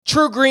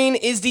TruGreen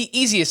is the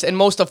easiest and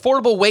most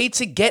affordable way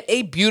to get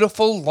a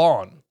beautiful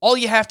lawn. All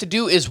you have to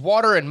do is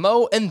water and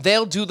mow, and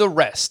they'll do the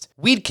rest.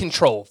 Weed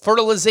control,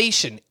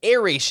 fertilization,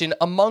 aeration,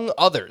 among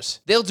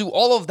others. They'll do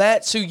all of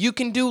that so you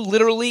can do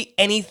literally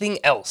anything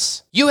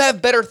else. You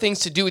have better things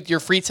to do with your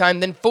free time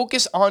than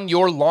focus on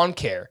your lawn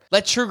care.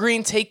 Let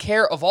TruGreen take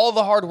care of all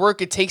the hard work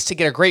it takes to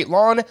get a great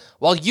lawn,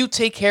 while you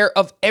take care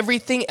of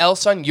everything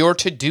else on your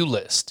to-do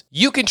list.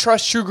 You can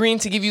trust TruGreen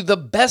to give you the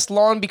best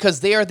lawn because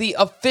they are the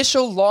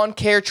official lawn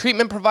care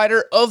treatment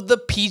provider of the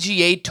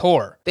PGA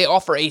Tour. They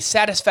offer a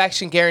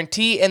satisfaction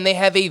guarantee, and they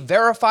have a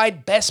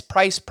verified best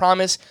price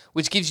promise,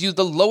 which gives you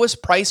the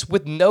lowest price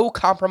with no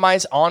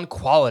compromise on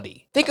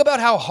quality. Think about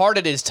how hard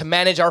it is to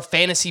manage our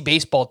fantasy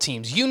baseball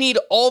teams. You need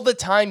all the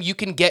time you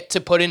can get to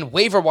put in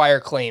waiver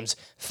wire claims,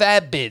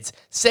 fab bids,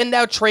 send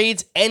out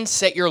trades, and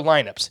set your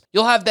lineups.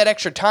 You'll have that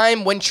extra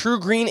time when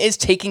TruGreen is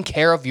taking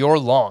care of your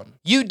lawn.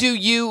 You do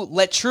you,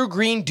 let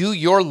TruGreen do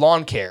your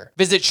lawn care.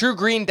 Visit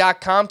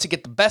TruGreen.com to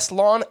get the best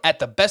lawn at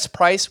the best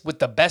price with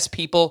the best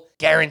people,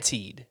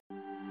 guaranteed.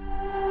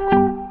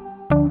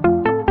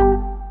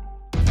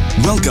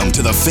 Welcome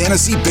to the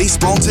Fantasy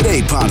Baseball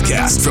Today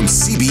podcast from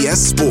CBS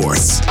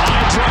Sports.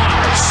 High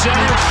drive,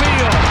 center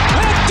field,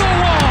 hit the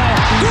wall,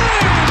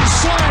 grand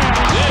slam.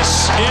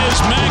 This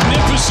is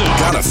magnificent.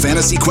 Got a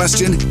fantasy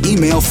question?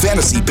 Email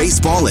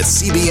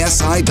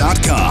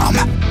fantasybaseball@cbsi.com.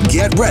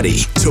 Get ready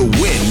to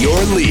win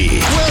your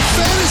league. Where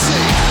fantasy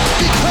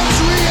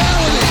becomes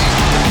reality.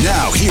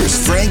 Now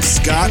here's Frank,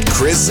 Scott,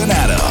 Chris, and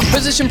Adam.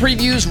 Position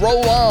previews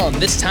roll on,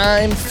 this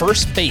time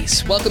first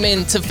base. Welcome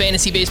into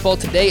Fantasy Baseball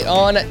Today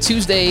on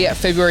Tuesday,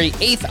 February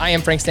 8th. I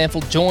am Frank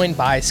Stanfield, joined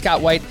by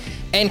Scott White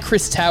and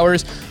Chris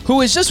Towers,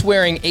 who is just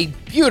wearing a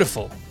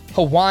beautiful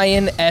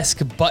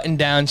Hawaiian-esque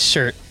button-down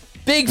shirt.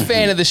 Big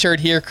fan of the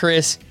shirt here,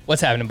 Chris.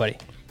 What's happening, buddy?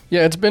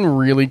 Yeah, it's been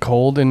really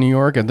cold in New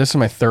York, and this is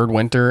my third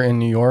winter in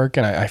New York,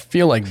 and I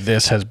feel like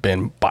this has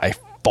been by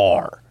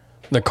far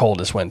the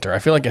coldest winter. I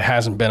feel like it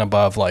hasn't been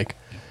above like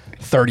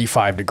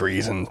 35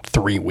 degrees in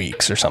 3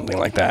 weeks or something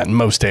like that. And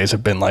most days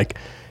have been like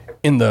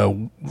in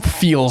the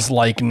feels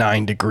like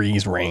 9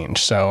 degrees range.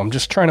 So I'm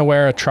just trying to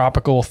wear a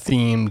tropical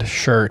themed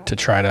shirt to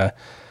try to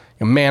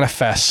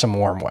manifest some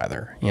warm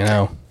weather,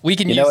 We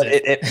can use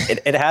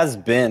it. It has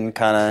been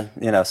kind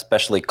of,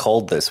 especially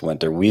cold this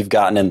winter. We've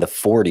gotten in the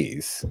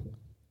 40s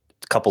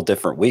a couple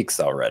different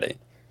weeks already.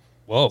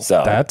 Whoa.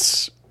 So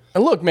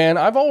look, man,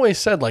 I've always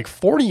said like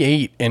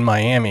 48 in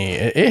Miami,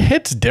 it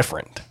hits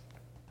different.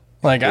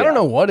 Like, I don't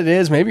know what it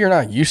is. Maybe you're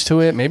not used to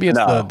it. Maybe it's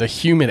the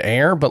humid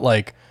air, but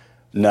like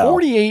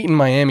 48 in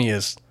Miami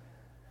is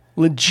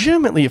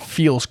legitimately, it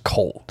feels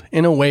cold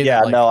in a way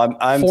that like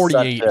I'm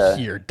 48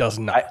 here does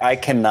not. I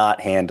cannot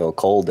handle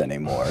cold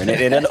anymore. And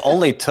it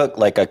only took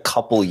like a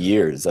couple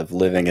years of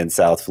living in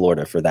South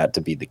Florida for that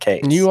to be the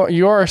case.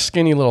 You are a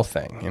skinny little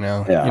thing,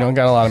 Yeah. You don't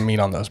got a lot of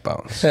meat on those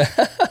bones.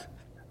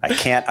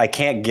 I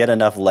can't get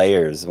enough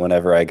layers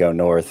whenever I go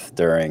north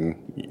during,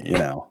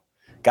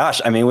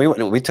 Gosh, I mean,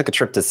 we took a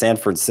trip to San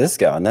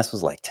Francisco, and this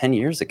was like 10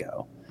 years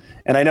ago.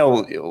 And I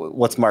know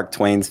what's Mark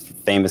Twain's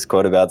famous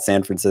quote about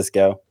San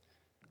Francisco?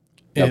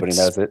 Nobody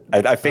knows it.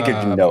 I figured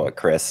you know it,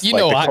 Chris.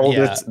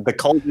 The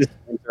coldest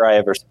winter I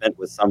ever spent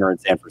was summer in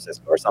San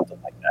Francisco or something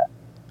like that.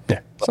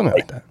 Yeah, something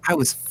like that. I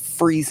was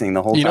freezing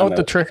the whole time. You know what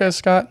the trick is,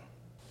 Scott?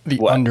 The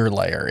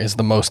underlayer is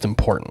the most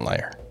important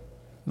layer.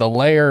 The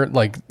layer,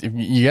 like, if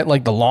you get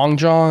like the long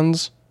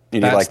johns.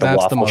 You need like the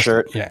waffle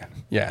shirt? Yeah.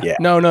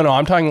 No.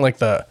 I'm talking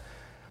like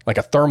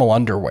a thermal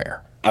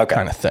underwear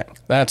kind of thing.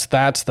 That's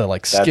the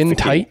like skin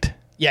tight.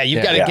 Yeah,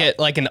 you've got to get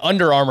like an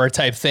Under Armour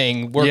type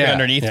thing working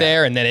underneath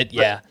there, and then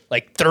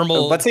like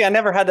thermal. But see, I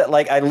never had that.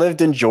 Like, I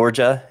lived in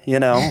Georgia.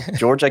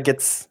 Georgia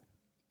gets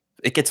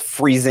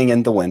freezing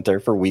in the winter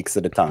for weeks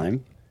at a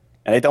time,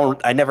 and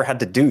I never had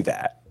to do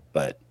that.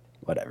 But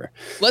whatever.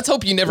 Let's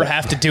hope you never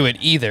have to do it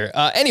either.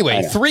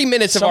 Anyway, 3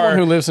 minutes of Someone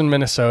who lives in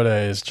Minnesota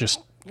is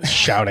just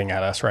shouting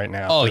at us right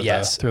now. Through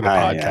the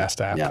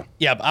podcast app.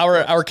 Yeah,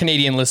 our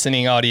Canadian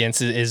listening audience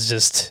is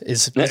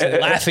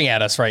laughing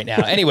at us right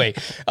now. Anyway,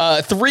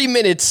 3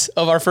 minutes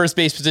of our first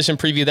base position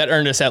preview that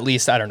earned us at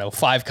least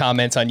 5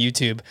 comments on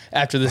YouTube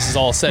after this is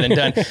all said and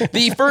done.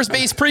 The first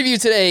base preview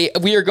today,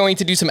 we are going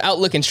to do some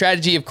outlook and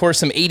strategy, of course,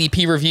 some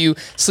ADP review,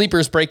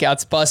 sleepers,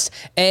 breakouts, busts,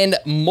 and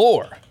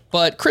more.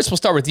 But Chris, we'll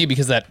start with you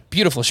because of that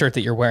beautiful shirt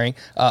that you're wearing.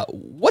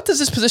 What does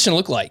this position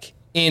look like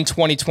in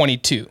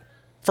 2022?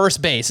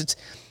 First base. I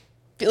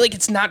feel like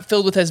it's not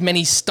filled with as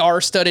many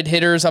star-studded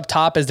hitters up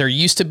top as there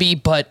used to be,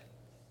 but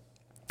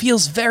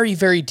feels very,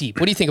 very deep.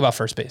 What do you think about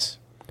first base?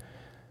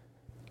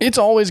 It's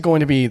always going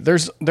to be,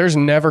 there's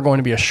never going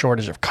to be a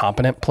shortage of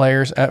competent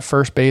players at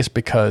first base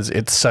because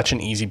it's such an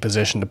easy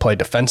position to play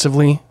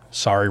defensively.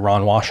 Sorry,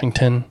 Ron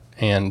Washington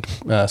and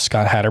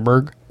Scott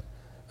Hatterberg.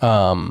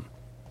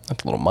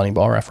 That's a little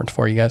Moneyball reference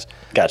for you guys.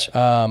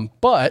 Gotcha.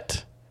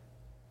 But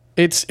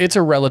it's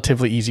a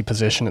relatively easy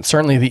position. It's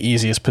certainly the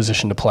easiest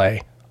position to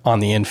play on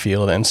the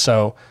infield. And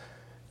so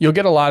you'll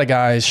get a lot of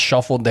guys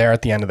shuffled there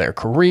at the end of their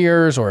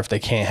careers, or if they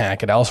can't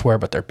hack it elsewhere,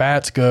 but their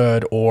bat's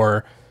good,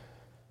 or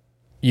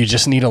you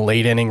just need a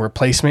late inning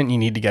replacement. You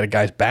need to get a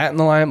guy's bat in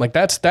the line. Like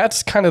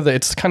that's kind of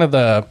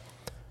the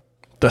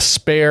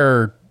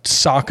spare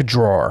sock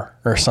drawer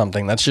or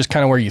something. That's just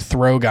kind of where you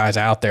throw guys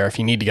out there if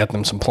you need to get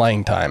them some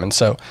playing time. And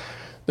so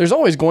there's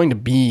always going to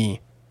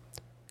be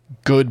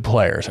good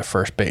players at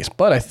first base.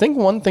 But I think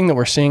one thing that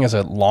we're seeing as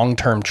a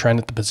long-term trend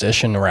at the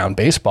position around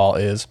baseball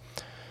is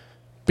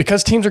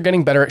because teams are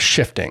getting better at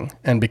shifting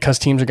and because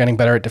teams are getting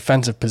better at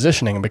defensive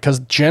positioning and because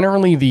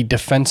generally the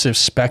defensive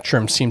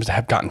spectrum seems to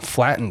have gotten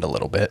flattened a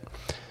little bit,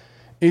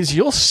 is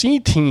you'll see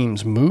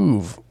teams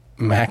move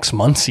Max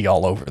Muncy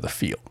all over the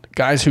field.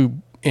 Guys who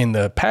in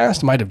the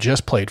past might have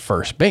just played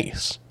first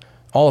base.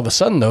 All of a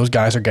sudden, those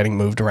guys are getting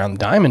moved around the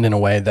diamond in a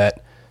way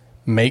that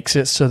makes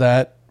it so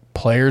that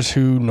players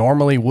who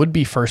normally would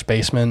be first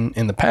basemen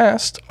in the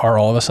past are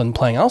all of a sudden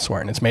playing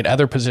elsewhere. And it's made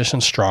other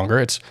positions stronger.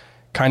 It's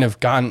kind of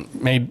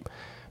made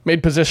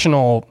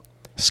positional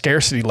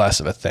scarcity less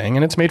of a thing.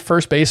 And it's made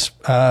first base,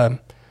 I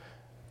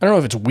don't know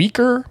if it's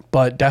weaker,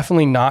 but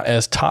definitely not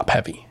as top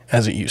heavy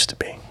as it used to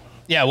be.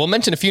 Yeah, we'll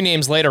mention a few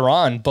names later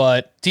on,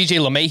 but DJ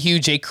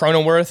LeMahieu, Jake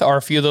Cronenworth are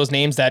a few of those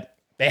names that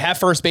they have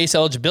first base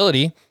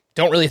eligibility.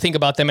 Don't really think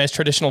about them as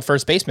traditional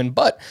first basemen,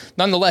 but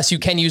nonetheless, you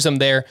can use them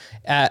there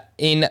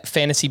in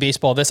fantasy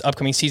baseball this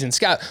upcoming season.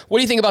 Scott, what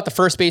do you think about the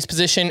first base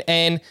position,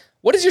 and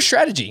what is your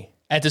strategy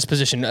at this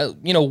position?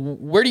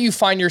 Where do you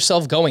find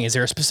yourself going? Is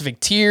there a specific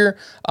tier?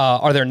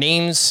 Are there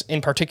names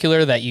in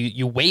particular that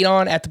you wait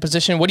on at the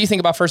position? What do you think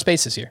about first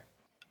base this year?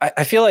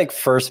 I feel like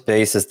first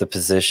base is the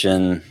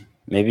position,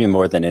 maybe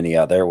more than any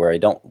other, where I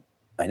don't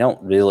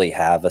really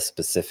have a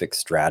specific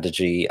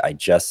strategy. I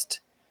just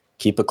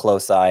keep a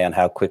close eye on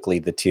how quickly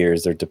the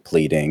tiers are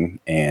depleting,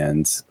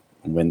 and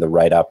when the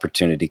right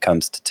opportunity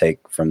comes to take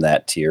from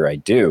that tier, I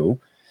do.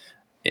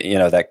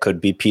 That could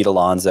be Pete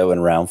Alonso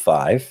in round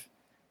 5.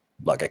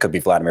 Look, it could be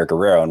Vladimir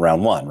Guerrero in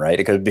round 1, right?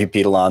 It could be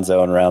Pete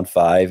Alonso in round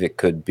 5. It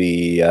could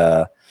be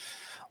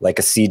like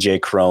a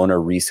CJ Cron or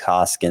Rhys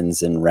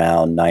Hoskins in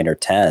round 9 or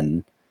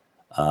 10.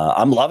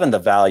 I'm loving the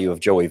value of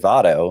Joey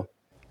Votto,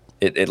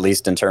 at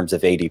least in terms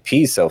of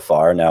ADP so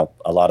far. Now,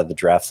 a lot of the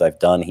drafts I've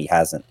done, he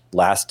hasn't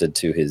lasted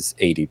to his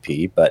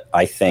ADP, but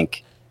I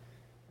think,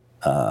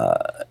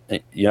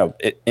 if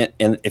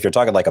you're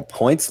talking like a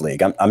points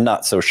league, I'm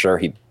not so sure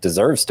he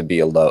deserves to be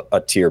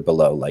a tier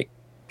below like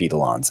Pete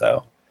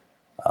Alonso.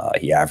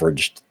 He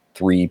averaged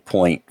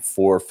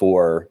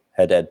 3.44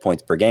 head-to-head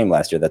points per game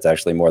last year. That's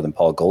actually more than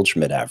Paul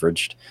Goldschmidt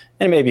averaged.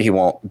 And maybe he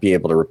won't be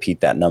able to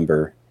repeat that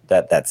number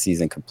that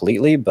season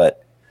completely,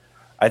 but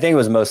I think it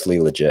was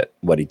mostly legit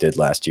what he did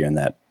last year in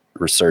that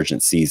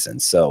resurgent season.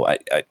 So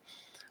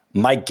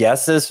my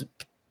guess is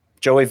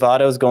Joey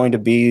Votto is going to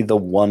be the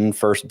one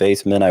first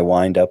baseman I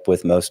wind up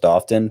with most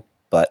often.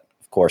 But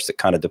of course, it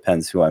kind of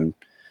depends who I'm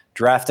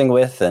drafting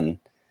with and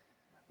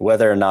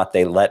whether or not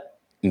they let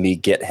me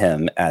get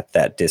him at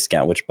that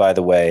discount, which, by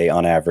the way,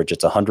 on average,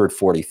 it's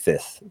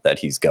 145th that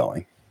he's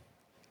going.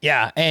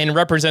 Yeah, and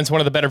represents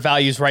one of the better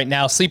values right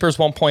now. Sleepers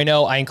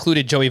 1.0, I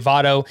included Joey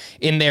Votto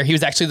in there. He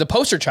was actually the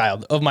poster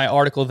child of my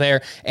article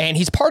there, and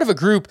he's part of a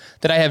group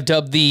that I have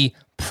dubbed the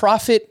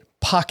Profit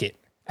Pocket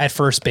at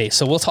first base.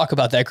 So we'll talk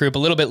about that group a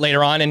little bit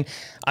later on, and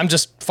I'm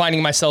just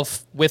finding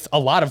myself with a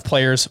lot of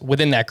players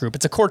within that group.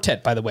 It's a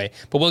quartet, by the way,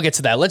 but we'll get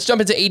to that. Let's jump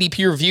into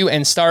ADP review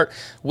and start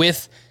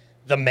with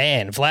the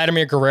man,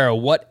 Vladimir Guerrero.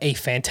 What a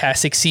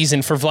fantastic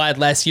season for Vlad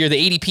last year.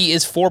 The ADP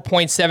is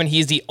 4.7. He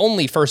is the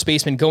only first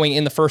baseman going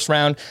in the first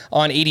round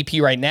on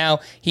ADP right now.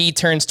 He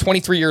turns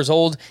 23 years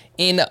old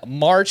in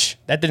March.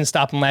 That didn't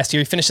stop him last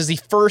year. He finishes the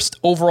first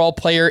overall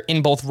player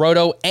in both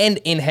roto and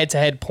in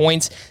head-to-head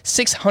points.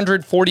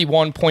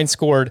 641 points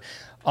scored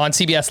on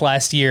CBS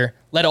last year.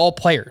 Led all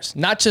players,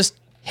 not just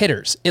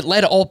hitters. It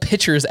led all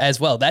pitchers as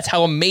well. That's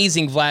how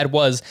amazing Vlad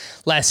was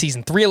last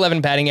season.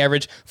 311 batting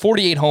average,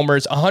 48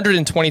 homers,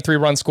 123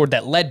 runs scored.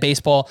 That led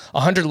baseball,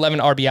 111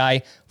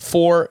 RBI,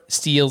 4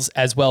 steals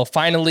as well.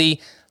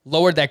 Finally,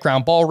 lowered that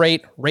ground ball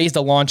rate, raised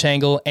the launch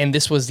angle, and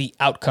this was the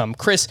outcome.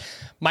 Chris,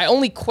 my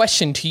only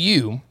question to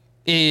you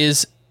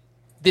is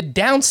the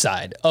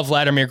downside of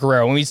Vladimir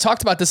Guerrero. And we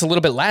talked about this a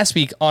little bit last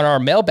week on our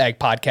Mailbag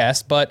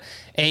podcast, but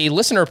a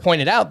listener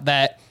pointed out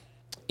that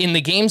in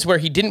the games where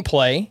he didn't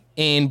play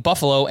in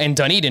Buffalo and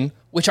Dunedin,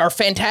 which are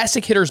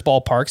fantastic hitters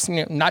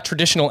ballparks, not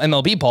traditional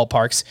MLB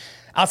ballparks,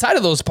 outside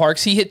of those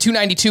parks, he hit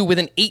 292 with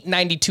an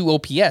 892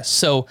 OPS.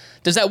 So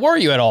does that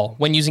worry you at all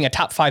when using a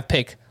top 5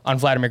 pick on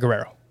Vladimir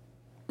Guerrero?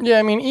 Yeah,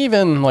 I mean,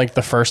 even like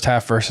the first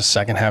half versus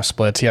second half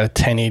splits, he had a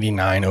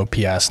 1089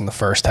 OPS in the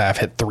first half,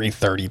 hit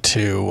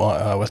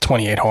 332 with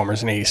 28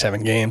 homers in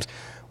 87 games.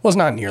 Was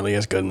not nearly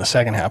as good in the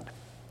second half.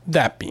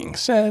 That being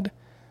said,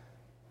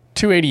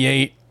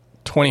 288,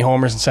 20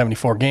 homers in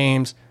 74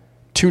 games,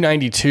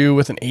 292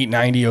 with an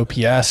 890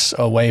 OPS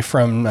away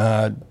from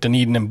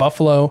Dunedin and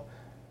Buffalo.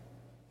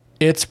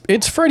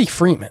 It's Freddie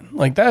Freeman.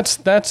 Like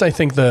that's I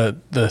think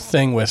the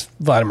thing with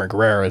Vladimir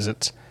Guerrero is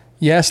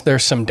yes,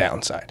 there's some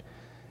downside.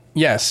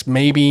 Yes,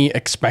 maybe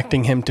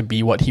expecting him to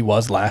be what he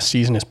was last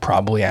season is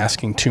probably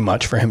asking too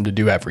much for him to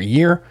do every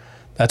year.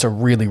 That's a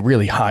really,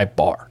 really high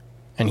bar.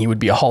 And he would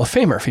be a Hall of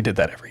Famer if he did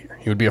that every year.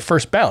 He would be a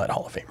first ballot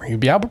Hall of Famer. He would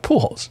be Albert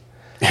Pujols.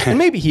 And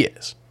maybe he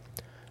is.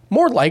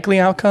 More likely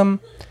outcome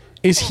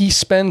is he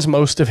spends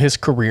most of his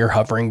career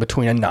hovering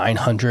between a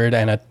 900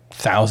 and a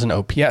 1,000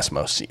 OPS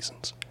most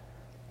seasons,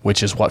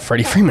 which is what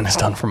Freddie Freeman has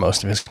done for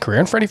most of his career.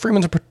 And Freddie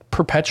Freeman's a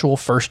perpetual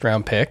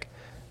first-round pick,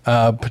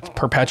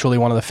 perpetually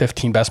one of the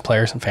 15 best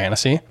players in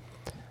fantasy.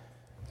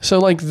 So,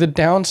 like, the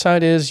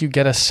downside is you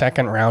get a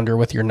second-rounder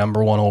with your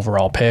number 1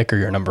 overall pick or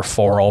your number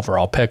 4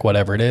 overall pick,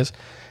 whatever it is.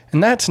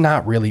 And that's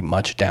not really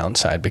much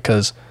downside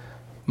because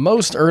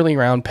most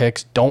early-round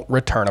picks don't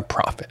return a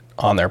profit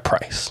on their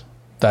price.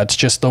 That's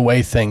just the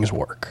way things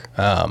work.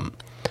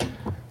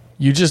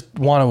 You just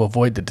want to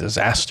avoid the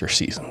disaster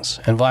seasons.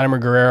 And Vladimir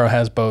Guerrero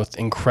has both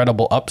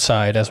incredible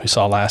upside, as we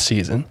saw last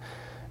season,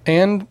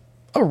 and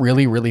a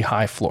really, really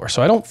high floor.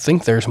 So I don't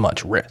think there's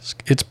much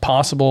risk. It's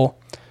possible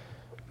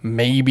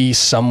maybe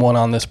someone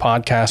on this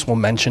podcast will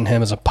mention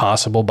him as a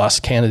possible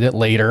bust candidate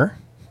later.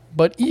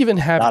 But even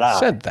having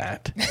said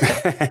that,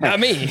 Not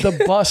me.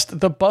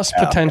 the bust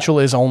potential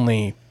is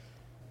only...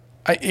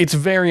 It's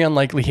very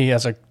unlikely he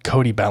has a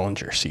Cody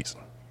Bellinger season.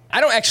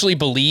 I don't actually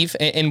believe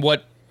in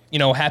what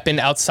happened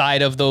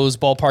outside of those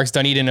ballparks,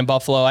 Dunedin and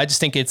Buffalo. I just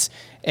think it's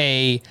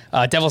a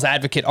devil's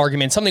advocate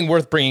argument, something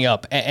worth bringing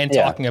up and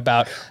talking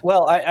about.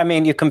 Well, I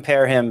mean, you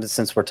compare him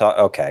since we're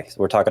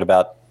talking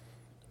about,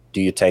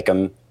 do you take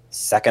him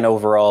 2nd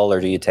overall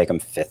or do you take him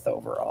 5th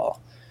overall?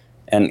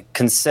 And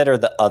consider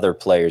the other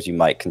players you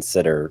might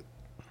consider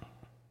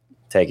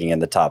taking in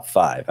the top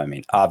 5. I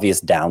mean,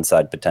 obvious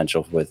downside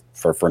potential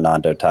for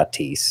Fernando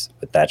Tatis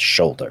with that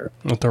shoulder.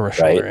 With the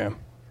shoulder,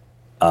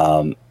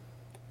 yeah.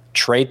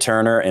 Trey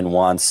Turner and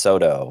Juan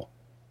Soto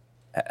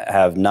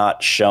have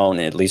not shown,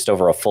 at least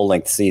over a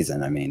full-length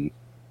season, I mean,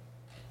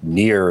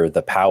 near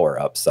the power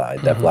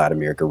upside that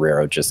Vladimir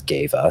Guerrero just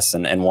gave us.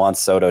 And Juan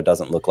Soto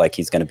doesn't look like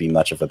he's going to be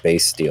much of a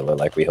base stealer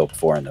like we hoped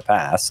for in the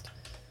past.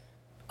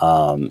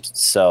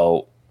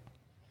 So,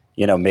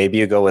 maybe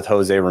you go with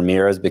Jose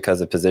Ramirez because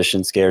of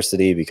position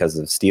scarcity, because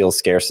of steal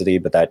scarcity,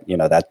 but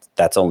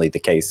that's only the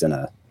case in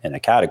a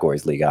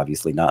categories league,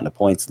 obviously not in a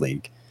points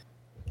league.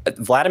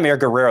 Vladimir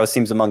Guerrero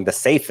seems among the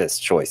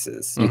safest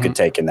choices you could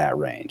take in that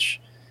range.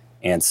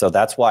 And so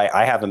that's why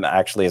I have him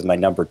actually as my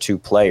number 2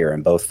 player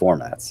in both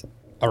formats.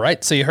 All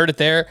right, so you heard it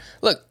there.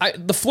 Look,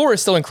 the floor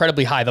is still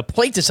incredibly high. The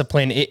plate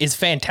discipline is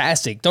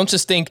fantastic. Don't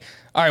just think,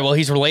 all right, well,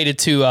 he's related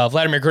to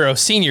Vladimir Guerrero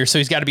Sr., so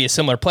he's got to be a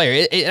similar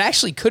player. It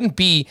actually couldn't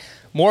be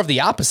more of the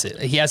opposite.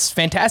 He has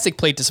fantastic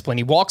plate discipline.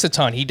 He walks a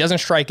ton. He doesn't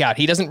strike out.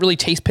 He doesn't really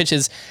chase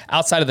pitches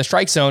outside of the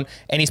strike zone,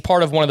 and he's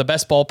part of one of the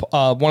best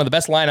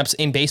lineups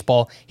in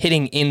baseball,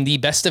 hitting in the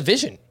best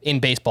division in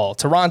baseball.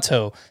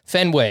 Toronto,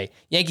 Fenway,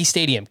 Yankee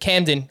Stadium,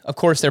 Camden. Of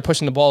course, they're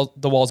pushing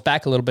the walls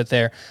back a little bit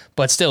there,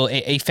 but still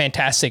a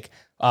fantastic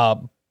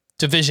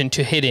division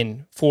to hit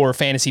in for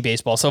fantasy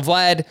baseball. So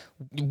Vlad,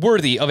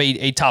 worthy of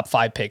a top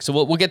 5 pick. So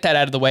we'll get that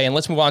out of the way, and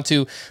let's move on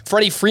to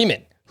Freddie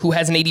Freeman, who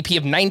has an ADP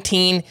of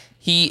 19.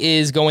 He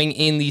is going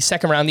in the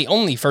 2nd round, the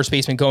only first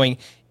baseman going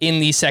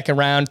in the 2nd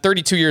round,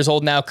 32 years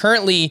old now,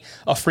 currently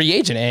a free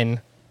agent.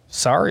 And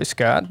sorry,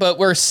 Scott, but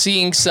we're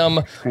seeing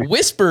some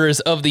whispers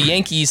of the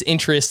Yankees'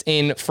 interest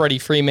in Freddie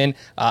Freeman.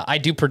 I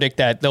do predict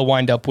that they'll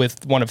wind up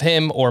with one of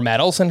him or Matt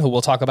Olson, who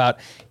we'll talk about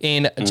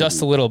in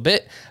just a little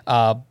bit.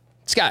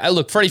 Scott,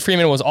 look, Freddie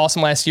Freeman was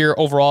awesome last year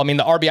overall. I mean,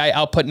 the RBI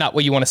output, not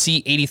what you want to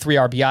see, 83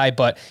 RBI,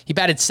 but he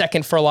batted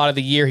 2nd for a lot of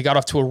the year. He got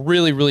off to a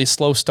really, really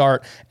slow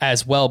start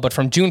as well. But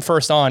from June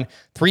 1st on,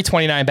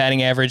 329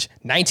 batting average,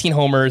 19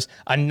 homers,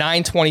 a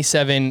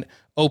 927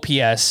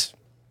 OPS.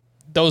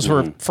 Those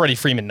were Freddie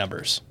Freeman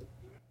numbers.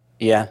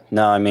 Yeah,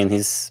 no, I mean,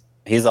 he's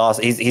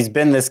awesome. He's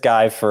been this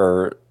guy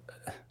for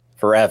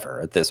forever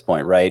at this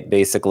point, right?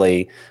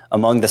 Basically,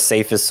 among the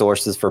safest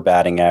sources for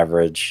batting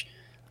average.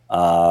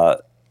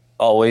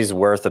 Always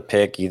worth a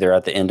pick either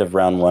at the end of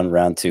round 1,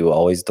 round 2,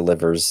 always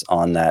delivers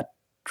on that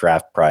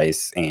draft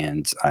price.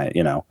 And I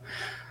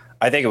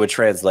think it would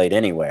translate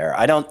anywhere.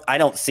 I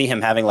don't see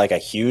him having like a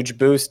huge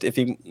boost if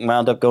he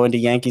wound up going to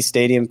Yankee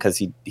Stadium, because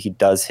he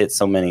does hit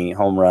so many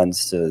home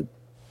runs to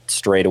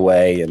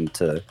straightaway and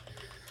to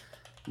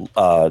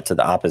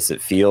the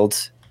opposite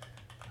field.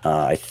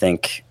 I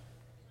think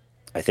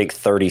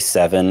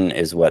 37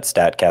 is what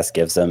StatCast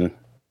gives him.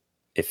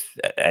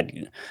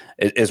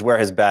 Is where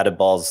his batted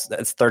balls.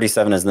 That's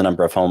 37 is the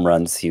number of home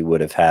runs he would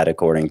have had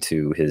according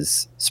to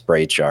his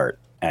spray chart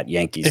at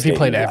Yankee Stadium. If he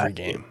played every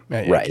game.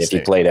 Right, if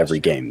he played every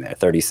game there.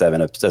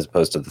 37 as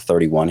opposed to the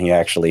 31 he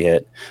actually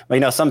hit.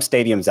 Well, some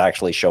stadiums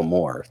actually show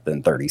more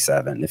than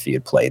 37 if he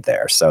had played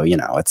there. So,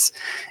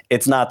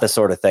 it's not the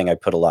sort of thing I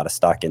put a lot of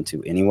stock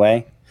into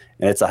anyway.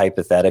 And it's a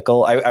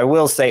hypothetical. I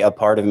will say a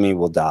part of me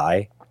will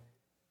die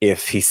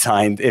if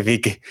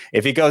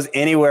he goes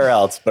anywhere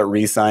else but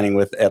re-signing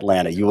with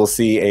Atlanta. You will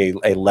see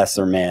a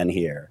lesser man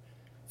here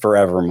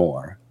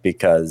forevermore,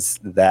 because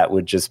that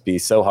would just be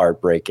so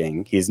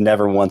heartbreaking. He's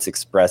never once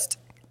expressed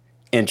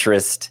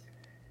interest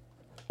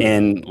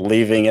in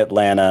leaving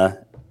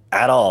Atlanta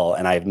at all,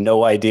 and I have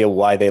no idea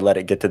why they let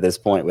it get to this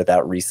point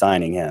without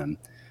re-signing him,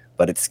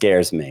 but it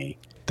scares me.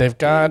 They've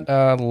got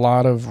a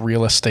lot of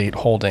real estate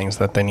holdings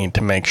that they need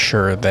to make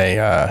sure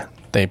they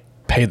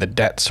pay the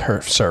debt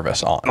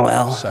service on.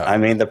 Well, so. I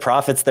mean, the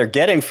profits they're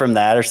getting from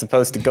that are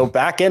supposed to go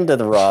back into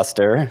the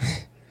roster.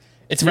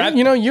 It's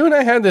you and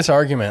I had this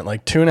argument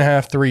like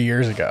 2.5, 3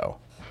 years ago,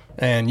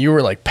 and you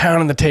were like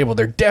pounding the table.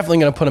 They're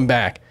definitely going to put him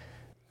back.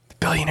 The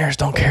billionaires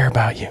don't care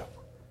about you.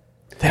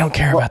 They don't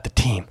care about the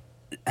team.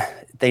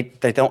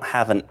 They don't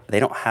have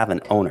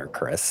an owner,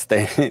 Chris.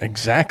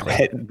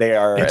 Exactly. They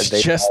are. It's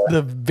just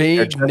the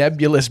vague,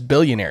 nebulous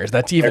billionaires.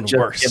 That's even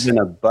worse. Given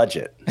a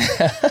budget.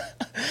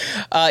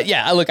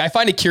 Look, I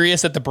find it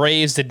curious that the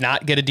Braves did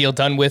not get a deal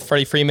done with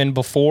Freddie Freeman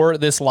before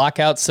this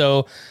lockout.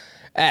 So,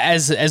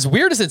 as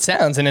weird as it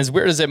sounds and as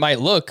weird as it might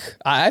look,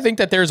 I think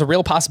that there's a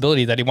real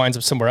possibility that he winds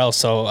up somewhere else.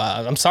 So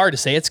I'm sorry to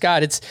say it,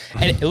 Scott.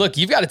 And look,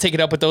 you've got to take it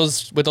up with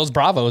those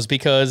Bravos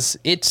because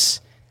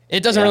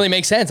it doesn't really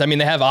make sense. I mean,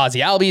 they have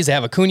Ozzy Albies, they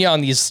have Acuna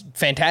on these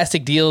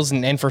fantastic deals,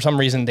 and for some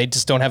reason they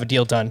just don't have a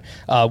deal done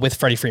with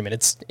Freddie Freeman.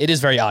 It is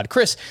very odd.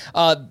 Chris,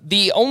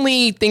 the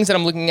only things that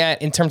I'm looking at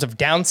in terms of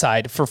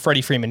downside for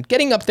Freddie Freeman,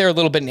 getting up there a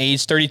little bit in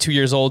age, 32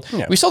 years old,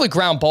 we saw the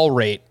ground ball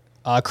rate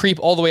creep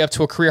all the way up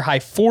to a career high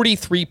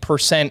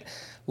 43%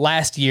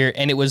 last year,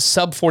 and it was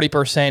sub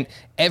 40%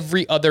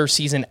 every other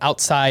season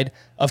outside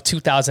of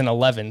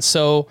 2011.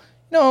 So,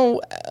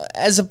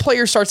 as a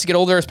player starts to get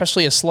older,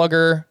 especially a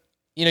slugger,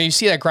 you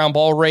see that ground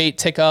ball rate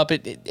tick up.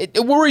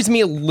 It worries me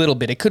a little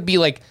bit. It could be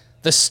like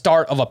the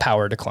start of a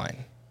power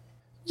decline.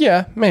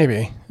 Yeah,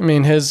 maybe. I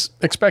mean, his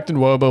expected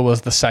WOBA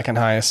was the second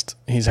highest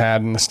he's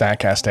had in the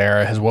StatCast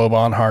era. His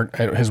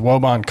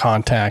WOBA on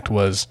contact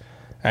was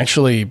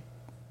actually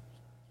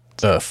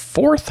the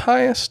fourth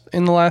highest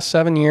in the last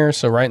 7 years,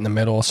 so right in the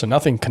middle. So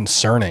nothing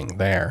concerning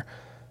there.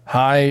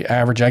 High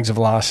average exit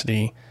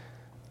velocity,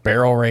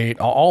 barrel rate,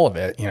 all of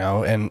it,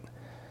 and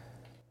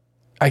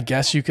I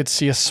guess you could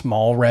see a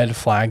small red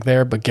flag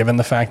there, but given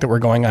the fact that we're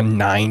going on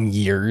 9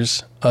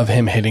 years of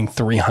him hitting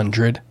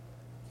 300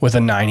 with a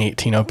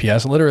 918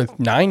 OPS, literally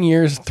 9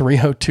 years,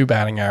 302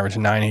 batting average,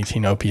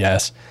 918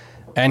 OPS,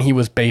 and he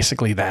was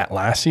basically that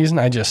last season,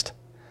 I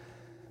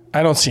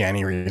don't see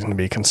any reason to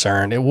be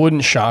concerned. It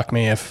wouldn't shock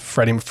me if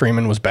Freddie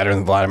Freeman was better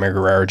than Vladimir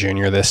Guerrero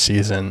Jr. this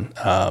season.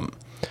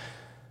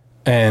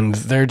 And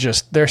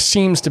there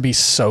seems to be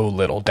so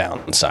little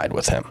downside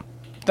with him.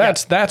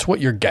 That's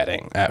what you're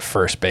getting at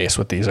first base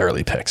with these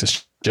early picks.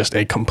 It's just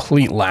a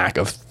complete lack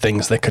of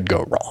things that could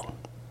go wrong.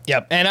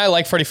 Yep, and I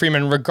like Freddie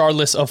Freeman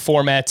regardless of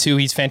format too.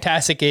 He's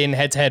fantastic in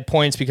head-to-head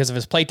points because of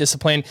his plate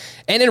discipline.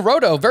 And in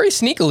Roto, very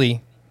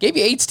sneakily, gave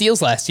you 8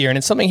 steals last year, and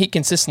it's something he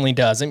consistently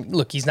does. And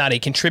look, he's not a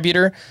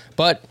contributor,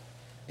 but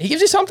he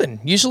gives you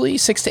something. Usually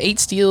 6 to 8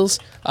 steals.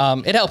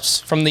 It helps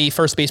from the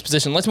first base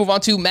position. Let's move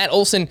on to Matt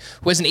Olson,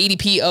 who has an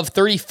ADP of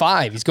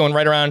 35. He's going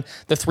right around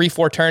the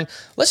 3-4 turn.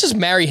 Let's just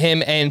marry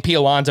him and Pete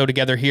Alonso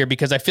together here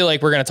because I feel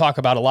like we're going to talk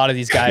about a lot of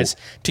these guys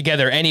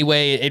together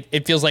anyway.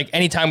 It feels like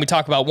anytime we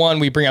talk about one,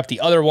 we bring up the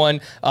other one.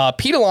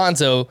 Pete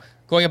Alonso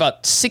going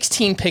about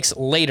 16 picks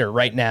later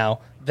right now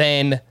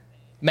than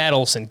Matt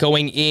Olson,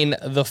 going in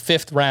the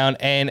 5th round.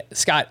 And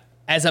Scott,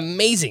 as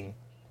amazing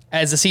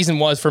as the season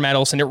was for Matt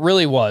Olson, it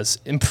really was.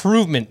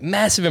 Improvement,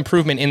 massive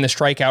improvement in the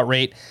strikeout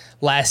rate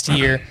last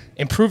year.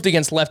 Improved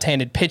against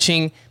left-handed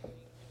pitching.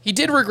 He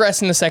did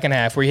regress in the second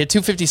half where he hit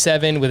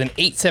 257 with an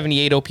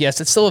 878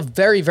 OPS. It's still a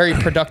very, very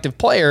productive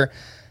player,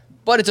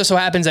 but it just so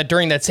happens that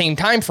during that same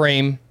time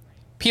frame,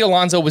 Pete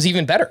Alonso was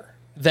even better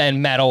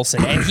than Matt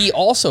Olson, and he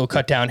also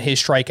cut down his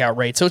strikeout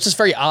rate. So it's just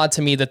very odd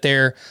to me that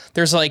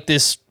there's like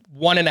this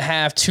 1.5,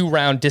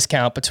 2-round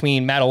discount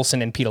between Matt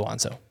Olson and Pete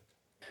Alonso.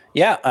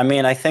 Yeah, I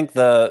mean, I think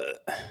the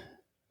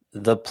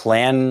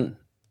plan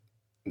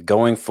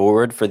going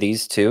forward for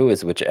these two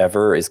is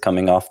whichever is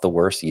coming off the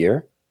worst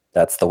year.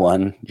 That's the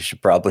one you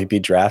should probably be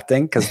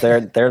drafting because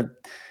they're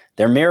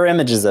mirror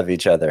images of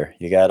each other.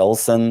 You got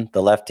Olson,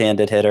 the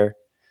left-handed hitter,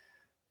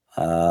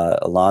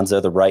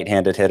 Alonso, the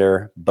right-handed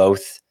hitter.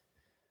 Both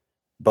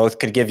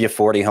could give you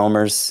 40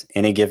 homers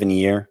any given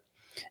year,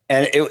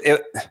 and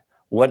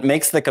what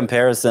makes the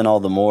comparison all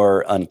the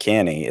more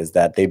uncanny is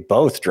that they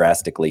both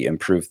drastically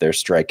improved their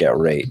strikeout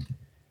rate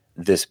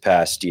this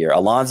past year.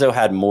 Olson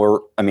had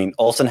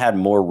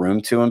more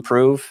room to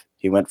improve.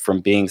 He went from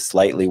being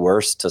slightly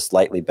worse to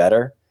slightly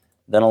better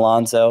than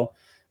Alonso,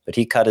 but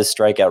he cut his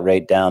strikeout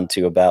rate down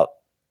to about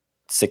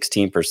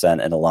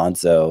 16%, and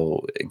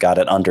Alonso got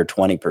it under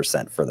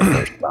 20% for the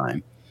first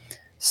time.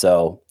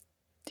 So,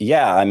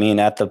 yeah, I mean,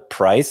 at the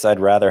price,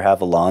 I'd rather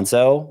have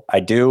Alonso. I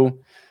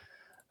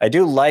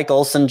do like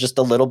Olson just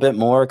a little bit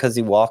more because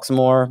he walks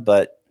more,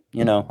 but,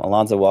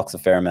 Alonso walks a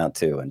fair amount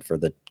too. And for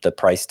the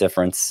price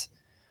difference,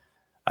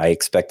 I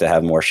expect to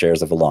have more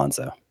shares of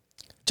Alonso.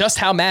 Just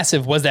how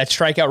massive was that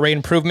strikeout rate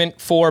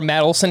improvement for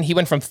Matt Olson? He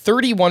went from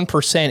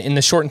 31% in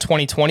the shortened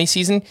 2020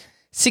 season,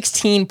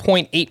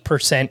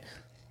 16.8%.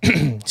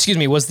 Excuse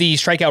me, was the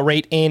strikeout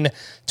rate in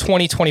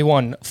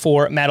 2021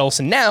 for Matt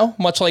Olson. Now,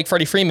 much like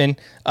Freddie Freeman,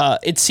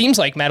 it seems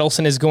like Matt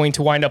Olson is going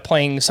to wind up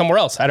playing somewhere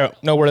else. I don't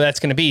know where that's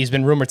going to be. He's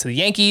been rumored to the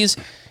Yankees.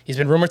 he's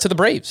been rumored to the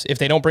Braves. If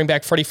they don't bring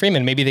back Freddie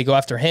Freeman, maybe they go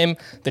after him.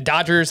 The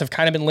Dodgers have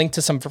kind of been linked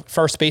to some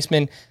first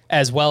basemen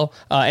as well.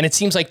 And it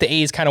seems like the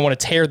A's kind of want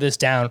to tear this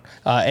down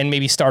and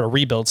maybe start a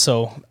rebuild.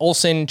 So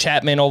Olsen,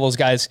 Chapman, all those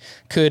guys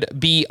could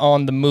be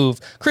on the move.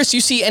 Chris,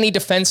 you see any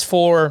defense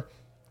for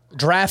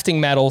drafting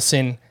Matt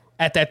Olson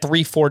at that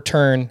 3-4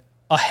 turn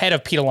ahead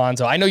of Pete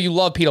Alonso? I know you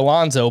love Pete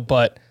Alonso,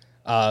 but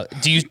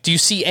do you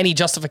see any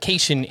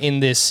justification in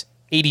this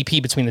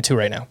ADP between the two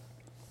right now?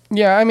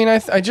 Yeah, I mean,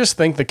 I just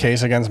think the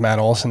case against Matt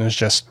Olson is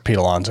just Pete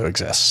Alonso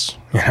exists.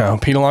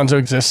 Pete Alonso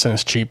exists and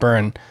is cheaper,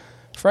 and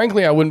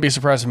frankly, I wouldn't be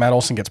surprised if Matt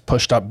Olson gets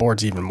pushed up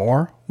boards even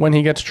more when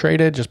he gets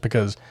traded, just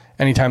because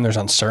anytime there's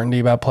uncertainty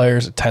about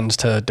players, it tends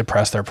to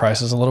depress their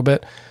prices a little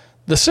bit.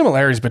 The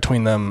similarities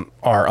between them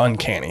are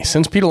uncanny.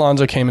 Since Pete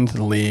Alonso came into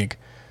the league,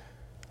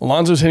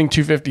 Alonso's hitting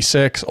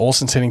 256,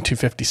 Olson's hitting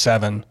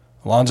 257.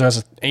 Alonso has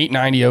an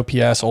 890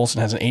 OPS,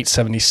 Olson has an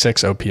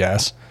 876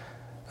 OPS.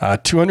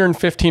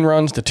 215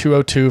 runs to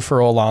 202 for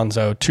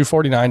Alonso,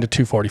 249 to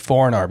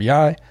 244 in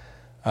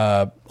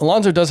RBI.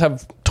 Alonso does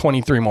have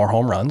 23 more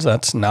home runs.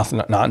 That's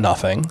nothing, not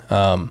nothing.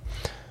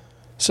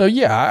 So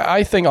yeah,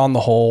 I think on the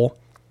whole,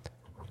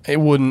 it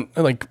wouldn't,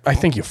 I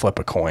think you flip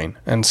a coin.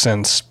 And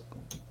since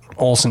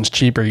Olson's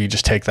cheaper, you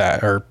just take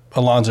that, or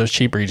Alonso's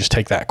cheaper, you just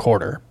take that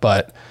quarter.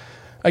 But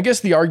I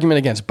guess the argument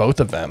against both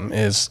of them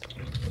is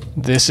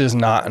this is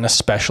not an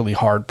especially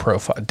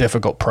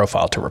difficult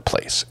profile to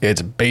replace.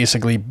 It's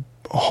basically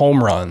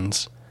home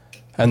runs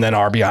and then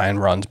RBI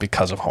and runs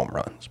because of home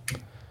runs.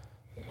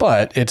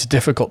 But it's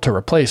difficult to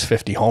replace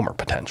 50 homer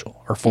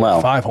potential or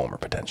 45 homer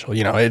potential.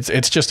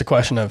 It's just a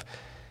question of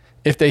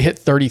if they hit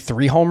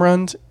 33 home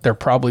runs, they're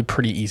probably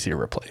pretty easy to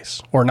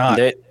replace or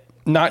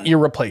not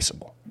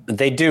irreplaceable.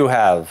 They do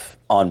have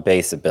on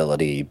base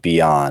ability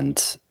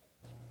beyond,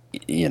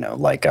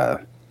 like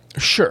a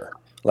Sure,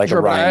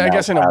 Ryan I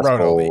guess in a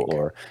roto league.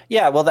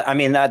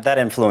 That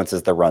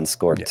influences the run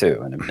scored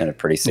too in a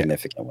pretty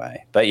significant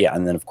way. But yeah,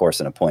 and then of course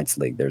in a points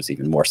league, there's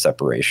even more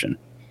separation.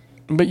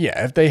 But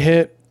yeah, if they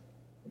hit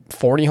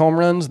 40 home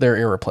runs, they're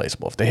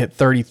irreplaceable. If they hit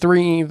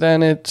 33,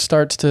 then it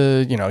starts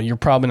to, you're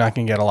probably not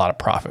going to get a lot of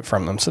profit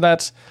from them. So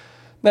that's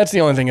the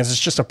only thing is it's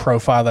just a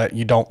profile that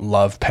you don't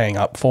love paying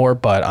up for,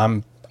 but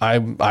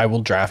I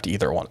will draft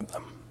either one of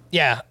them.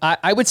 Yeah,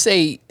 I would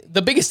say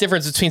the biggest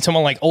difference between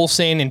someone like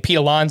Olsen and Pete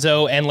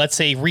Alonso and let's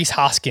say Rhys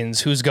Hoskins,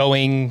 who's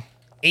going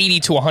 80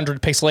 to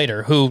 100 picks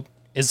later, who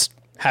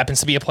happens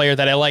to be a player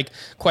that I like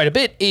quite a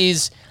bit,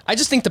 is I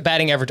just think the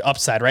batting average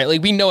upside, right?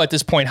 Like we know at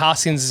this point,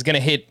 Hoskins is going to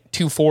hit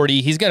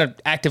 240. He's going to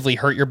actively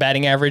hurt your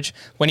batting average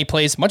when he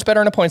plays much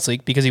better in a points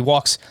league because he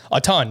walks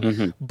a ton.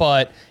 Mm-hmm.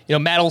 But,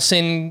 Matt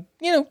Olson,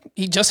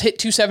 he just hit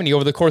 270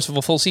 over the course of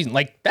a full season.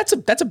 Like that's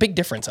a big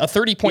difference. A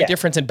 30-point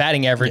difference in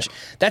batting average. Yeah.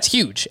 That's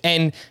huge.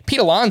 And Pete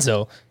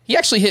Alonso, he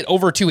actually hit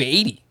over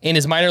 280 in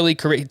his minor league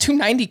career,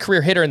 290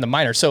 career hitter in the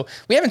minor. So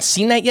we haven't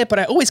seen that yet, but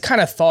I always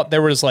kind of thought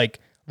there was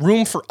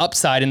room for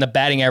upside in the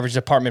batting average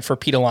department for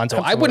Pete Alonso.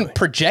 Absolutely. I wouldn't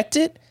project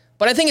it,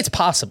 but I think it's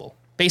possible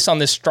based on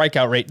this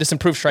strikeout rate, this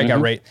improved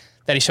strikeout rate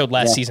that he showed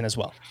last season as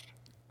well.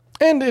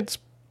 And it's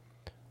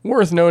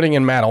worth noting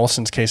in Matt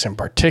Olson's case in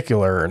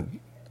particular,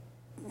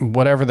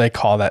 whatever they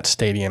call that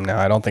stadium now,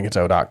 I don't think it's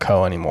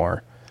O.co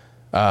anymore,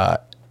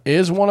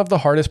 is one of the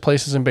hardest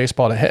places in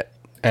baseball to hit.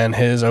 And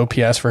his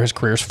OPS for his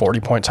career is 40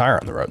 points higher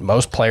on the road.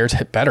 Most players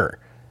hit better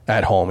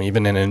at home,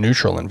 even in a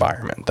neutral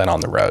environment, than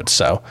on the road.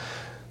 So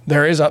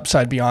there is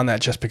upside beyond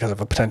that just because of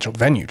a potential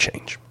venue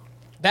change.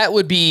 That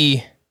would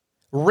be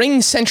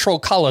Ring Central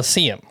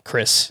Coliseum,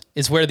 Chris,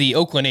 is where the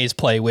Oakland A's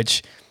play,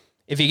 which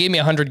if you gave me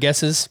 100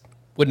 guesses,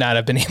 would not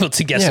have been able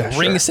to guess it.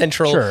 Ring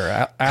Central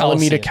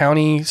Alameda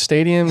County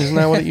Stadium, isn't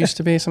that what it used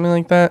to be? Something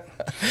like that?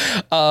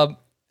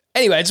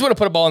 Anyway, I just want to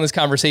put a ball in this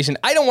conversation.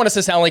 I don't want us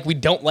to sound like we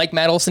don't like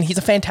Matt Olson. He's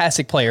a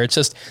fantastic player. It's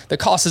just the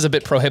cost is a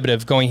bit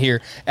prohibitive going here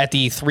at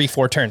the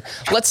 3-4 turn.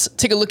 Let's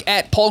take a look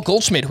at Paul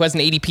Goldschmidt, who has an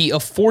ADP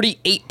of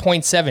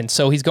 48.7.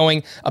 So he's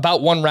going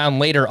about one round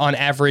later on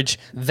average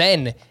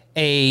than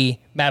a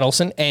Matt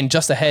Olson and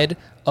just ahead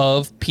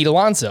of Pete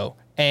Alonso.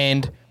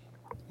 And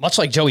much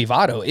like Joey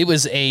Votto, it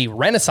was a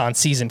renaissance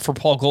season for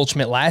Paul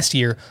Goldschmidt last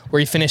year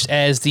where he finished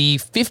as the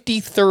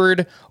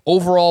 53rd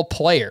overall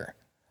player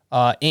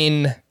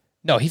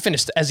he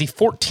finished as the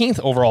 14th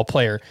overall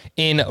player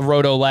in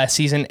Roto last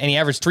season, and he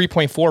averaged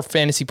 3.4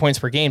 fantasy points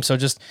per game. So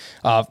just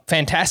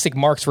fantastic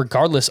marks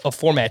regardless of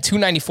format.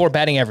 294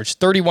 batting average,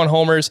 31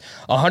 homers,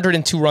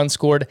 102 runs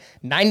scored,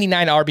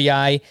 99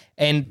 RBI,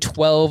 and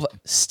 12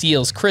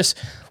 steals. Chris,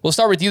 we'll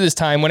start with you this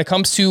time. When it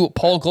comes to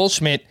Paul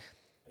Goldschmidt,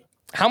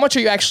 how much are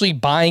you actually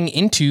buying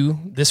into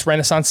this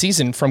renaissance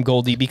season from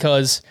Goldie?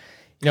 Because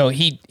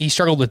he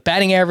struggled with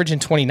batting average in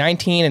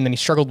 2019, and then he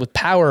struggled with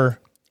power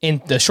in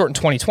the shortened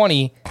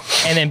 2020,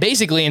 and then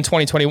basically in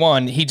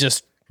 2021, he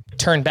just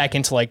turned back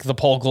into the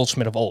Paul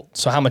Goldschmidt of old.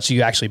 So how much do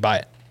you actually buy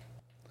it?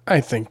 I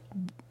think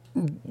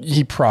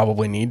you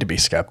probably need to be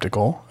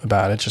skeptical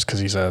about it just because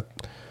he's a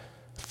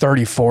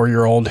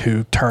 34-year-old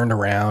who turned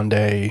around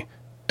a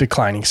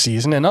declining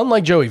season. And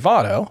unlike Joey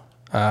Votto,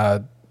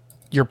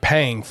 you're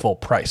paying full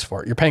price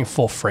for it. You're paying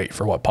full freight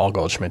for what Paul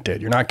Goldschmidt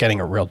did. You're not getting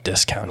a real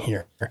discount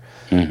here.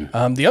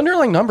 The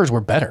underlying numbers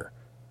were better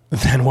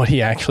than what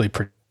he actually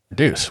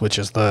produced, which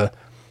is the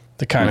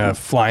kind of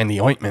fly in the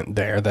ointment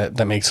there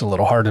that makes it a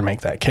little harder to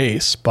make that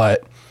case.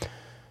 But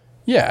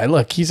yeah,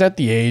 look, he's at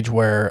the age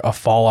where a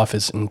fall off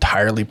is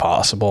entirely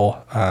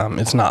possible.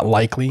 It's not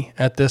likely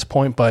at this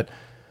point, but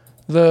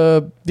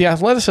the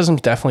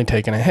athleticism's definitely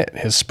taken a hit.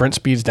 His sprint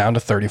speed's down to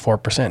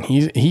 34%.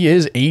 He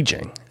is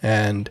aging,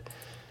 and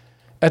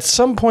at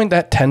some point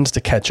that tends to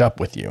catch up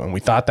with you. And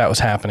we thought that was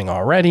happening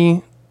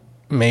already.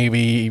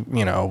 Maybe,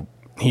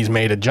 he's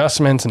made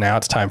adjustments and now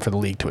it's time for the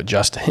league to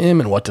adjust to him.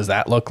 And what does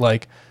that look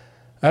like?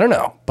 I don't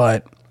know,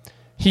 but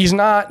he's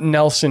not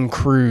Nelson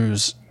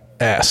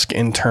Cruz-esque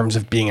in terms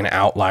of being an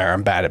outlier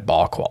on batted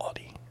ball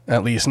quality,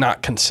 at least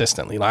not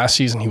consistently. Last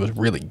season, he was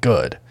really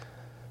good.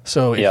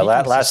 So yeah,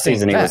 last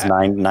season he was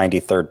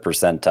 93rd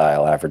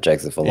percentile average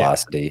exit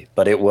velocity,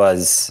 but it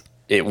was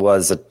a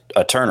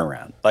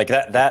turnaround like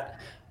that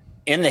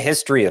in the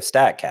history of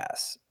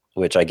StatCast,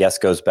 which I guess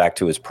goes back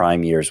to his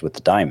prime years with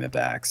the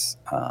Diamondbacks.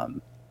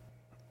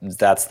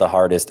 That's the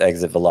hardest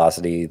exit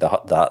velocity,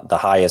 the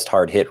highest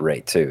hard hit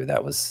rate too.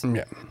 That was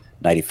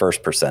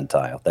 91st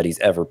percentile that he's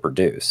ever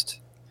produced.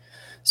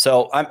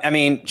 So I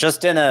mean,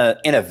 just in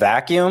a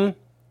vacuum,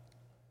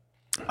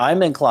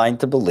 I'm inclined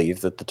to believe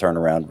that the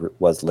turnaround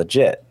was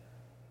legit,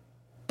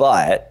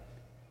 but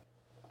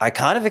I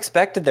kind of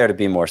expected there to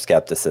be more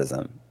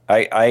skepticism.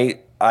 I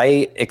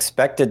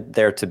expected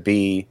there to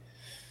be.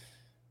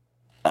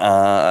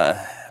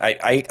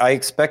 I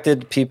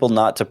expected people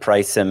not to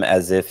price him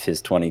as if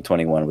his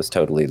 2021 was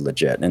totally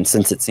legit. And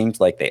since it seems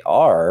like they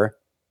are,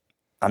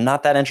 I'm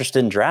not that interested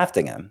in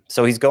drafting him.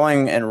 So he's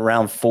going in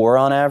round 4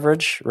 on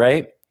average,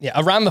 right? Yeah,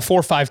 around the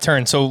 4-5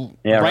 turn. So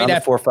yeah, right around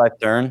at the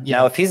 4-5 turn. Yeah.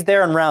 Now, if he's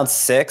there in round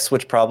 6,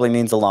 which probably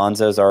means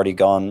Alonso's already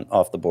gone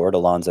off the board.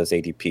 Alonso's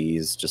ADP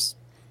is just,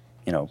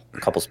 a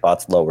couple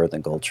spots lower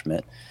than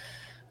Goldschmidt.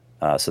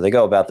 So they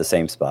go about the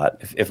same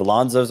spot. If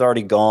Alonso's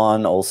already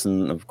gone,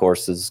 Olsen, of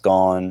course, is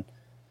gone.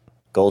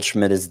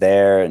 Goldschmidt is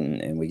there,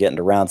 and we get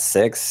into round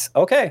 6.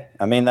 Okay.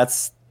 I mean,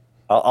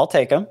 I'll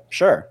take him.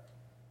 Sure.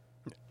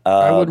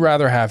 I would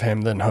rather have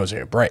him than Jose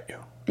Abreu.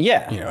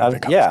 Yeah. If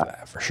it comes to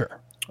that, for sure.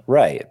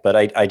 Right. But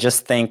I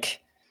just think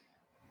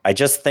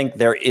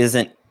there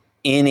isn't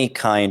any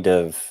kind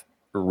of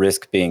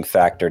risk being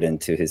factored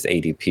into his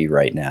ADP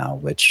right now,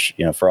 which,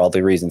 for all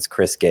the reasons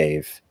Chris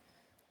gave,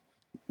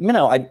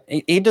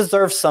 he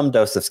deserves some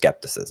dose of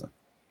skepticism.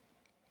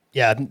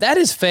 Yeah, that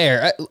is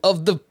fair.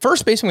 Of the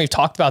first baseman we've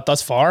talked about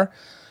thus far,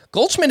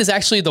 Goldschmidt is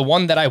actually the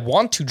one that I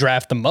want to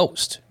draft the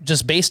most,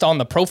 just based on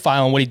the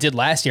profile and what he did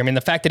last year. I mean,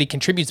 the fact that he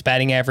contributes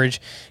batting average,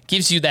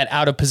 gives you that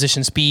out of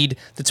position speed,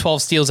 the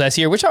 12 steals last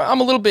year, which I'm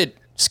a little bit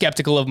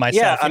skeptical of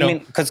myself. Yeah, I mean,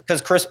 because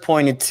Chris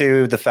pointed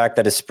to the fact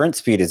that his sprint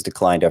speed has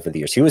declined over the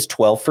years. He was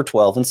 12 for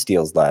 12 in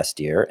steals last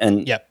year,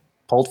 and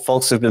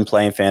folks who've been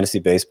playing fantasy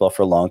baseball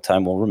for a long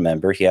time will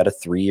remember he had a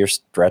 3-year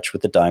stretch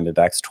with the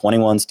Diamondbacks,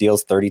 21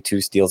 steals,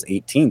 32 steals,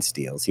 18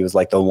 steals. He was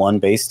like the one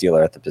base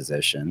stealer at the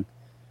position.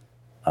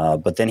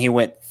 But then he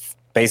went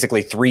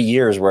basically 3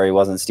 years where he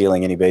wasn't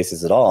stealing any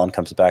bases at all and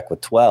comes back with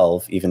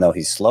 12, even though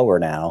he's slower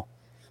now.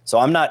 So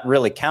I'm not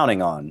really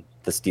counting on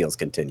the steals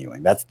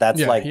continuing. That's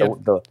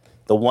the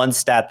one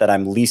stat that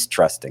I'm least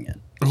trusting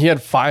in. He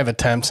had 5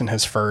 attempts in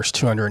his first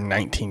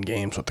 219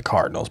 games with the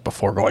Cardinals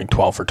before going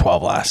 12 for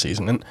 12 last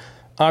season. And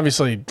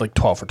obviously, like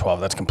 12 for 12,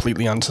 that's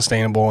completely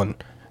unsustainable. And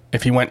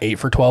if he went 8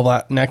 for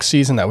 12 next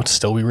season, that would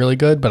still be really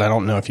good. But I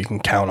don't know if you can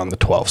count on the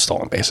 12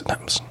 stolen base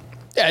attempts.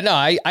 Yeah, no,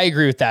 I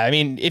agree with that. I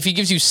mean, if he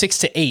gives you 6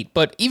 to 8,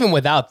 but even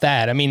without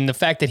that, I mean, the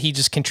fact that he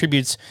just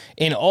contributes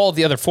in all of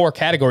the other 4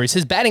 categories,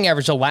 his batting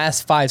average the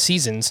last 5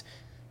 seasons,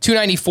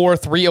 294,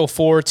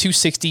 304,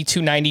 260,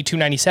 290,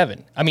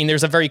 297. I mean,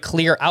 there's a very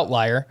clear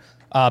outlier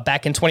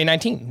back in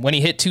 2019 when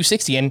he hit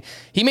 260, and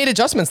he made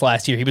adjustments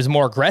last year. He was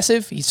more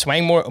aggressive. He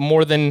swung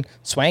more than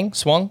swung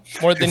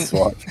more than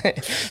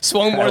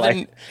swung more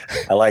than.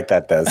 I like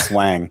that though.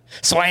 Swang.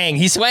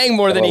 He swang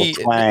more than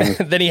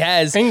he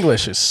has.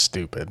 English is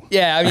stupid.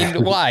 Yeah, I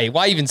mean,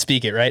 why even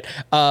speak it, right?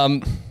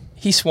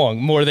 He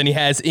swung more than he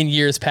has in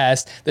years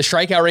past. The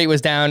strikeout rate was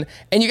down,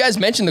 and you guys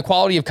mentioned the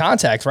quality of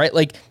contacts, right?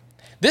 Like,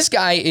 this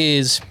guy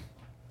is,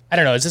 I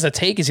don't know, is this a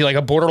take? Is he like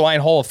a borderline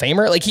Hall of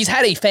Famer? Like, he's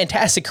had a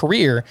fantastic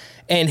career,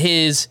 and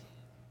his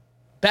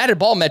batted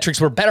ball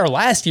metrics were better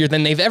last year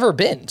than they've ever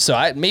been.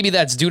 So maybe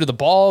that's due to the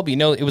ball. But,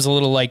 it was a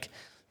little like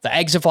the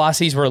exit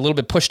velocities were a little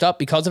bit pushed up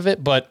because of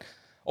it. But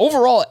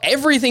overall,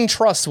 everything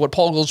trusts what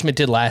Paul Goldschmidt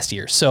did last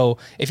year. So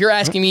if you're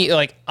asking me,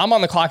 like, I'm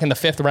on the clock in the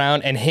 5th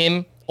round, and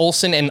him,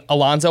 Olsen, and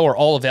Alonso are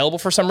all available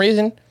for some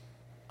reason,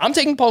 I'm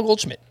taking Paul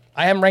Goldschmidt.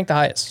 I haven't ranked the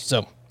highest.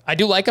 So I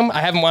do like him.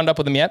 I haven't wound up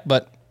with him yet,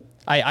 but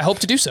I hope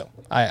to do so.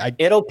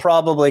 It'll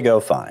probably go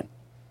fine,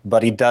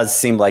 but he does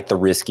seem like the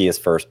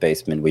riskiest first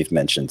baseman we've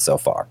mentioned so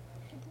far.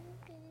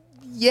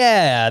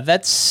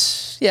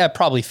 That's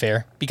probably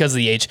fair because of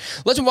the age.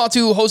 Let's move on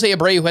to Jose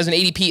Abreu, who has an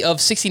ADP of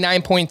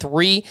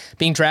 69.3,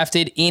 being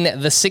drafted in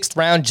the 6th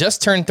round,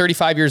 just turned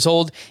 35 years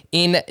old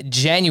in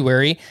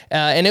January.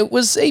 And it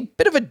was a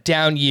bit of a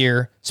down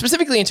year,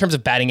 specifically in terms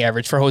of batting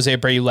average for Jose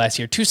Abreu last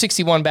year.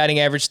 261 batting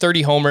average,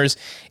 30 homers,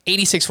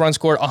 86 runs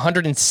scored,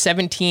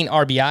 117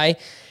 RBI.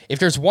 If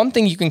there's one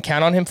thing you can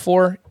count on him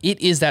for, it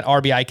is that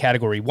RBI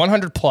category.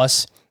 100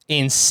 plus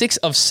in 6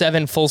 of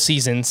 7 full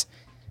seasons.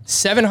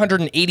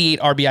 788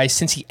 RBI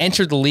since he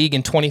entered the league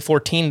in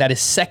 2014. That is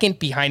second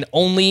behind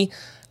only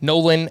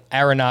Nolan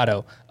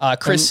Arenado.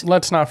 Chris, and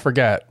let's not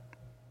forget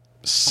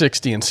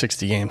 60 and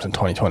 60 games in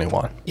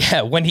 2021.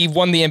 Yeah, when he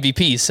won the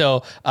MVP.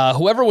 So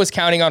whoever was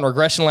counting on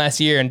regression last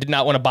year and did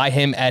not want to buy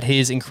him at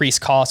his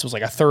increased cost, was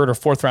like a 3rd or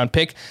 4th round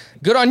pick.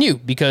 Good on you,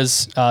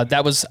 because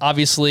that was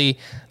obviously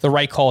the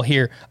right call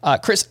here.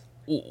 Chris,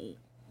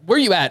 where are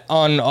you at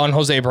on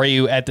Jose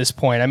Abreu at this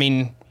point? I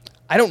mean,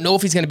 I don't know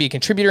if he's going to be a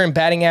contributor in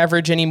batting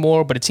average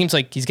anymore, but it seems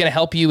like he's going to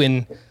help you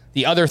in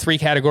the other 3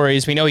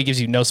 categories. We know he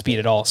gives you no speed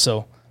at all.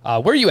 So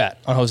where are you at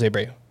on Jose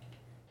Abreu?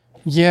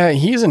 Yeah,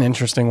 he's an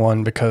interesting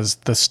one because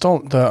the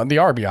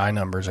RBI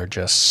numbers are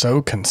just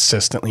so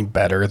consistently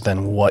better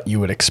than what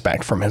you would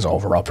expect from his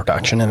overall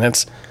production. And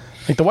it's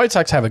like the White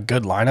Sox have a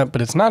good lineup,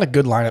 but it's not a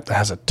good lineup that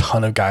has a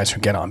ton of guys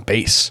who get on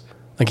base.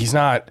 Like, he's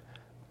not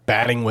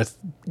batting with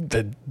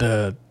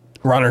the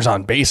runners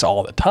on base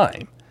all the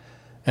time.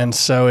 And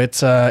so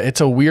it's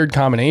a weird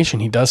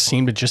combination. He does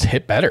seem to just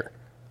hit better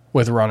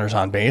with runners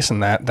on base,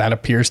 and that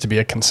appears to be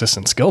a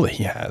consistent skill that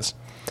he has.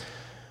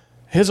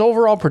 His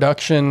overall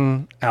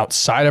production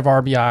outside of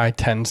RBI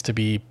tends to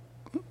be,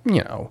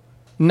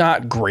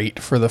 not great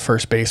for the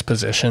first base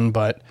position,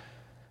 but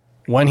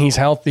when he's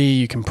healthy,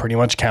 you can pretty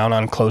much count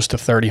on close to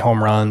 30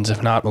 home runs,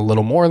 if not a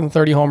little more than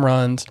 30 home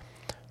runs.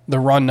 The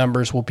run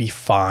numbers will be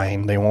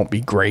fine. They won't be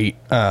great.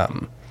 I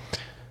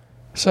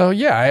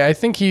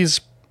think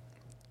he's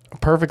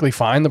perfectly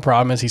fine. The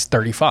problem is he's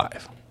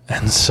 35.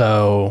 And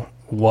so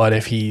what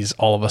if he's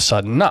all of a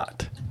sudden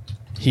not?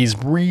 He's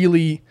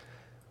really,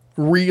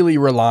 really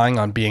relying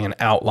on being an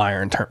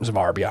outlier in terms of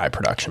RBI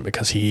production,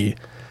 because he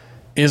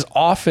is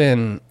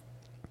often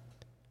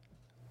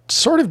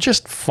sort of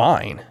just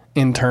fine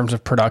in terms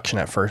of production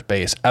at first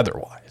base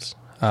otherwise.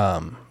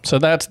 So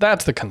that's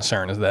the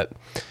concern, is that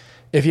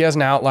if he has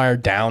an outlier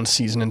down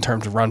season in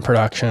terms of run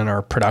production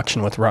or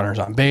production with runners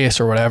on base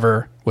or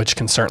whatever, which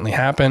can certainly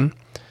happen,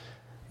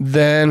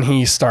 then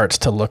he starts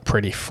to look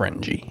pretty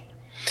fringy.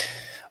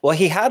 Well,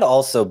 he had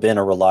also been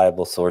a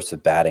reliable source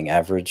of batting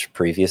average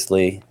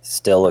previously,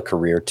 still a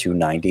career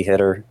 290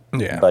 hitter.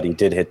 Yeah. But he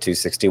did hit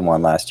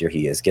 261 last year.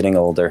 He is getting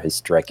older.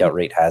 His strikeout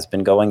rate has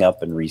been going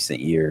up in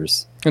recent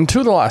years. In 2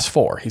 of the last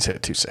 4, he's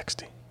hit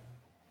 260.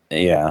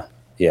 Yeah,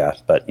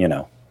 but,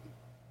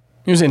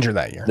 He was injured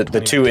that year. The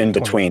 2 in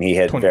between, he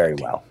hit very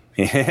well.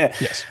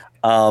 Yes.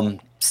 I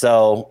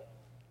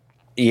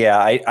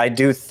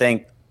do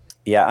think,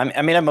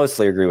 I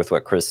mostly agree with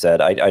what Chris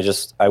said.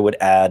 I would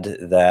add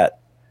that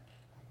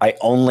I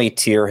only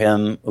tier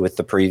him with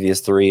the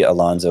previous 3,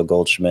 Alonso,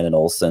 Goldschmidt, and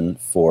Olsen,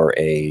 for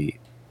a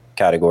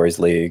categories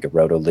league, a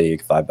roto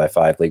league,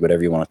 5x5 league,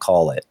 whatever you want to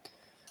call it.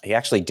 He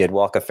actually did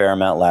walk a fair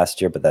amount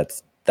last year, but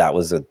that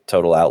was a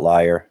total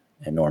outlier.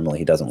 And normally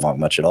he doesn't walk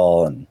much at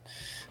all. And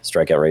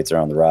strikeout rates are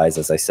on the rise,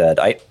 as I said.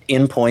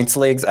 In points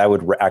leagues, I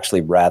would actually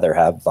rather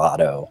have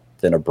Votto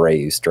than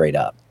Abreu straight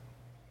up.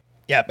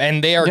 Yeah,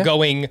 and they are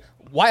going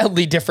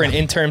wildly different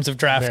in terms of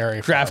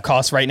draft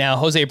costs right now.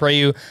 Jose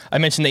Abreu, I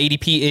mentioned the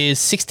ADP is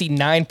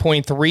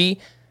 69.3.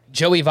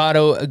 Joey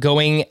Votto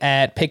going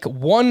at pick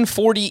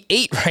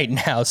 148 right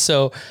now.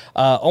 So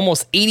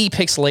almost 80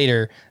 picks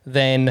later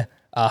than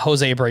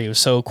Jose Abreu.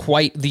 So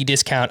quite the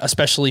discount,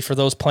 especially for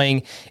those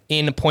playing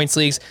in points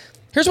leagues.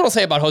 Here's what I'll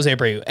say about Jose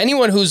Abreu.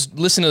 Anyone who's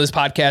listened to this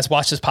podcast,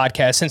 watched this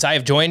podcast since I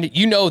have joined,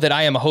 you know that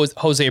I am a Jose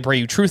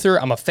Abreu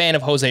truther. I'm a fan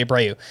of Jose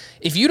Abreu.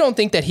 If you don't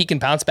think that he can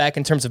bounce back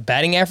in terms of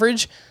batting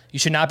average, you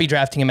should not be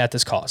drafting him at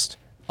this cost.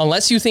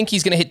 Unless you think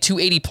he's going to hit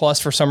 280 plus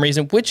for some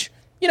reason, which,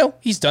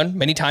 he's done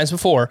many times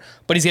before,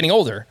 but he's getting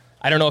older.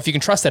 I don't know if you can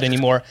trust that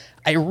anymore.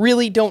 I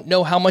really don't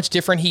know how much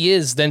different he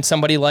is than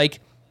somebody like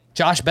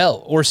Josh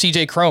Bell or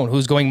CJ Cron,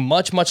 who's going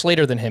much, much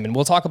later than him. And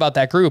we'll talk about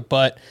that group,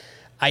 but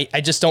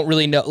I just don't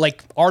really know.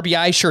 Like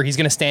RBI, sure, he's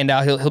going to stand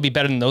out. He'll be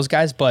better than those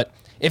guys. But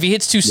if he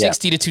hits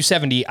 260 to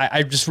 270,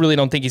 I just really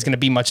don't think he's going to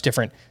be much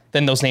different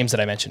than those names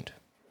that I mentioned.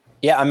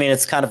 Yeah,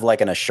 it's kind of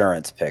like an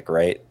assurance pick,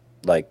 right?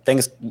 Like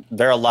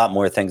there are a lot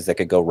more things that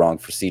could go wrong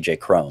for CJ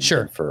Cron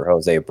than for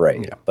Jose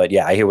Abreu. Yeah. But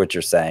I hear what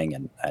you're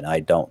saying, and I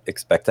don't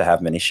expect to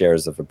have many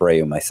shares of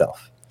Abreu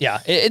myself. Yeah,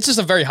 it's just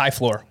a very high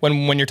floor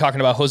when you're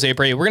talking about Jose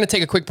Abreu. We're going to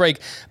take a quick break,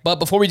 but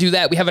before we do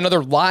that, we have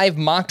another live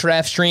mock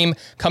draft stream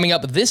coming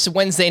up this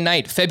Wednesday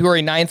night,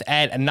 February 9th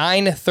at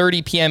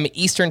 9:30 p.m.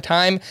 Eastern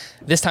Time.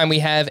 This time we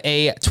have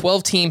a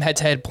 12-team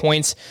head-to-head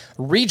points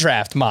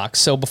redraft mock.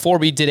 So before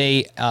we did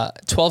a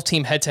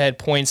 12-team head-to-head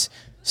points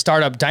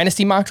startup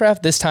dynasty mock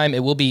draft. This time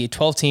it will be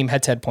 12-team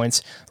head-to-head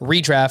points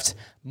redraft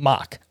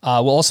mock.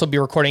 We'll also be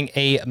recording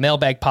a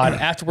mailbag pod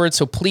afterwards,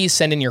 so please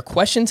send in your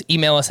questions.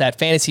 Email us at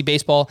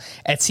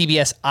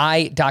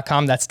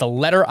fantasybaseball@cbsi.com. That's the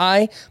letter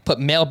I. Put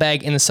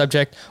mailbag in the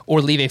subject,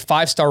 or leave a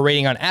 5-star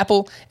rating on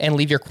Apple and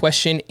leave your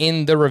question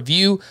in the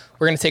review.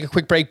 We're going to take a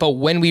quick break, but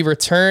when we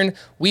return,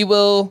 we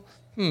will...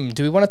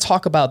 do we want to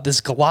talk about this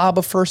glob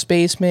of first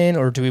baseman,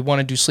 or do we want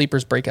to do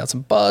sleepers, breakouts,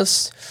 and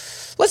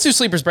busts? Let's do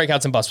sleepers,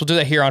 breakouts, and busts. We'll do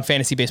that here on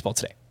Fantasy Baseball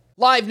Today.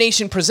 Live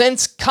Nation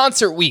presents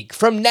Concert Week.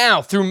 From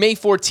now through May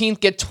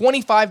 14th, get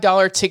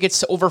 $25 tickets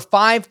to over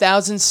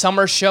 5,000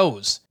 summer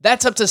shows.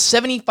 That's up to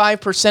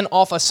 75%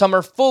 off a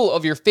summer full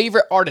of your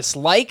favorite artists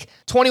like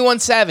 21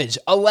 Savage,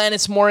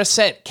 Alanis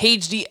Morissette,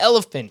 Cage the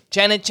Elephant,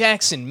 Janet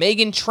Jackson,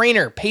 Meghan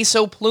Trainor,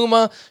 Peso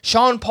Pluma,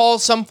 Sean Paul,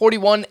 Sum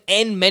 41,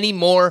 and many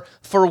more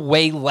for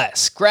way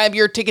less. Grab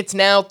your tickets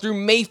now through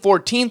May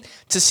 14th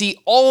to see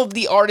all of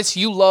the artists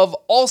you love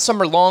all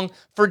summer long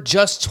for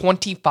just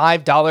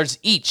 $25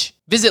 each.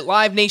 Visit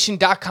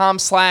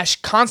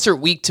livenation.com/concert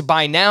week to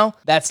buy now.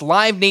 That's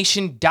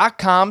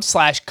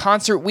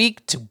livenation.com/concert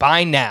week to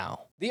buy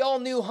now. The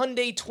all-new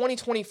Hyundai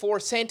 2024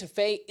 Santa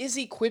Fe is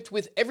equipped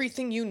with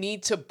everything you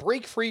need to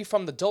break free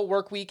from the dull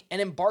work week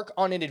and embark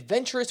on an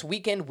adventurous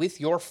weekend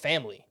with your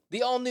family.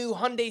 The all-new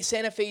Hyundai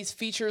Santa Fe's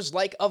features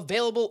like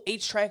available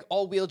H-Track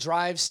all-wheel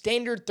drive,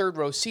 standard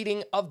third-row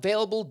seating,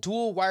 available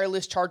dual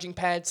wireless charging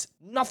pads.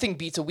 Nothing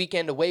beats a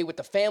weekend away with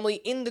the family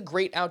in the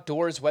great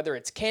outdoors, whether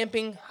it's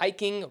camping,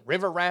 hiking,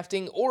 river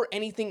rafting, or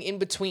anything in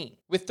between.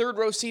 With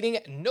third-row seating,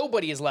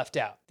 nobody is left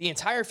out. The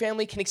entire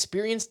family can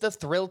experience the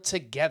thrill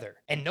together,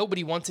 and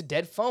nobody wants a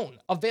dead phone.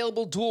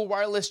 Available dual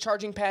wireless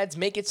charging pads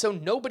make it so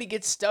nobody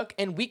gets stuck,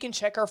 and we can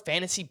check our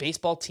fantasy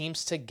baseball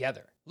teams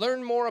together.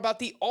 Learn more about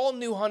the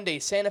all-new Hyundai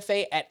Santa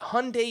Fe at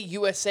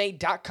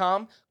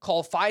HyundaiUSA.com.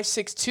 Call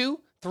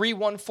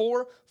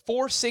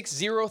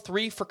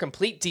 562-314-4603 for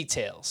complete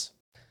details.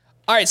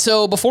 All right,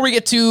 so before we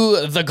get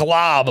to the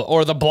glob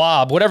or the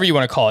blob, whatever you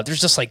want to call it,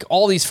 there's just like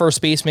all these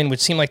first basemen,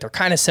 which seem like they're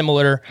kind of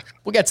similar.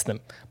 We'll get to them.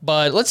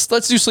 But let's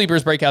do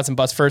sleepers, breakouts, and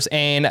busts first.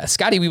 And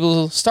Scotty, we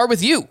will start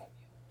with you.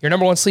 Your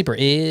number one sleeper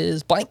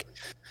is blank.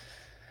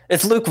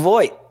 It's Luke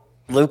Voit.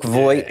 Luke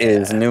Voit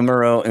is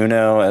numero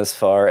uno as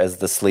far as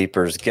the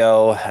sleepers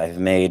go. I've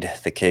made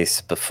the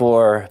case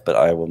before, but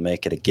I will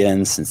make it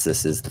again since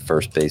this is the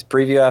first base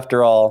preview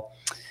after all.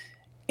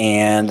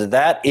 And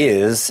that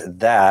is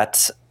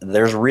that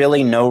there's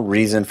really no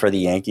reason for the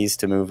Yankees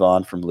to move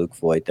on from Luke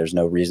Voit. There's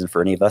no reason for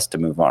any of us to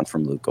move on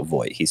from Luke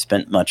Voit. He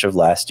spent much of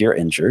last year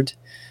injured.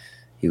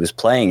 He was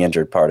playing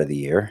injured part of the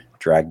year,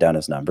 dragged down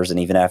his numbers. And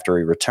even after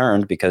he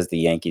returned, because the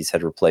Yankees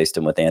had replaced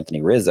him with Anthony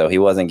Rizzo, he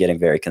wasn't getting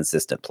very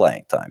consistent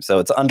playing time. So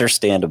it's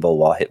understandable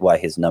why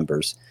his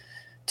numbers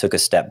took a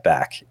step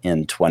back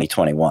in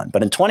 2021.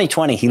 But in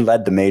 2020, he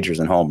led the majors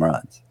in home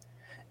runs.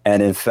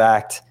 And in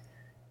fact,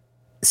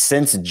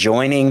 since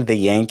joining the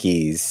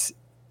Yankees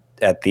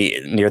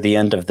near the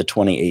end of the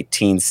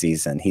 2018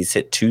 season, he's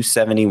hit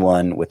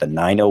 .271 with a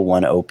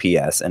 .901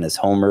 OPS and has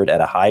homered at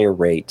a higher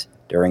rate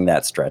during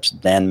that stretch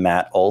than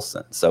Matt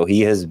Olson. So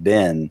he has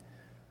been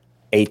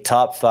a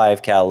top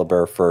 5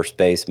 caliber first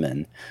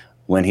baseman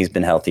when he's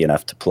been healthy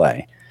enough to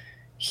play.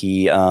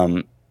 He,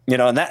 and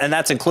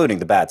that's including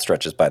the bad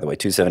stretches, by the way,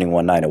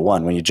 .271,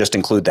 .901. When you just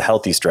include the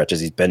healthy stretches,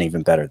 he's been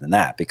even better than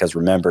that. Because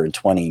remember, in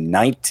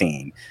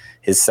 2019,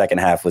 his second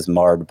half was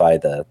marred by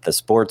the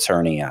sports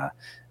hernia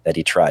that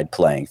he tried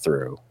playing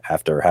through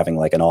after having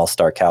like an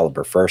all-star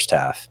caliber first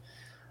half.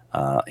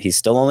 He's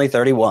still only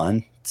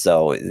 31.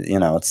 So,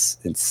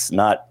 it's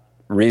not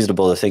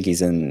reasonable to think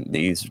he's in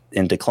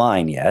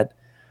decline yet.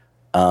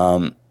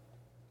 Every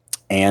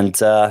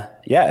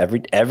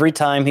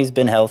time he's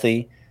been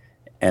healthy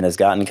and has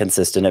gotten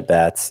consistent at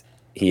bats,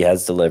 he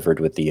has delivered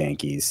with the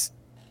Yankees.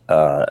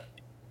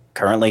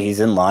 Currently, he's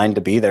in line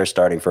to be their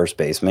starting first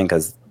baseman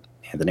because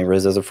Anthony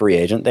Rizzo's a free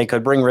agent. They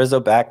could bring Rizzo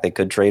back. They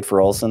could trade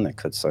for Olson. They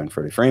could sign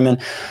Freddie Freeman.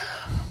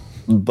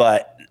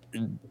 But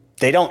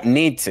they don't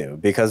need to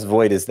because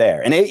Voit is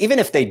there. And even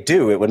if they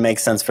do, it would make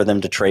sense for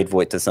them to trade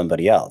Voit to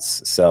somebody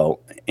else. So,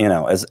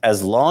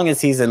 as long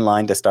as he's in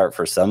line to start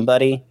for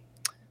somebody,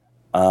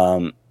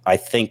 I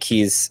think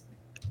he's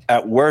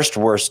at worst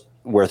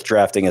worth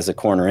drafting as a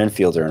corner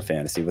infielder in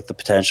fantasy with the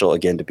potential,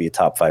 again, to be a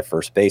top 5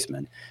 first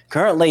baseman.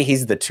 Currently,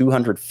 he's the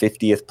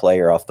 250th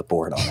player off the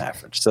board on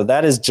average. So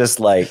that is just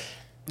like...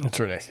 That's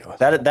ridiculous.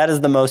 That is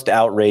the most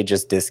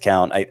outrageous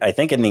discount, I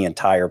think, in the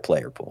entire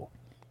player pool.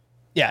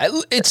 Yeah,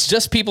 it's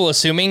just people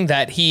assuming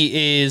that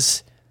he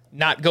is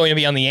not going to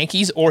be on the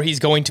Yankees or he's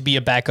going to be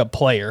a backup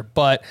player.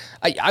 But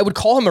I would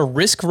call him a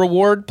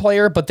risk-reward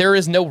player, but there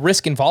is no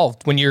risk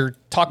involved when you're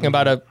talking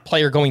about a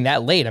player going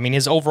that late. I mean,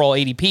 his overall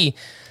ADP,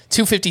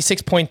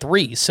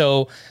 256.3.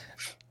 So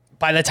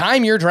by the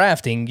time you're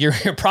drafting, you're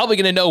probably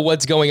going to know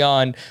what's going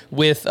on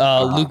with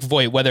Luke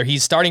Voit, whether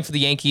he's starting for the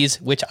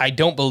Yankees, which I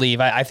don't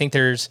believe. I think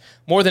there's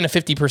more than a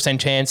 50%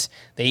 chance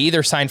they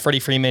either sign Freddie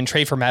Freeman,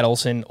 trade for Matt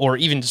Olson, or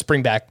even just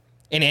bring back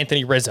in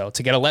Anthony Rizzo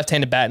to get a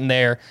left-handed bat in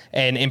there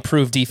and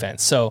improve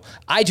defense. So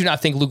I do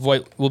not think Luke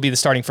Voit will be the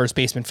starting first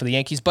baseman for the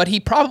Yankees, but he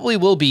probably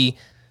will be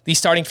the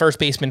starting first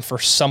baseman for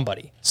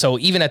somebody. So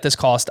even at this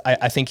cost,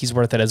 I think he's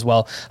worth it as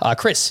well.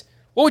 Chris,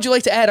 what would you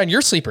like to add on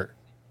your sleeper,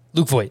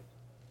 Luke Voit?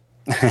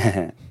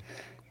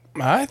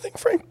 I think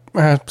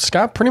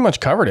Scott pretty much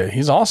covered it.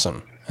 He's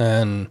awesome.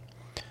 And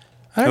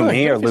I don't know.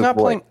 Me or He's Luke not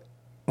Voit? playing.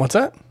 What's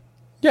that?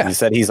 Yeah. You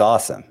said he's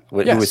awesome.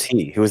 Who Yes. was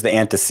he? Who was the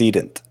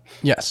antecedent?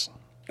 Yes.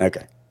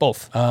 Okay.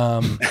 Both.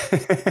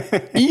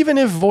 Even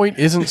if Voit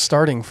isn't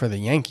starting for the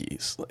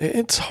Yankees,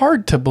 it's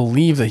hard to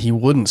believe that he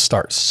wouldn't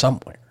start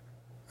somewhere.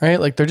 Right?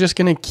 Like they're just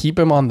going to keep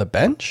him on the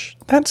bench?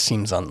 That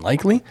seems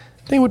unlikely.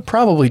 They would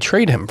probably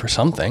trade him for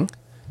something.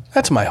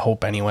 That's my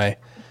hope anyway.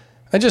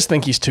 I just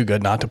think he's too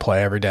good not to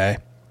play every day.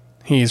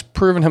 He's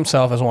proven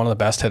himself as one of the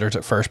best hitters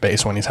at first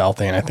base when he's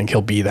healthy, and I think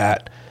he'll be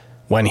that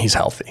when he's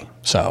healthy.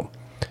 So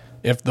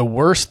if the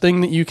worst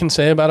thing that you can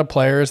say about a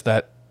player is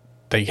that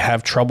they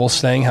have trouble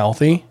staying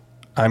healthy,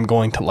 I'm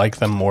going to like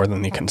them more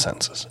than the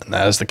consensus. And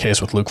that is the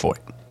case with Luke Voit.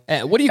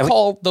 What do you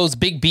call those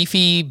big,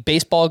 beefy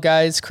baseball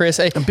guys, Chris?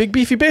 A big,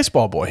 beefy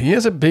baseball boy. He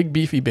is a big,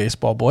 beefy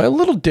baseball boy. A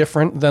little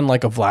different than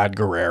like a Vlad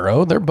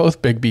Guerrero. They're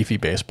both big, beefy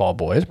baseball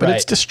boys, but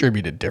it's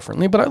distributed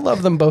differently. But I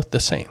love them both the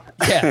same.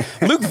 Yeah.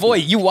 Luke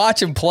Voit, you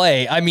watch him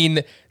play. I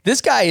mean,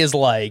 this guy is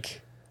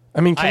like...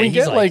 Can we he's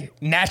get like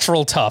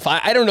natural tough?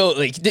 I don't know.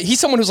 Like he's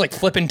someone who's like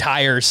flipping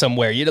tires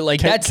somewhere. You know,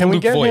 like that's can we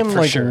Luke get Voit him for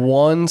like sure.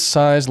 one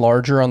size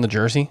larger on the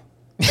jersey?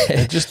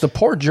 Just the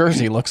poor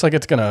jersey looks like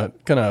it's gonna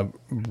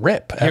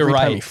rip every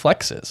time he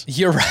flexes.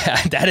 You're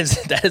right. That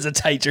is a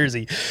tight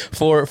jersey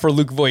for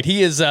Luke Voit.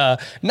 He is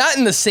not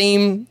in the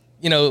same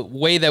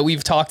way that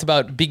we've talked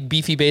about big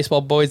beefy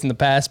baseball boys in the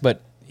past,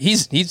 but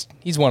he's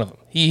one of them.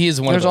 He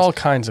is one There's of those. all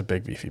kinds of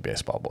big beefy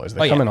baseball boys.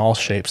 They come in all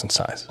shapes and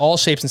sizes. All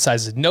shapes and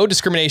sizes. No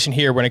discrimination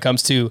here when it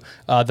comes to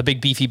the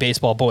big beefy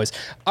baseball boys.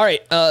 All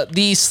right,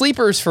 the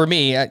sleepers for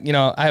me. I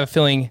have a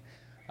feeling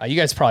you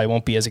guys probably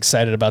won't be as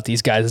excited about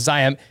these guys as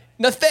I am.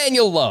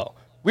 Nathaniel Lowe.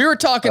 We were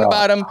talking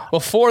about him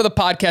before the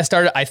podcast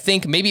started. I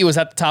think maybe it was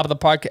at the top of the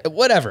podcast.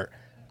 Whatever.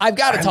 I've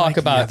got to talk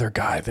about the other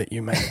guy that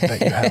you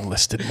have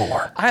listed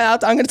more. I'm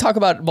going to talk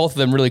about both of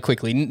them really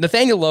quickly.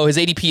 Nathaniel Lowe, his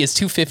ADP is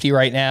 250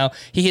 right now.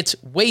 He hits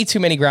way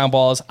too many ground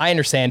balls. I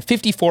understand,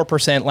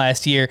 54%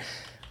 last year.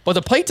 But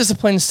the plate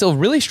discipline is still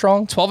really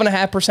strong.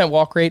 12.5%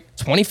 walk rate,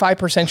 25%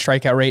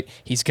 strikeout rate.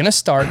 He's going to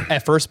start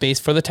at first base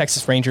for the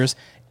Texas Rangers.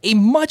 A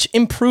much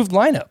improved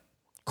lineup.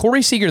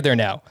 Corey Seager there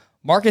now.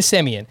 Marcus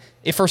Semien.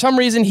 If for some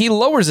reason he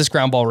lowers this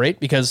ground ball rate,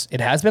 because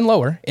it has been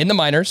lower in the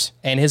minors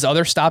and his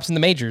other stops in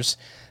the majors,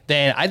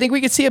 then I think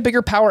we could see a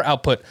bigger power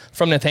output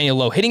from Nathaniel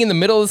Lowe. Hitting in the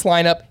middle of this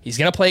lineup, he's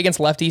going to play against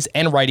lefties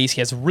and righties. He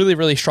has really,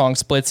 really strong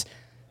splits.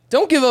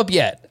 Don't give up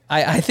yet.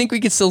 I think we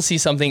could still see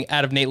something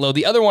out of Nate Lowe.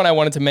 The other one I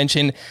wanted to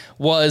mention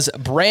was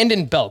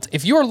Brandon Belt.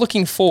 If you are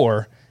looking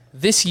for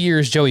this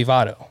year's Joey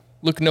Votto,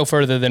 look no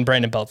further than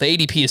Brandon Belt. The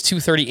ADP is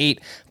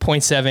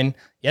 238.7.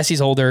 Yes,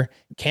 he's older,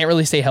 can't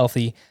really stay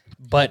healthy,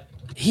 but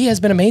he has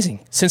been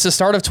amazing since the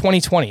start of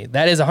 2020.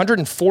 That is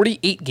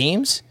 148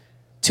 games,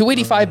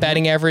 285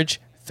 batting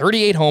average,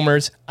 38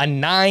 homers, a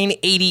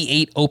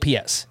 988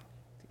 OPS,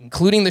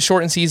 including the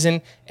shortened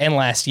season and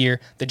last year.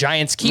 The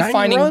Giants keep 90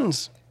 finding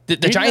runs. the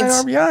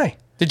Giants RBI.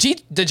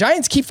 The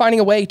Giants keep finding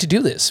a way to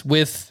do this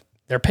with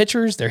their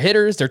pitchers, their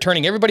hitters. They're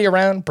turning everybody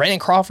around. Brandon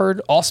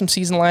Crawford, awesome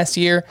season last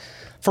year.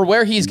 For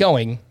where he's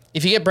going,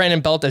 if you get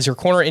Brandon Belt as your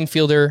corner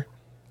infielder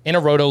in a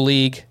roto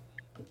league,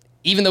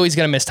 even though he's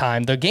going to miss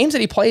time, the games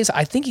that he plays,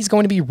 I think he's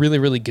going to be really,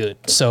 really good.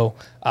 So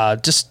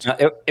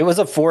It was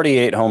a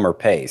 48 homer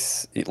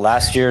pace.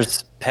 Last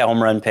year's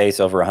home run pace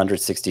over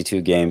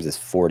 162 games is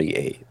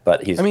 48.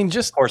 But he's,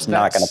 of course,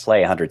 not going to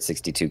play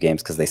 162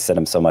 games because they sit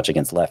him so much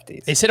against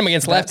lefties. They sit him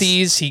against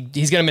lefties.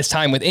 He's going to miss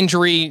time with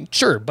injury.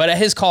 Sure, but at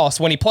his cost,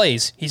 when he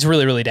plays, he's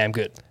really, really damn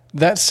good.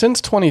 That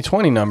since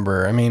 2020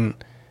 number,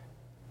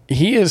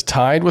 he is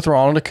tied with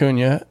Ronald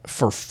Acuna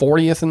for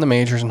 40th in the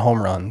majors in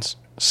home runs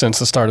since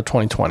the start of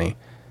 2020.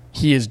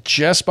 He is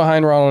just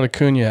behind Ronald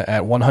Acuna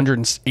at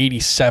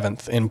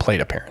 187th in plate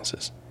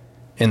appearances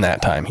in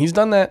that time. He's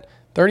done that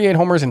 38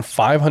 homers and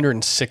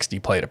 560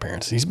 plate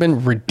appearances. He's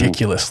been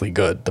ridiculously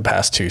good the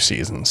past two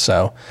seasons.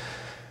 So,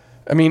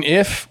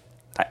 if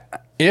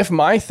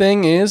my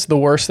thing is the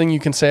worst thing you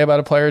can say about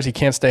a player is he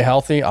can't stay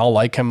healthy, I'll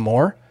like him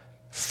more.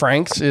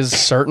 Frank's is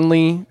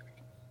certainly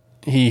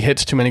he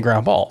hits too many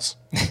ground balls.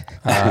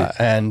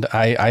 And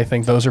I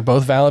think those are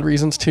both valid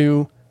reasons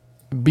to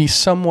be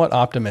somewhat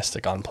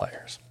optimistic on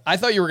players. I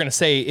thought you were going to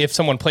say if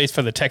someone plays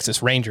for the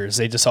Texas Rangers,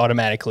 they just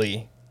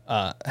automatically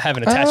have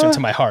an attachment to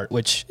my heart,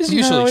 which is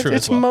usually true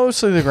as well. It's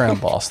mostly the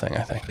ground balls thing,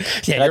 I think.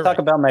 Yeah, Can I talk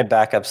about my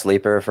backup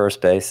sleeper at first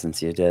base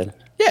since you did?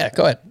 Yeah,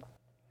 go ahead.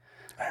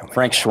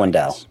 Frank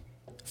Schwindel.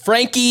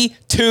 Frankie,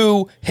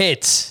 2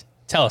 hits.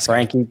 Tell us.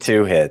 Frankie,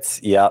 2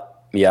 hits. Yep.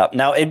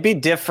 Now, it'd be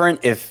different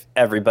if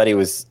everybody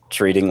was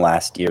treating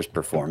last year's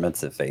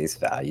performance at face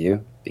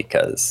value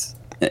because,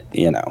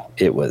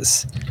 it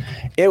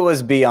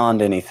was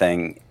beyond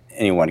anything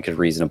anyone could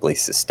reasonably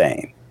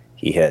sustain.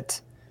 He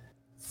hit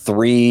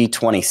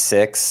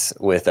 326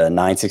 with a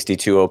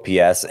 962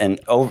 OPS, and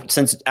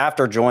since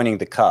after joining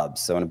the Cubs,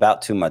 so in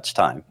about 2 months'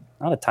 time,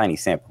 not a tiny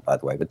sample by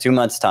the way, but 2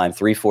 months' time,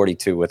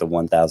 342 with a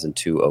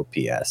 1002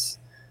 OPS.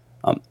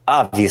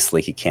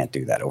 Obviously, he can't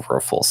do that over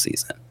a full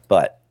season,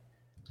 but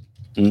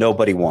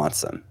nobody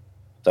wants him.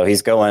 So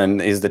he's the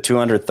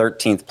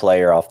 213th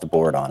player off the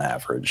board on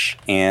average,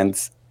 and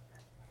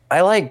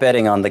I like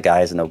betting on the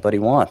guys nobody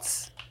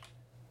wants,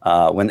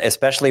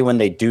 especially when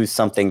they do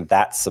something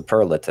that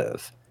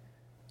superlative.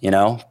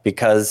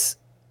 Because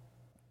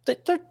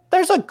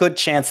there's a good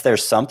chance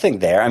there's something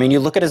there. I mean,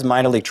 you look at his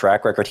minor league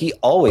track record; he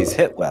always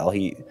hit well.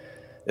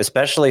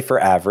 Especially for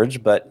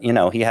average, but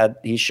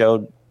he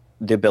showed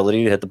the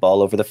ability to hit the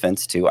ball over the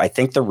fence too. I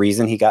think the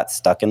reason he got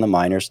stuck in the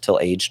minors till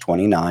age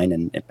 29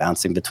 and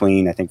bouncing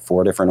between, I think,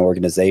 4 different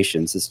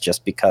organizations is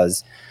just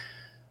because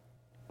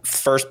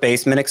first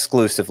baseman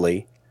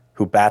exclusively,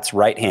 who bats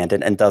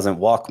right-handed and doesn't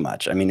walk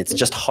much. I mean, it's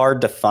just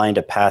hard to find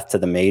a path to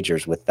the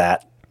majors with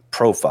that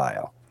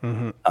profile.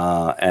 Mm-hmm.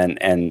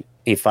 And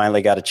he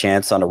finally got a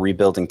chance on a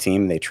rebuilding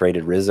team. They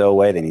traded Rizzo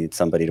away. They needed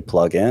somebody to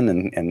plug in,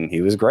 and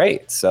he was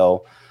great.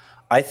 So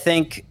I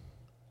think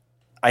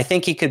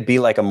he could be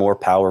like a more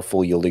powerful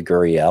Yuli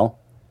Gurriel,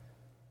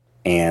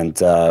 and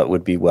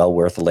would be well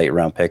worth a late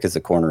round pick as a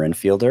corner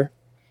infielder.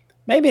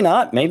 Maybe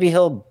not. Maybe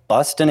he'll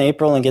bust in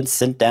April and get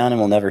sent down,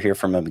 and we'll never hear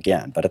from him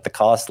again. But at the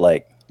cost,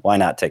 why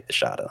not take the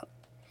shot on him?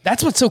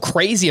 That's what's so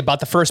crazy about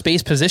the first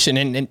base position,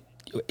 and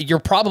you're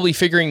probably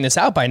figuring this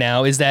out by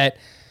now, is that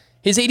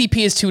his ADP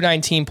is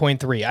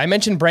 219.3. I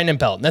mentioned Brandon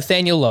Belt,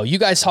 Nathaniel Lowe. You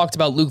guys talked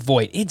about Luke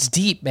Voigt. It's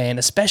deep, man,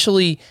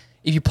 especially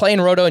if you play in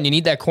Roto and you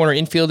need that corner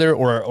infielder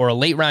or a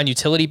late round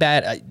utility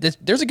bat.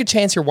 There's a good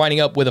chance you're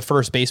winding up with a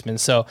first baseman.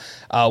 So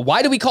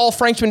why do we call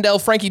Frank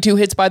Schwindel Frankie 2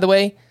 hits, by the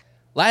way?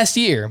 Last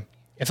year,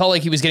 it felt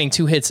like he was getting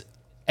 2 hits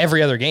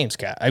every other game,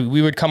 Scott.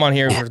 We would come on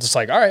here and we're just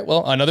like, all right,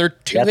 well, another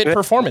 2-hit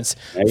performance.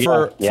 He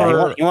won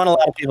a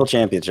lot of people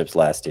championships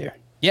last year.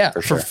 Yeah,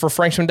 for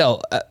Frank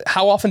Schwindel.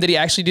 How often did he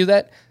actually do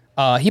that?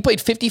 He played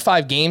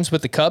 55 games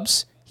with the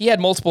Cubs. He had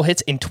multiple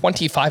hits in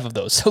 25 of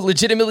those. So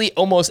legitimately,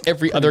 almost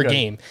every other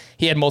game,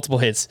 he had multiple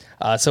hits.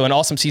 So an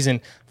awesome season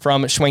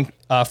from Frank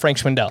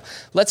Schwindel.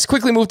 Let's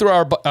quickly move through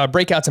our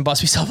breakouts and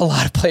busts. We still have a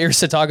lot of players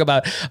to talk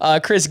about.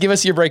 Chris, give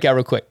us your breakout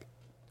real quick.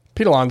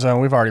 Pete Alonso,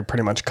 we've already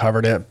pretty much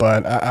covered it,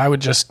 but I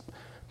would just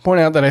point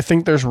out that I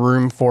think there's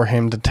room for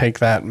him to take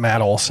that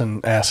Matt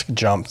Olson-esque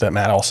jump that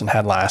Matt Olson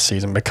had last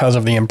season because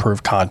of the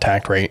improved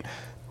contact rate,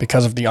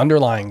 because of the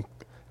underlying,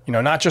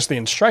 not just the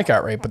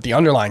strikeout rate, but the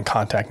underlying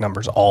contact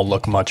numbers all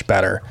look much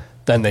better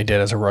than they did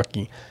as a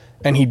rookie.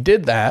 And he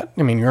did that.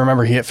 I mean, you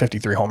remember he hit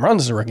 53 home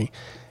runs as a rookie.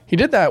 He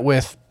did that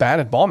with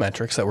batted ball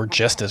metrics that were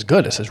just as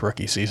good as his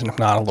rookie season, if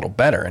not a little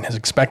better. And his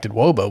expected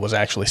WOBA was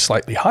actually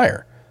slightly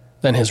higher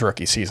than his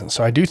rookie season.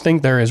 So I do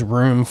think there is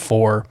room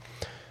for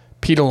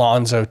Pete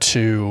Alonso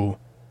to,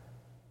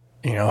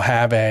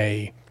 have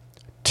a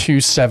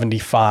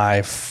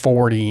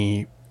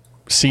 275-40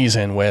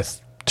 season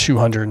with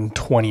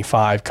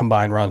 225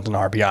 combined runs and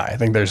RBI. I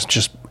think there's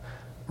just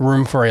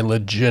room for a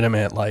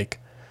legitimate,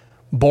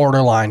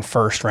 borderline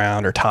first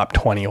round or top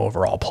 20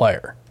 overall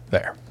player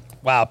there.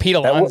 Wow, Pete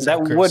Alonso.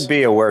 That would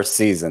be a worse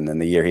season than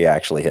the year he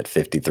actually hit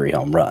 53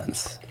 home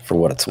runs, for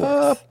what it's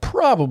worth.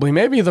 Probably.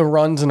 Maybe the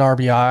runs and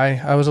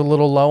RBI I was a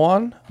little low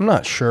on. I'm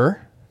not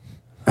sure.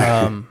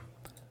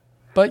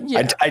 But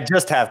yeah. I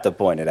just have to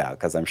point it out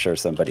because I'm sure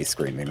somebody's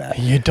screaming that.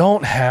 You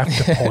don't have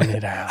to point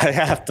it out. I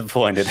have to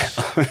point it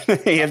out.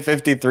 He had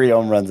 53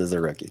 home runs as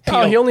a rookie.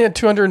 Oh, he only had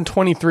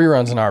 223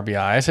 runs in RBI.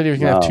 I said he was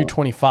going to have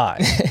 225.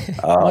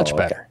 Much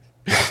better.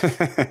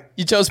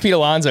 You chose Pete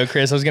Alonso,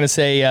 Chris. I was going to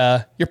say,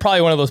 you're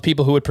probably one of those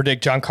people who would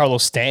predict Giancarlo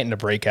Stanton to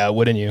break out,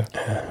 wouldn't you?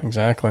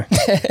 Exactly.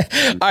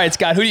 All right,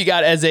 Scott, who do you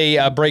got as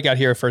a breakout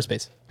here at first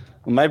base?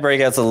 My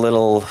breakout's a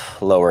little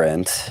lower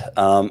end.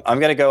 I'm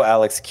going to go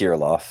Alex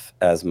Kirilloff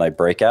as my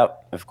breakout.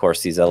 Of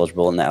course, he's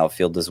eligible in the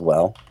outfield as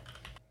well.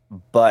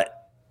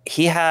 But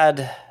he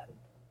took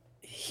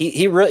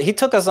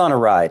us on a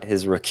ride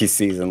his rookie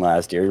season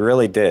last year. He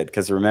really did.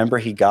 Because remember,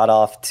 we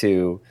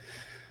hyped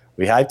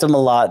him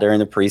a lot during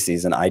the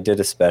preseason. I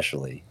did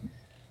especially.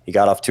 He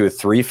got off to a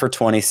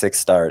 3-for-26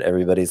 start.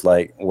 Everybody's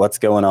like, what's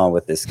going on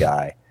with this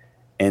guy?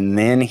 And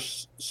then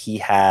he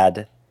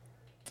had...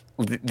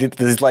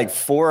 There's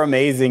 4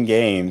 amazing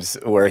games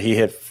where he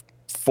hit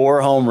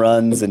 4 home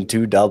runs and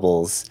 2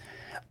 doubles.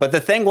 But the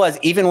thing was,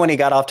 even when he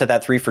got off to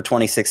that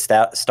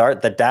 3-for-26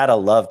 start, the data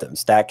loved him.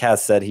 StatCast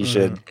said he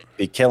should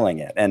be killing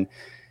it. And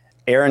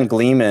Aaron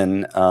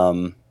Gleeman,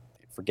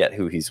 forget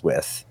who he's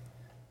with,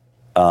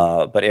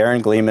 but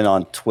Aaron Gleeman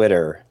on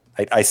Twitter,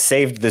 I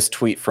saved this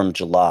tweet from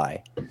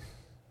July.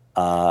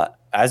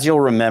 As you'll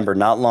remember,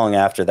 not long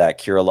after that,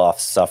 Kirilloff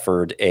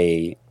suffered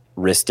a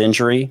wrist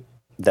injury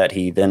that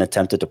he then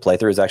attempted to play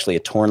through. It was actually a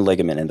torn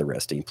ligament in the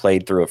wrist. He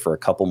played through it for a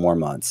couple more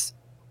months.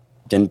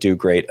 Didn't do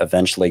great,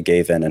 eventually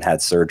gave in and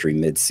had surgery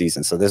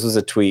mid-season. So this was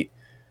a tweet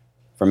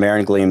from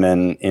Aaron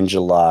Gleeman in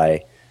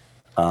July.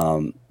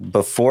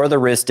 Before the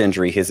wrist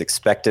injury, his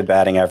expected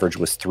batting average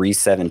was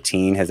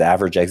 317. His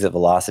average exit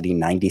velocity,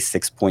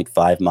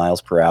 96.5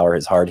 miles per hour.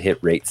 His hard hit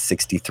rate,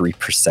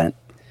 63%.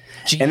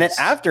 Jeez. And then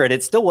after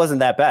it still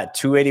wasn't that bad.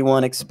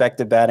 281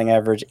 expected batting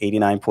average,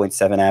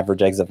 89.7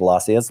 average exit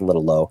velocity. That's a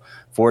little low.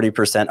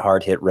 40%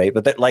 hard hit rate,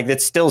 but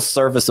it's still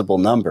serviceable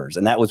numbers.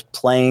 And that was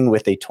playing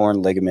with a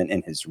torn ligament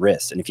in his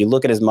wrist. And if you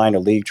look at his minor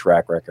league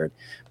track record,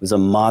 it was a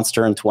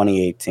monster in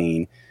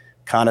 2018.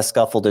 Kind of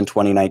scuffled in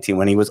 2019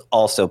 when he was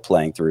also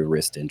playing through a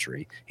wrist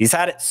injury. He's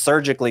had it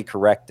surgically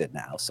corrected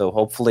now. So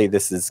hopefully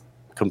this is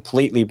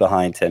completely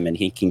behind him and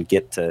he can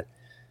get to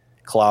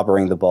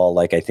clobbering the ball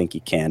like I think he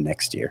can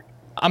next year.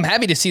 I'm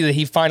happy to see that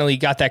he finally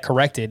got that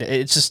corrected.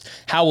 It's just,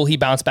 how will he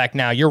bounce back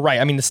now? You're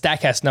right. I mean, the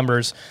StatCast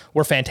numbers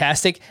were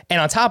fantastic. And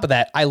on top of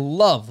that, I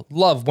love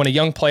when a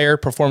young player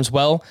performs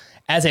well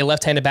as a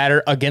left-handed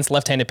batter against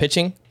left-handed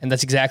pitching. And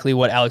that's exactly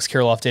what Alex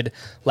Kirilloff did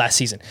last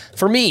season.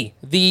 For me,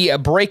 the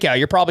breakout,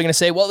 you're probably going to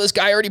say, well, this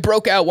guy already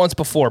broke out once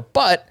before,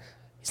 but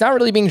he's not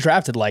really being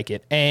drafted like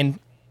it. And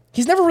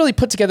he's never really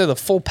put together the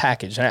full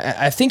package. And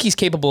I think he's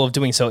capable of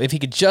doing so if he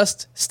could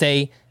just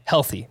stay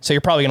healthy. So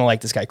you're probably going to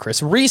like this guy,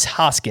 Chris. Rhys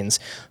Hoskins,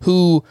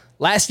 who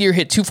last year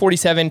hit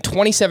 247,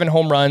 27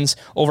 home runs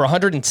over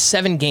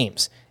 107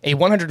 games, a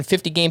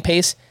 150-game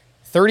pace,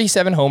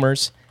 37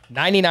 homers,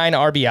 99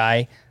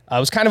 RBI. It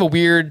was kind of a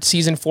weird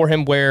season for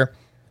him where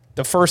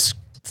the first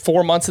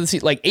 4 months of the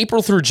season, like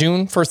April through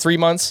June, first 3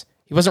 months,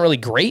 he wasn't really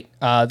great.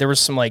 There was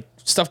some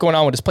stuff going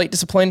on with his plate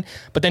discipline,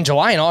 but then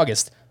July and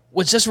August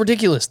was just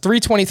ridiculous.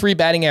 323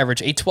 batting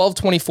average, a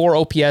 1224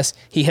 OPS.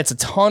 He hits a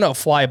ton of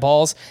fly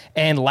balls.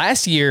 And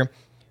last year,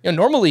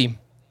 normally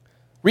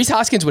Rhys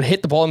Hoskins would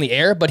hit the ball in the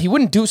air, but he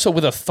wouldn't do so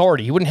with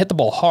authority. He wouldn't hit the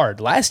ball hard.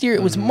 Last year,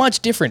 it was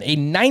much different. A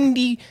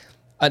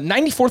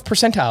 94th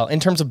percentile in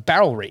terms of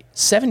barrel rate.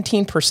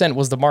 17%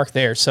 was the mark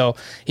there. So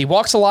he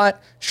walks a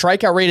lot.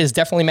 Strikeout rate is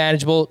definitely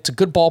manageable. It's a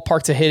good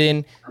ballpark to hit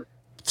in.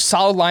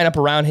 Solid lineup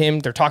around him.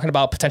 They're talking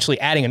about potentially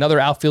adding another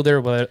outfielder,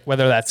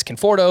 whether that's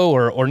Conforto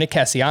or Nick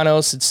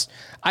Castellanos.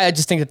 I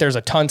just think that there's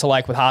a ton to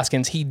like with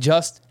Hoskins. He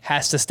just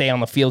has to stay on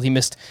the field. He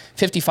missed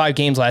 55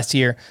 games last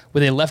year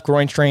with a left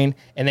groin strain,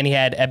 and then he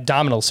had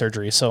abdominal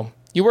surgery. So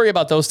you worry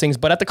about those things,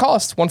 but at the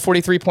cost,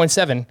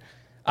 143.7,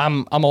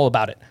 I'm all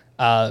about it.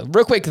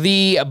 Real quick,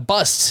 the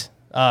bust.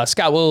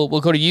 Scott,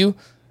 we'll go to you.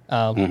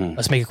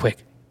 Let's make it quick.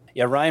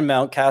 Yeah, Ryan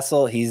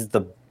Mountcastle, he's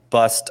the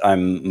bust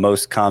I'm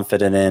most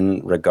confident in,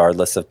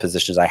 regardless of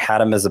positions. I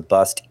had him as a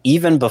bust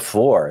even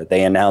before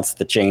they announced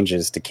the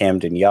changes to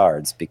Camden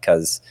Yards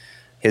because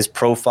his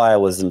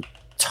profile was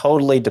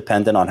totally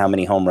dependent on how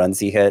many home runs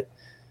he hit.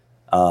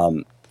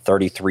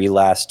 33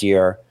 last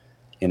year.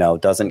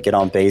 Doesn't get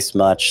on base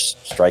much,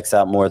 strikes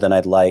out more than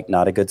I'd like,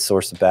 not a good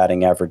source of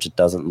batting average. It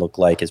doesn't look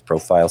like his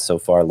profile so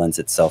far lends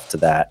itself to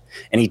that.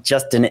 And he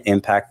just didn't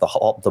impact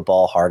the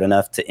ball hard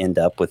enough to end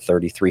up with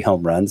 33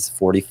 home runs,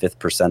 45th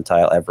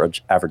percentile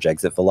average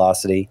exit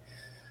velocity.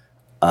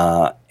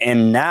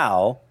 And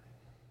now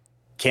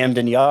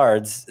Camden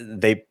Yards,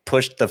 they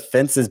pushed the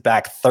fences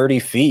back 30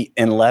 feet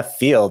in left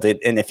field.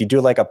 And if you do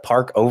like a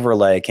park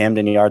overlay,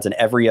 Camden Yards and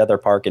every other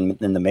park in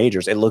the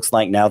majors, it looks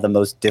like now the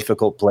most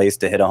difficult place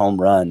to hit a home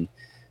run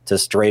to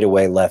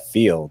straightaway left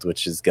field,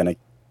 which is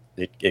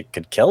it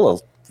could kill a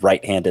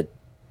right-handed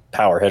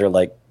power hitter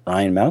like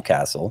Ryan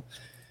Mountcastle,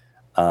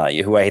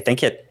 who I think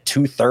hit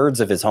 2/3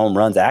 of his home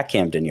runs at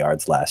Camden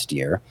Yards last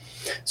year.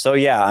 So,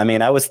 yeah, I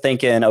mean, I was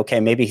thinking,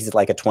 okay, maybe he's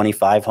like a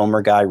 25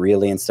 homer guy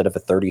really instead of a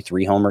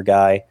 33 homer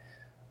guy.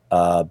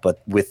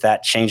 But with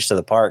that change to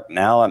the park,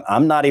 now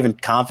I'm not even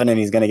confident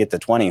he's going to get to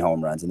 20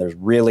 home runs. And there's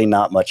really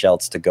not much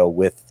else to go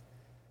with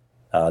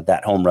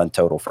that home run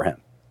total for him.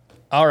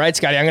 All right,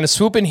 Scotty, I'm going to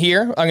swoop in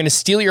here. I'm going to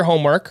steal your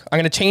homework. I'm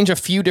going to change a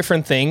few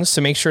different things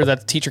to make sure that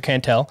the teacher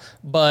can't tell.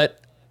 But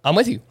I'm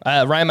with you.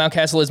 Ryan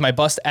Mountcastle is my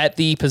bust at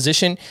the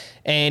position,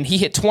 and he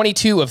hit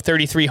 22 of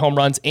 33 home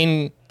runs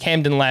in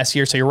Camden last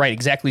year. So you're right,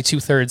 exactly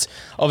 2/3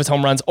 of his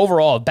home runs.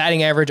 Overall,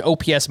 batting average,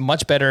 OPS,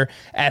 much better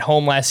at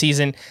home last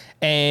season.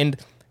 And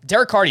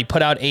Derek Hardy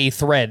put out a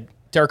thread.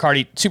 Derek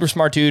Hardy, super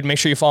smart dude. Make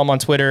sure you follow him on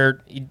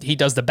Twitter. He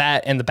does the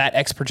BAT and the BAT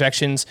X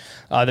projections,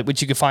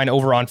 which you can find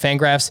over on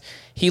Fangraphs.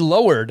 He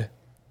lowered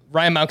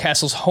Ryan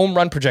Mountcastle's home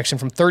run projection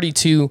from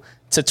 32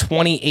 to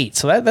 28.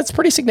 So that's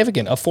pretty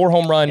significant. A 4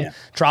 home run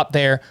drop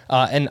there.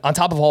 And on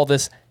top of all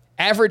this,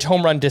 average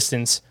home run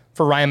distance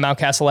for Ryan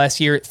Mountcastle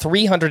last year,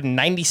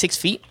 396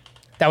 feet.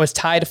 That was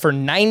tied for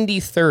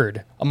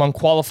 93rd among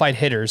qualified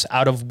hitters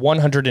out of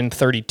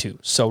 132.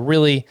 So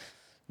really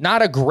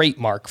not a great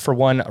mark for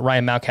one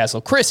Ryan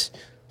Mountcastle. Chris,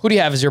 who do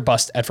you have as your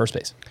bust at first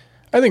base?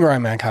 I think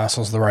Ryan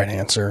Mountcastle is the right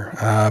answer.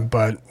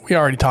 But we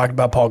already talked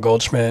about Paul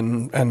Goldschmidt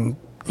and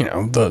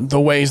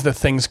the ways that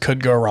things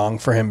could go wrong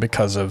for him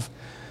because of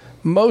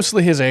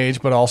mostly his age,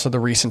 but also the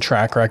recent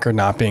track record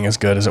not being as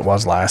good as it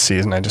was last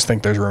season. I just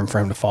think there's room for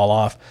him to fall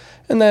off.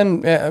 And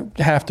then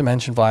have to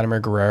mention Vladimir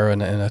Guerrero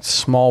in a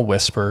small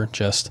whisper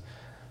just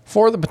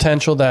for the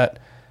potential that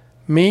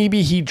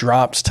maybe he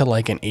drops to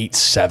like an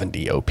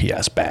 870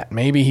 OPS bat.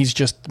 Maybe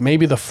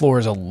the floor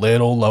is a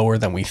little lower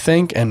than we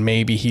think, and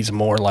maybe he's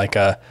more like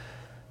a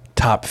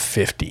top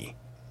 50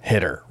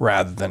 hitter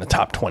rather than a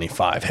top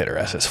 25 hitter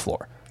as his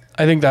floor.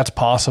 I think that's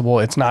possible.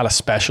 It's not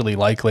especially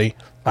likely.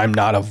 I'm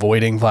not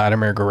avoiding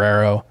Vladimir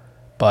Guerrero,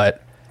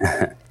 but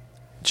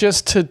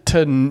just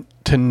to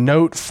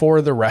note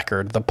for the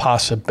record the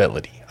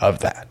possibility of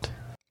that.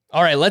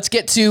 All right, let's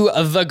get to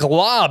the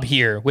glob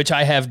here, which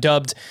I have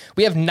dubbed.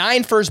 We have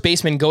 9 first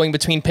basemen going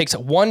between picks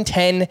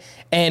 110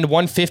 and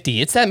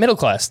 150. It's that middle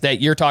class that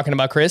you're talking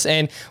about, Chris,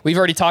 and we've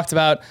already talked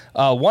about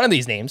one of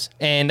these names,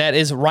 and that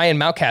is Ryan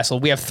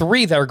Mountcastle. We have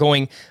 3 that are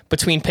going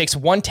between picks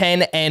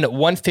 110 and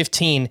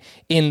 115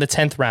 in the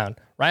 10th round.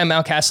 Ryan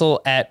Mountcastle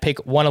at pick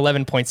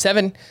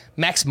 111.7,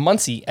 Max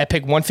Muncy at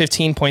pick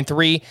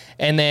 115.3,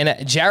 and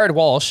then Jared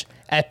Walsh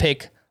at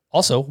pick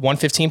also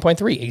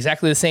 115.3,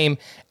 exactly the same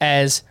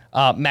as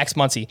Max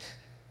Muncy.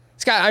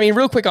 Scott, I mean,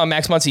 real quick on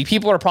Max Muncy,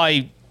 people are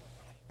probably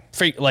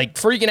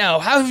freaking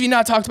out. How have you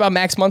not talked about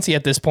Max Muncy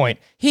at this point?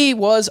 He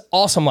was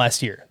awesome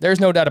last year. There's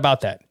no doubt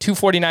about that.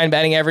 249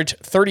 batting average,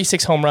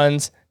 36 home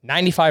runs,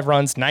 95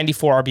 runs,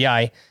 94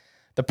 RBI.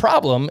 The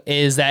problem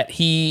is that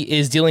he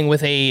is dealing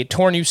with a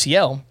torn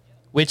UCL,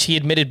 which he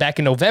admitted back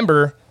in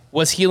November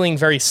was healing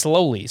very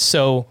slowly.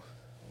 So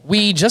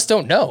we just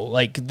don't know.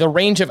 Like, the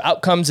range of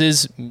outcomes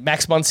is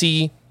Max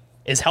Muncy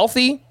is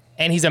healthy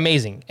and he's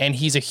amazing and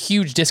he's a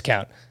huge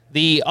discount.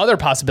 The other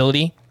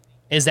possibility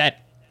is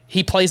that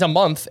he plays a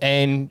month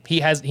and he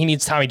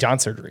needs Tommy John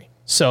surgery.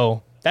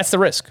 So that's the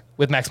risk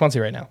with Max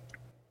Muncy right now.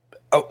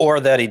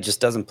 Or that he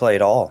just doesn't play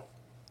at all.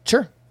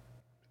 Sure.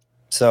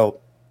 So,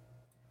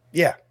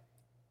 yeah.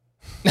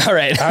 All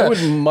right. I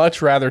would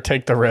much rather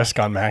take the risk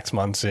on Max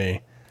Muncy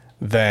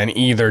than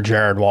either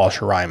Jared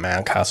Walsh or Ryan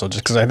Mountcastle,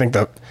 just because I think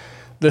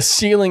the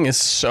ceiling is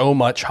so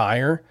much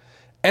higher.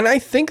 And I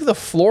think the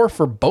floor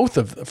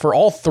for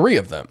all 3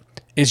 of them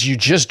is you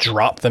just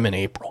drop them in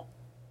April.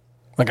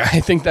 Like,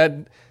 I think that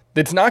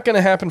it's not going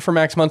to happen for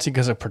Max Muncy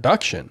because of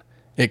production.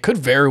 It could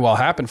very well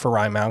happen for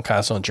Ryan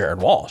Mountcastle and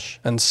Jared Walsh.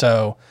 And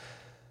so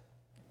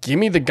give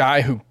me the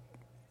guy who,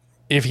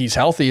 if he's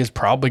healthy, is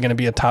probably going to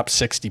be a top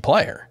 60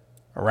 player,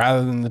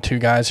 rather than the 2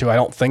 guys who I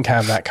don't think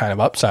have that kind of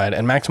upside.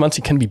 And Max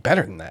Muncy can be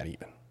better than that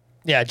even.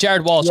 Yeah,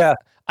 Jared Walsh. Yeah.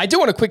 I do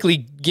want to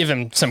quickly give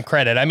him some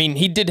credit. I mean,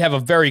 he did have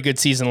a very good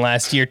season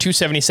last year,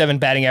 277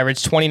 batting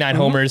average, 29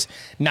 homers,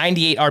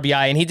 98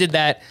 RBI, and he did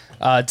that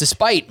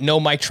despite no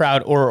Mike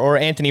Trout or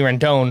Anthony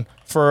Rendon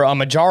for a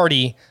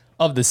majority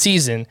of the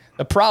season.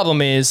 The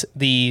problem is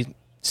the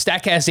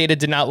StatCast data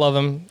did not love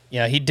him.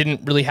 Yeah, he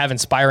didn't really have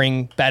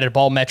inspiring batted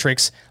ball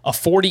metrics, a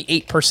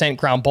 48%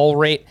 ground ball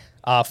rate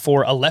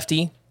for a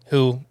lefty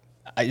who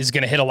is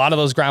going to hit a lot of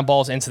those ground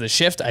balls into the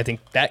shift. I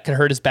think that could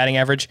hurt his batting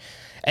average.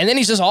 And then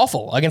he's just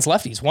awful against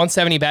lefties.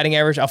 170 batting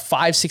average, a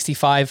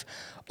 565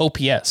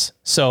 OPS.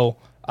 So,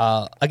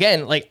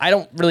 again, like, I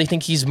don't really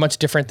think he's much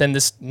different than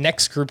this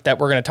next group that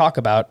we're going to talk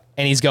about.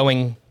 And he's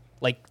going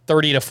like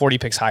 30 to 40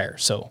 picks higher.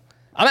 So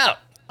I'm out.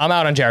 I'm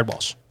out on Jared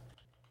Walsh.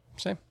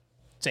 Same.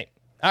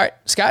 All right,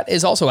 Scott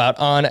is also out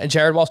on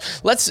Jared Walsh.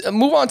 Let's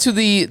move on to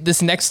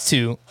these next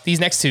two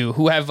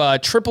who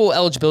have triple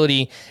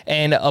eligibility,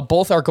 and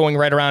both are going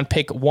right around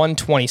pick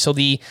 120. So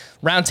the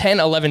round 10,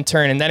 11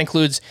 turn, and that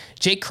includes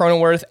Jake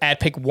Cronenworth at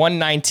pick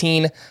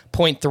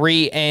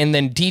 119.3, and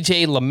then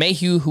DJ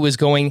LeMahieu, who is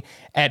going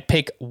at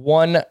pick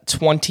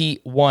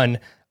 121.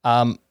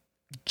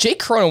 Jake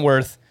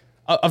Cronenworth,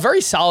 a very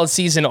solid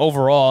season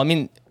overall. I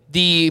mean,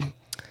 the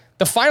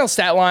final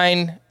stat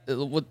line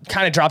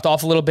kind of dropped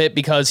off a little bit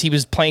because he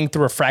was playing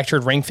through a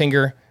fractured ring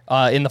finger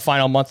in the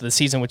final month of the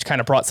season, which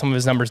kind of brought some of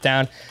his numbers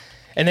down.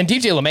 And then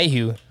DJ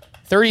LeMahieu,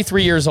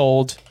 33 years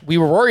old. We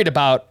were worried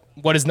about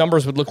what his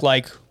numbers would look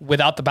like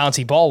without the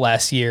bouncy ball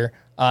last year.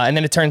 And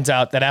then it turns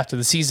out that after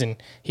the season,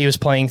 he was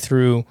playing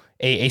through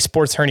a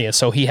sports hernia.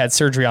 So he had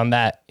surgery on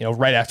that,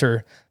 right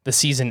after the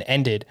season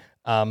ended.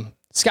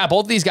 Scott,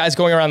 both of these guys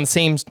going around the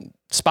same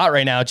spot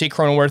right now, Jake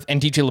Cronenworth and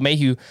DJ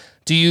LeMahieu.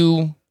 Do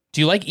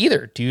you like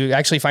either? Do you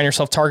actually find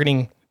yourself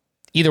targeting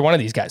either one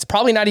of these guys?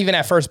 Probably not even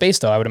at first base,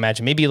 though, I would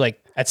imagine. Maybe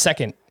like at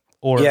second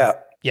or...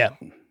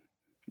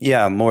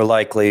 Yeah, more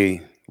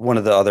likely one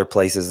of the other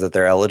places that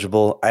they're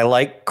eligible. I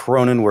like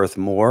Cronenworth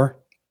more.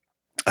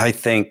 I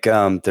think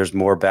there's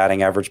more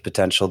batting average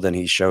potential than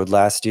he showed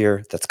last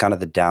year. That's kind of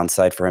the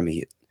downside for him.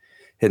 He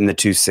hitting the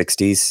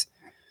 260s.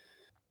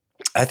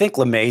 I think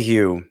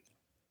LeMahieu,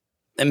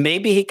 and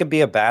maybe he could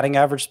be a batting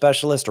average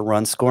specialist, a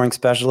run scoring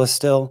specialist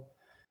still.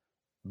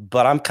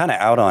 But I'm kind of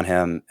out on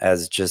him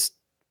as just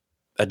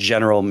a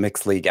general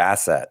mixed league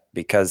asset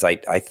because I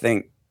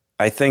think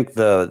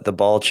the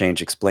ball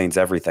change explains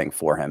everything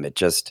for him. It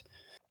just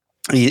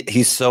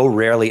he so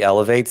rarely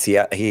elevates.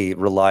 He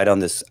relied on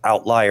this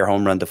outlier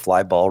home run to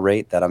fly ball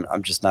rate that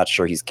I'm just not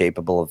sure he's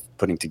capable of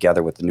putting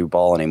together with the new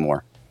ball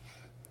anymore.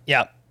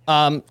 Yeah.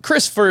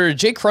 Chris, for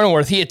Jake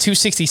Cronenworth, he had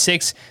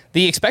 266.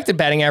 The expected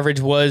batting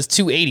average was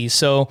 280.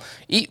 So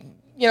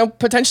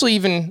potentially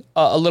even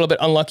a little bit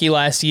unlucky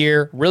last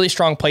year. Really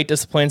strong plate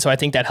discipline, so I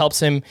think that helps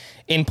him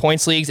in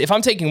points leagues. If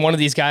I'm taking one of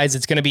these guys,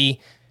 it's going to be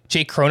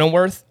Jake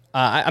Cronenworth.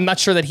 I'm not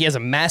sure that he has a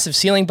massive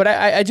ceiling, but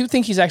I do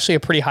think he's actually a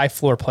pretty high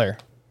floor player.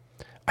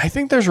 I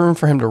think there's room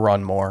for him to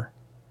run more.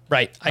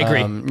 Right, I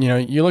agree.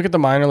 You look at the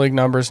minor league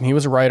numbers, and he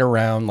was right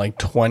around like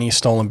 20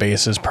 stolen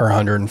bases per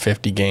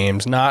 150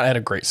 games. Not at a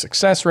great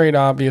success rate,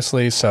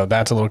 obviously, so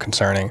that's a little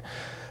concerning.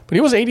 But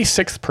he was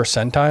 86th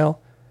percentile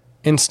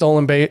in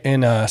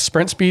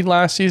sprint speed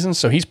last season,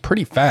 so he's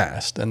pretty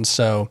fast. And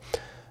so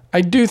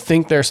I do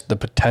think there's the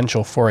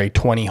potential for a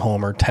 20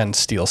 homer, 10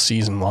 steal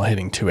season while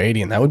hitting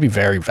 280, and that would be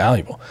very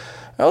valuable.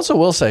 I also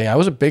will say I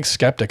was a big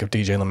skeptic of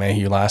DJ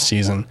LeMahieu last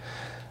season.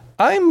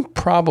 I'm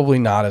probably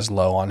not as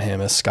low on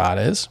him as Scott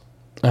is.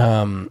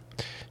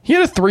 He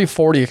had a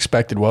 340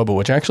 expected WOBA,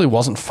 which actually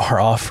wasn't far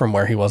off from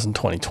where he was in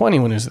 2020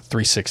 when he was at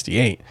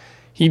 368.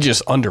 He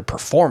just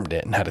underperformed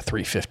it and had a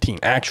 315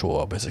 actual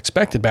WOBA. His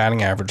expected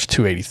batting average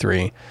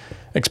 283.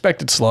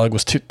 Expected slug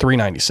was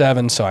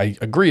 397, so I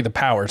agree the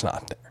power's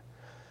not there.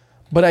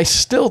 But I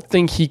still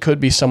think he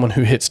could be someone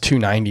who hits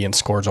 290 and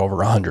scores over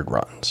 100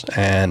 runs.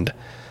 And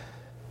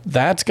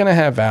that's going to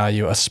have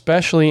value,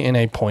 especially in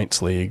a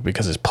points league,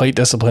 because his plate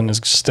discipline is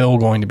still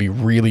going to be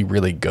really,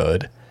 really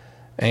good.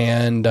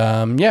 And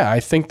I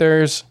think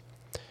there's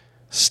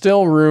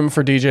still room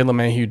for DJ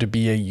LeMahieu to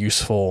be a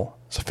useful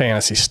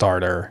fantasy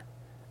starter,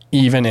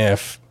 even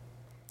if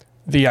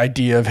the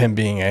idea of him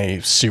being a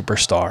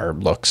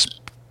superstar looks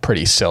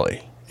pretty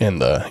silly in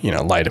the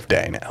light of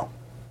day now.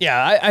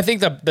 Yeah, I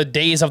think the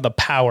days of the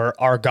power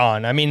are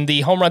gone. I mean,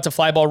 the home run to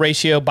fly ball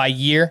ratio by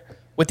year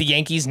with the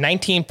Yankees,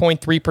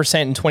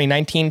 19.3% in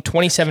 2019,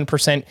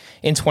 27%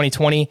 in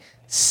 2020,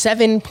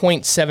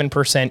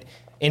 7.7%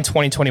 in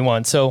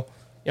 2021. So,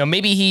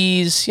 maybe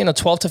he's,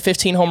 12 to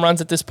 15 home runs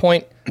at this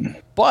point.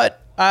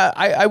 But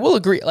I will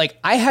agree. Like,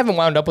 I haven't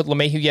wound up with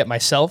LeMahieu yet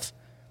myself,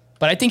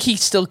 but I think he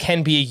still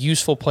can be a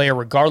useful player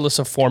regardless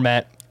of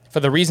format for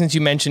the reasons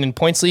you mentioned in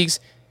points leagues.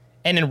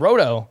 And in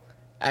Roto,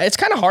 it's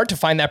kind of hard to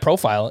find that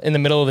profile in the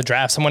middle of the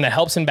draft, someone that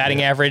helps in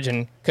batting average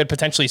and could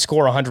potentially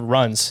score 100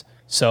 runs.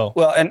 So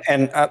well,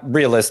 and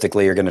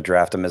realistically, you're going to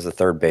draft him as a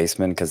third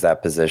baseman because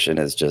that position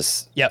is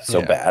just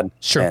so bad.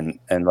 Sure,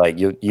 and like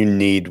you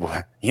need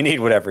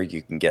whatever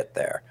you can get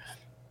there.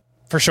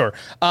 For sure.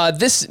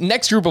 This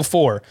next group of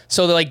four,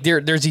 so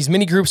there's these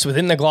mini groups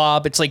within the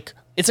glob.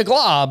 It's a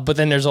glob, but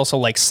then there's also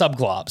like sub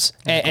globs.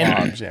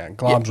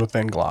 Globs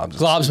within globs.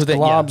 Globs within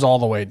globs all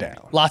the way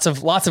down. Lots of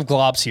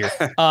globs here.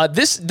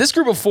 This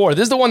group of four,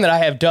 this is the one that I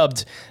have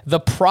dubbed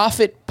the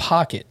Profit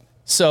Pocket.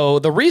 So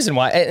the reason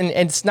why, and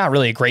it's not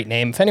really a great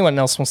name. If anyone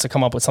else wants to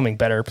come up with something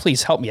better,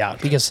 please help me out,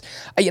 because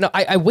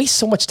I waste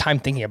so much time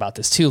thinking about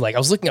this too. Like, I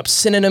was looking up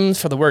synonyms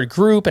for the word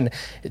group, and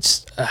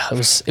it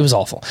was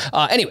awful.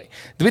 Anyway,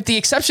 with the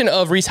exception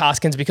of Rhys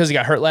Hoskins, because he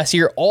got hurt last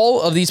year, all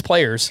of these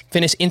players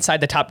finished inside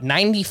the top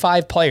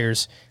 95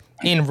 players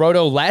in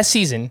Roto last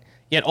season.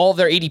 Yet all of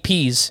their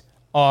ADPs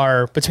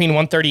are between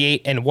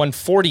 138 and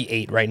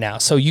 148 right now.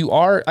 So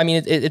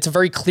it's a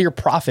very clear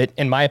profit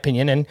in my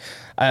opinion.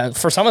 And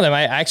for some of them,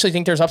 I actually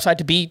think there's upside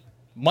to be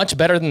much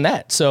better than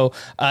that. So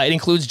it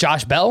includes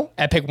Josh Bell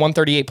at pick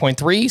 138.3,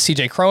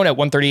 CJ Cron at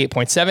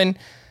 138.7,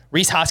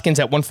 Rhys Hoskins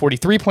at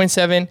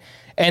 143.7,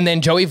 and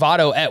then Joey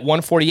Votto at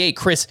 148.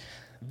 Chris,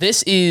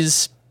 this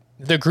is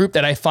the group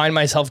that I find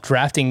myself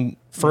drafting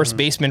first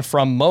baseman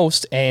from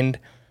most. And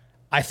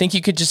I think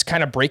you could just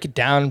kind of break it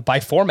down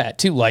by format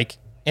too. Like,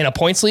 in a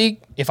points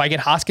league, if I get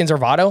Hoskins or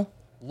Votto,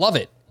 love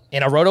it.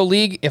 In a Roto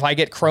league, if I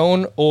get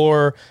Cron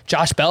or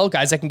Josh Bell,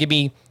 guys that can give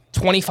me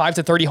 25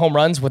 to 30 home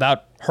runs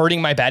without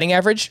hurting my batting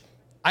average,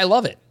 I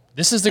love it.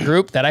 This is the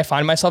group that I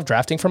find myself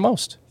drafting for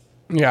most.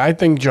 Yeah, I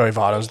think Joey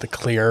Votto's the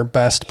clear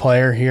best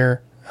player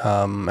here.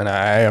 And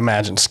I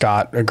imagine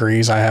Scott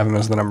agrees. I have him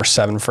as the number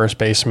 7 first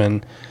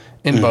baseman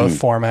in both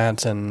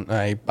formats, and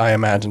I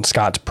imagine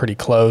Scott's pretty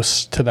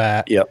close to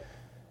that. Yep.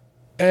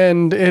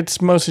 And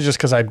it's mostly just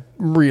because I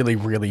really,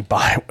 really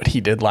buy what he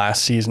did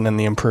last season and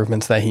the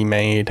improvements that he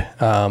made.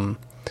 And,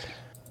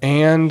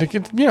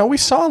 we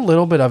saw a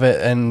little bit of it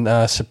in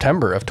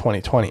September of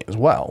 2020 as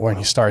well, when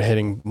he started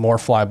hitting more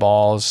fly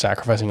balls,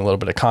 sacrificing a little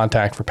bit of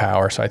contact for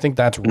power. So I think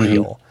that's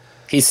real.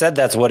 He said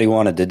that's what he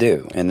wanted to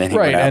do, and then he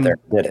went out there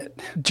and did it.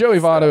 Joey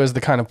Votto is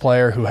the kind of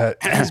player who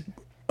is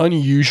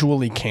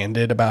unusually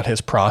candid about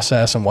his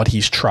process and what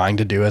he's trying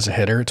to do as a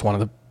hitter. It's one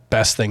of the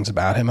best things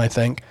about him, I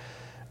think.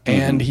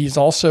 And he's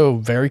also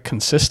very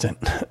consistent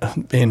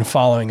in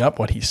following up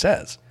what he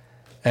says.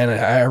 And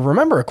I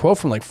remember a quote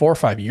from like 4 or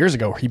 5 years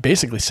ago where he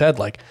basically said,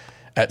 like,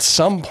 at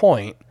some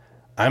point,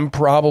 I'm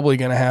probably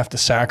going to have to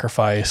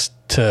sacrifice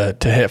to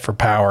hit for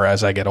power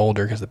as I get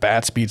older because the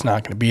bat speed's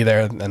not going to be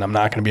there and I'm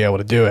not going to be able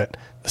to do it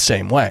the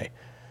same way.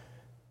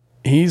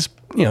 He's,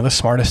 the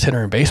smartest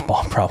hitter in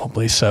baseball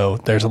probably, so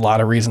there's a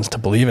lot of reasons to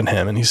believe in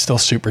him, and he's still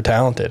super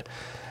talented.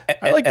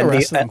 I like the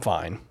rest of them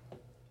fine.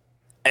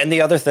 And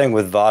the other thing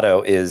with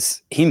Votto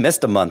is he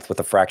missed a month with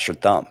a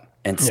fractured thumb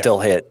and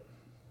still hit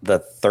the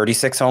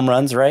 36 home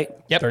runs, right?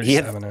 Yep.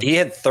 He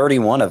had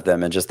 31 of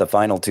them in just the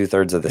final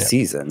 2/3 of the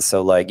season.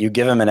 So like you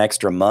give him an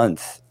extra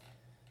month,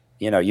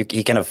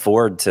 he can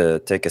afford to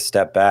take a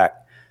step back.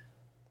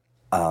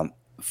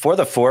 For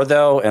the four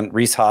though, and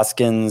Rhys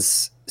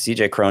Hoskins,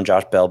 CJ Cron,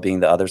 Josh Bell being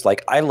the others,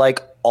 like I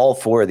like all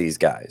four of these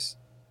guys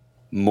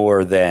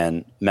more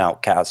than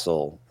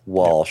Mountcastle,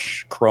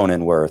 Walsh,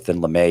 Cronenworth,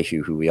 and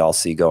LeMahieu, who we all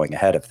see going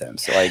ahead of them.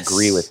 So I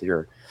agree with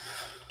your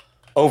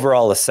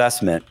overall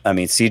assessment. I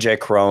mean, CJ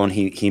Cron,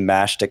 he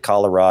mashed at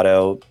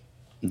Colorado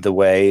the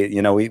way,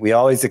 we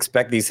always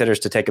expect these hitters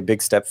to take a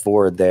big step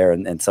forward there,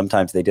 and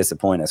sometimes they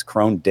disappoint us.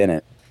 Cron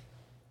didn't,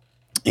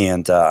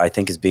 and I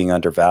think is being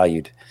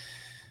undervalued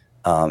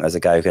as a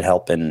guy who could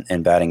help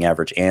in batting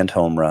average and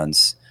home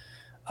runs.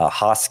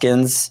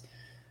 Hoskins,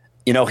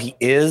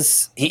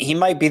 he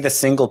might be the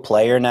single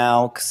player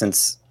now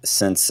since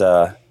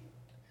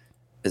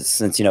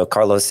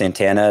Carlos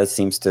Santana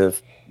seems to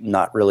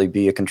not really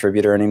be a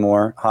contributor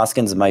anymore.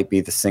 Hoskins might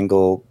be the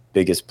single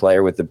biggest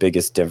player with the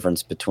biggest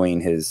difference between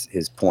his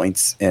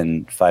points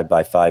and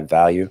 5x5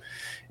 value.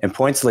 In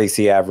points leagues,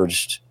 he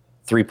averaged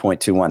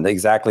 3.21,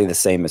 exactly the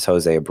same as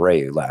Jose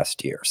Abreu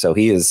last year. So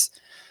he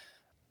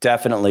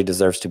definitely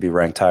deserves to be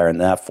ranked higher in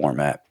that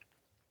format.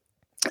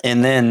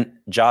 And then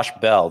Josh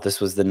Bell,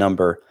 this was the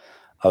number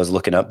I was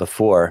looking up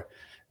before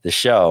the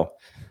show.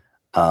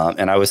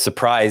 And I was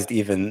surprised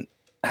even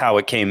how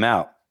it came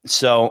out.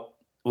 So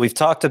we've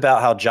talked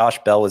about how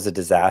Josh Bell was a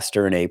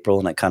disaster in April,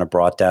 and it kind of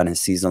brought down his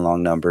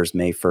season-long numbers.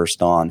 May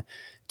 1st on,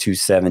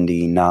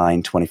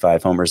 279,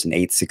 25 homers, and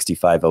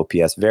 865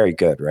 OPS. Very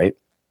good, right?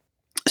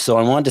 So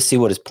I wanted to see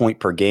what his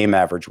point-per-game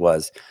average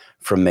was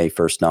from May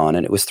 1st on,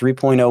 and it was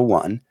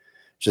 3.01,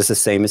 just the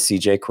same as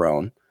CJ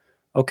Cron.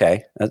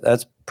 Okay,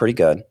 that's pretty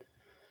good.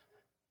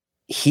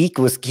 He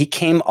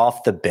came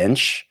off the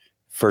bench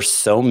for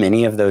so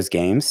many of those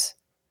games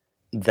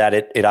that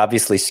it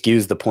obviously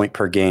skews the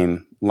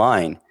point-per-game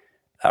line.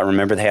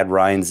 Remember, they had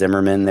Ryan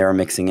Zimmerman. They were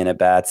mixing in at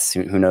bats.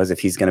 Who knows if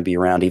he's going to be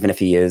around? Even if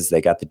he is,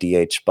 they got the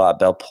DH spot.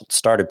 Bell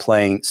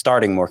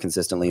starting more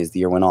consistently as the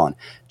year went on.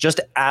 Just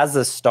as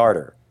a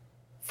starter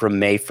from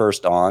May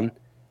 1st on,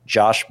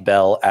 Josh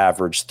Bell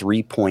averaged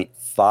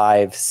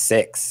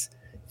 3.56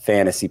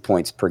 fantasy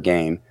points per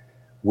game,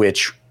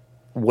 which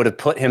would have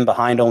put him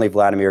behind only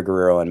Vladimir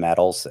Guerrero and Matt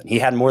Olson. He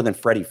had more than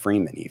Freddie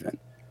Freeman even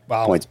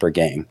points per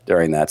game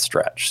during that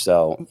stretch.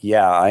 So,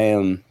 yeah, I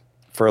am...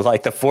 For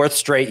like the fourth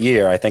straight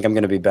year, I think I'm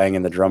going to be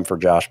banging the drum for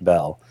Josh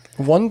Bell.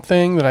 One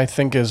thing that I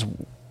think is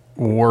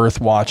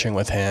worth watching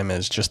with him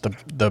is just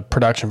the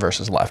production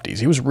versus lefties.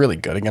 He was really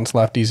good against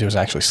lefties. He was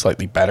actually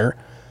slightly better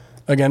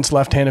against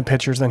left-handed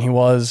pitchers than he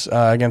was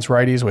against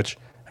righties, which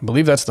I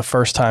believe that's the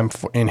first time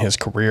in his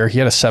career. He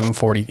had a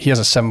 740. He has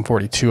a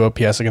 742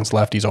 OPS against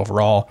lefties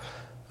overall.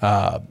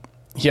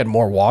 He had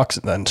more walks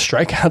than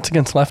strikeouts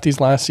against lefties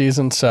last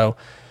season. So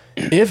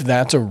if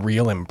that's a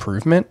real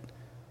improvement,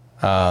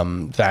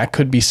 that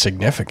could be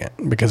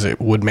significant because it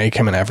would make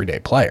him an everyday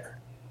player.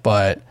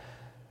 But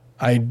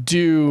I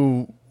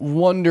do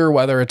wonder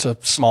whether it's a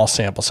small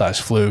sample size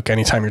fluke.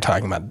 Anytime you're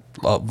talking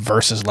about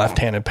versus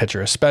left-handed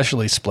pitcher,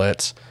 especially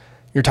splits,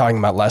 you're talking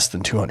about less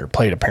than 200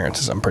 plate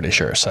appearances, I'm pretty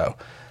sure. So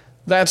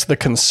that's the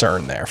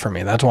concern there for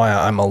me. That's why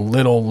I'm a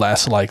little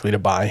less likely to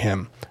buy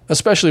him,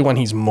 especially when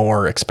he's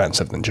more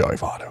expensive than Joey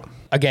Votto.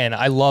 Again,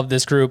 I love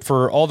this group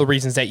for all the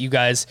reasons that you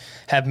guys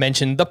have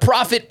mentioned. The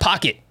Profit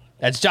Pocket.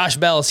 That's Josh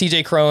Bell,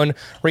 CJ Cron,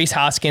 Rhys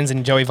Hoskins,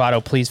 and Joey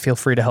Votto. Please feel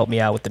free to help me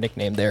out with the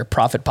nickname there,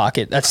 Profit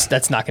Pocket.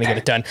 That's not going to get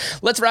it done.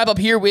 Let's wrap up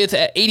here with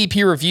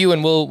ADP review,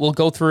 and we'll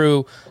go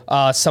through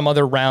some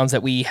other rounds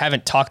that we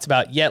haven't talked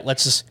about yet.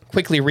 Let's just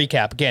quickly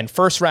recap. Again,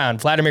 first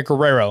round, Vladimir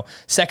Guerrero.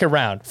 Second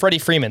round, Freddie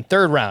Freeman.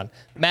 Third round,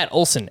 Matt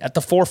Olson. At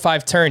the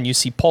 4-5 turn, you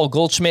see Paul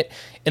Goldschmidt.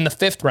 In the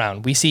fifth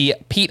round, we see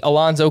Pete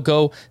Alonso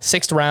go.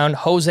 Sixth round,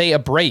 Jose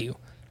Abreu.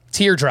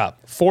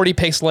 Teardrop, 40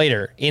 picks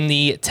later. In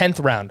the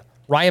 10th round,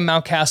 Ryan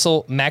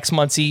Mountcastle, Max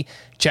Muncy,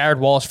 Jared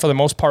Walsh. For the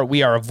most part,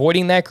 we are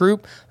avoiding that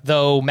group,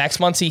 though Max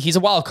Muncy, he's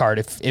a wild card.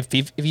 If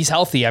he's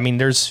healthy, I mean,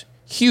 there's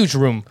huge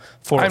room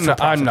for I'm not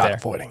there.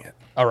 avoiding it.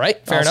 All right,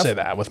 fair enough. I'll say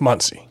that with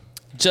Muncy.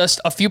 Just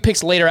a few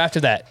picks later after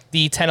that,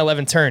 the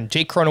 10-11 turn,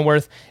 Jake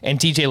Cronenworth and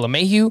DJ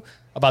LeMahieu.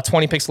 About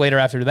 20 picks later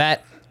after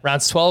that,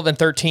 rounds 12 and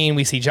 13,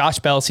 we see Josh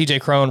Bell,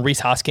 CJ Cron, Rhys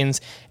Hoskins,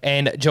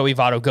 and Joey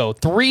Votto go.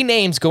 Three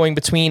names going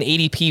between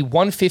ADP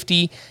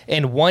 150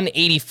 and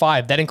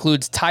 185. That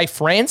includes Ty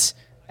France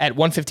at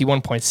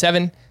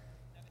 151.7,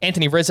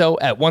 Anthony Rizzo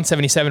at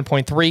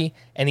 177.3,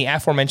 and the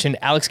aforementioned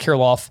Alex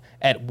Kirilloff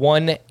at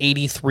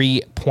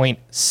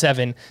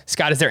 183.7.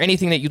 Scott, is there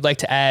anything that you'd like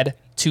to add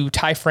to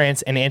Ty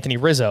France and Anthony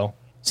Rizzo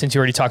since you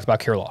already talked about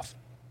Kirilloff?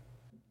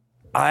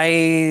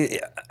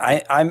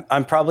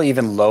 I'm probably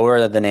even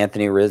lower than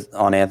Anthony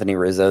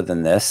Rizzo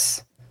than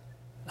this.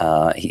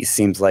 He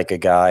seems like a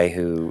guy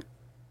who,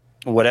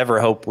 whatever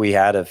hope we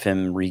had of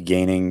him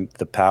regaining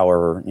the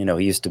power, he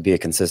used to be a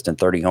consistent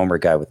 30 homer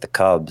guy with the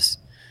Cubs.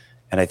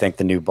 And I think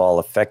the new ball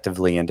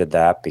effectively ended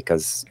that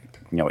because,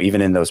 even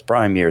in those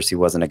prime years, he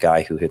wasn't a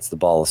guy who hits the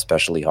ball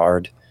especially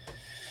hard.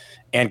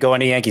 And going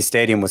to Yankee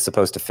Stadium was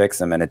supposed to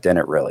fix him, and it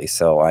didn't really.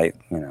 So I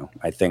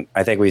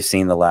think we've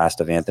seen the last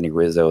of Anthony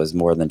Rizzo as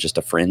more than just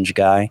a fringe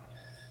guy.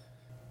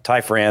 Ty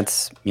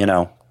France,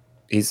 I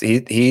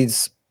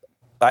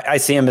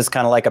see him as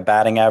kind of like a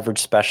batting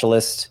average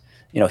specialist.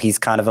 He's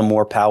kind of a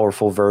more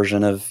powerful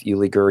version of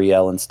Yuli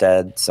Gurriel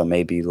instead. So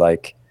maybe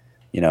like,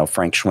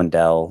 Frank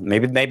Schwindel.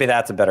 Maybe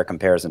that's a better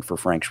comparison for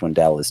Frank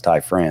Schwindel as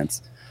Ty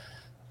France.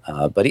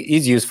 But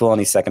he's useful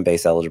and he's second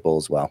base eligible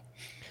as well.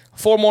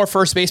 4 more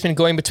first basemen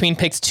going between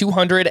picks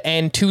 200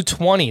 and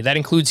 220. That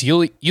includes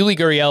Yuli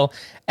Gurriel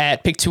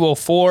at pick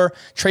 204,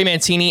 Trey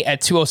Mancini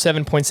at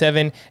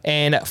 207.7,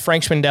 and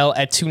Frank Schwindel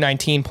at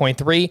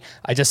 219.3.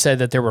 I just said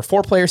that there were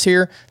 4 players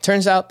here.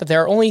 Turns out that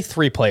there are only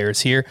 3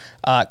 players here.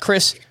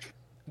 Chris,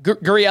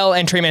 Gurriel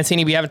and Trey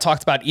Mancini, we haven't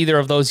talked about either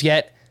of those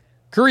yet.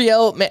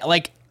 Gurriel,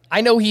 I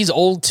know he's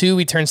old too.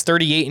 He turns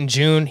 38 in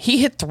June. He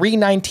hit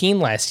 319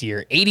 last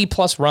year, 80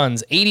 plus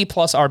runs, 80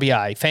 plus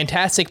RBI.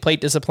 Fantastic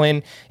plate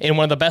discipline in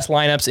one of the best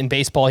lineups in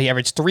baseball. He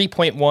averaged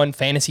 3.1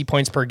 fantasy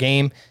points per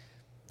game.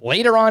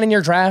 Later on in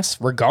your drafts,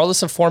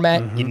 regardless of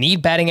format, you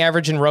need batting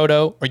average in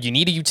Roto or you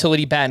need a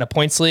utility bat in a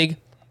points league.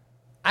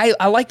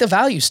 I like the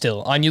value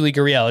still on Yuli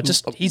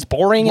Gurriel. He's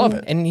boring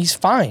and he's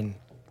fine.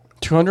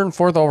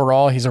 204th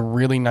overall. He's a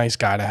really nice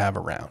guy to have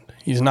around.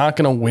 He's not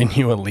going to win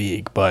you a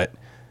league, but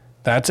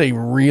that's a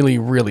really,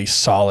 really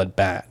solid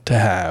bat to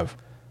have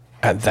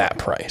at that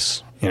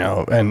price,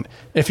 and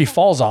if he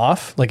falls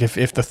off, like if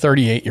the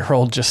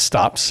 38-year-old just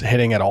stops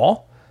hitting at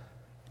all,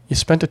 you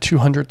spent a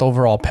 200th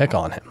overall pick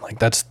on him. Like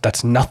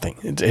that's nothing.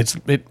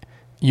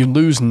 You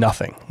lose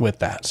nothing with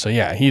that. So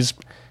yeah, he's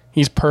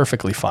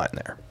perfectly fine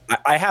there.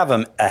 I have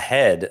him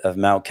ahead of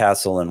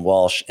Mountcastle and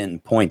Walsh in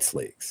points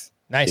leagues.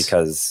 Nice.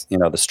 Because, the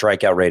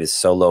strikeout rate is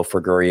so low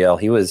for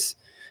Gurriel. It was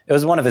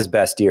one of his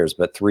best years,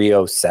 but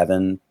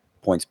 307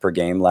 points per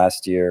game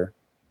last year.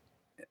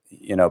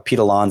 Pete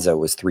Alonso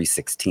was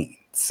 316.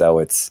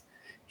 So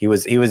he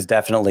was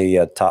definitely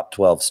a top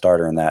 12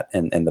 starter in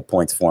the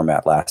points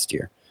format last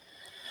year.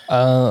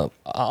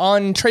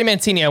 On Trey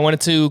Mancini, I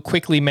wanted to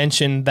quickly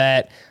mention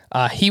that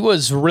he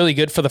was really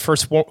good for the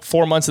first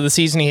 4 months of the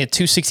season. He hit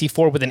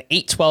 264 with an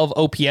 812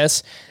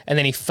 OPS, and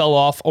then he fell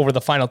off over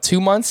the final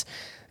 2 months.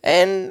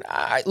 And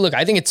I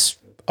think it's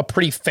a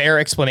pretty fair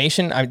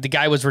explanation. The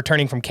guy was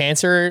returning from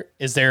cancer.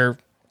 Is there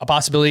a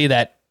possibility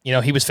that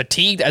he was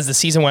fatigued as the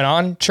season went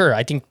on? Sure,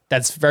 I think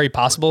that's very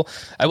possible.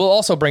 I will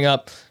also bring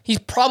up, he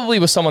probably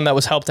was someone that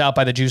was helped out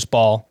by the juice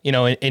ball,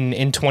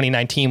 in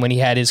 2019 when he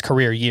had his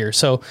career year.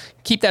 So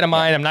keep that in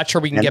mind. I'm not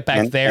sure we can get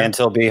back there. And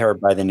he'll be hurt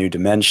by the new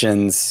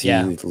dimensions.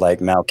 Yeah.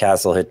 Like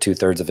Mountcastle hit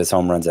 2/3 of his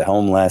home runs at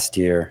home last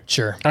year.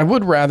 Sure. I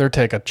would rather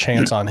take a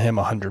chance on him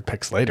 100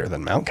 picks later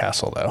than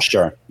Mountcastle, though.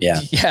 Sure. Yeah.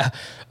 Yeah.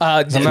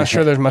 I'm not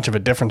sure there's much of a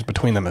difference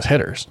between them as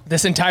hitters.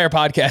 This entire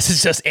podcast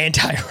is just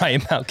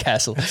anti-Ryan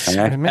Mountcastle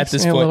It makes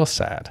me a little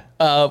sad.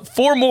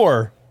 4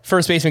 more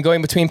first baseman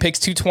going between picks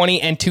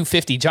 220 and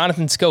 250.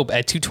 Jonathan Scope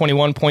at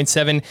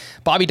 221.7.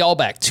 Bobby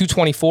Dahlbeck,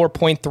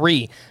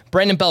 224.3.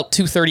 Brandon Belt,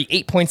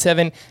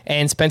 238.7.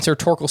 And Spencer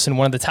Torkelson,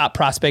 one of the top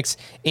prospects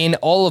in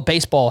all of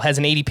baseball, has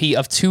an ADP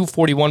of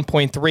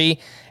 241.3.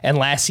 And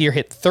last year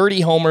hit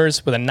 30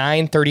 homers with a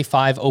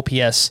 935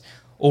 OPS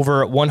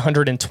over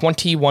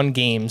 121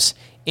 games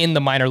in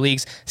the minor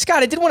leagues.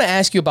 Scott, I did want to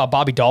ask you about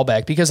Bobby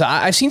Dahlbeck because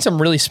I've seen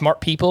some really smart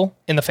people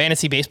in the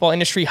fantasy baseball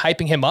industry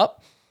hyping him up.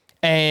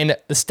 And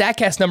the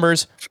StatCast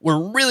numbers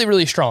were really,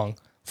 really strong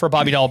for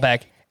Bobby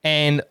Dahlbeck.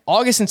 And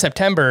August and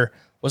September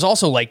was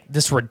also like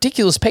this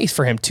ridiculous pace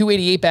for him.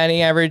 288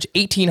 batting average,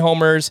 18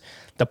 homers.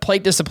 The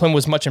plate discipline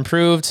was much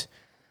improved.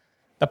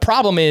 The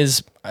problem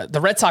is the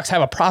Red Sox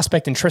have a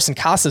prospect in Tristan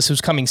Casas who's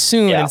coming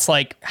soon. Yeah. And it's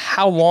like,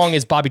 how long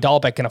is Bobby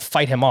Dahlbeck going to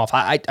fight him off?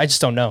 I just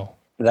don't know.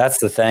 That's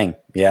the thing.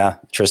 Yeah.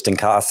 Tristan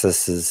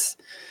Casas is...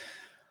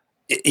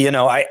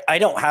 I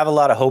don't have a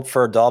lot of hope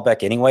for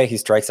Dahlbeck anyway. He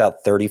strikes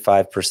out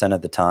 35%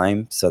 of the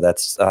time. So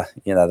that's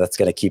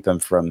going to keep him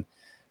from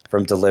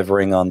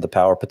delivering on the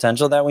power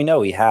potential that we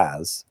know he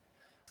has.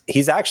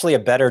 He's actually a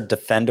better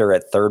defender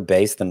at third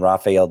base than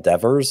Rafael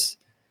Devers.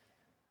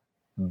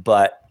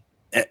 But,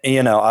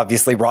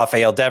 obviously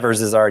Rafael Devers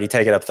has already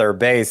taken up third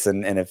base.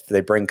 And if they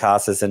bring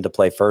Casas in to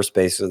play first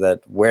base,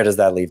 where does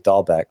that leave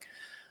Dahlbeck?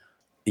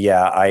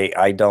 Yeah,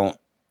 I don't.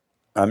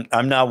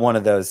 I'm not one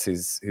of those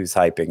who's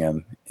hyping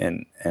him,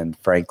 and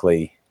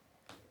frankly,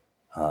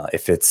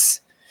 if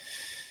it's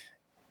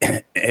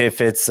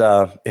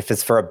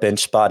for a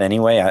bench spot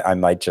anyway, I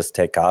might just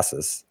take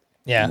Casas.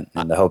 Yeah,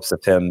 in the hopes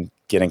of him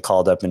getting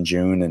called up in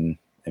June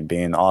and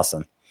being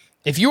awesome.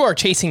 If you are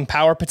chasing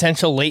power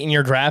potential late in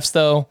your drafts,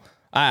 though,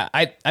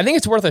 I think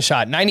it's worth a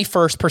shot.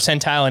 91st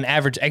percentile in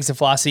average exit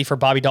velocity for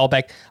Bobby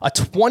Dahlbeck, a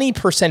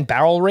 20%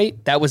 barrel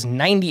rate. That was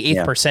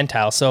 98th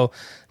percentile. So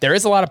there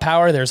is a lot of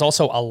power. There's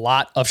also a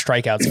lot of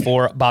strikeouts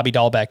for Bobby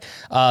Dahlbeck.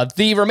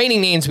 The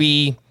remaining names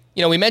we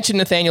mentioned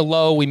Nathaniel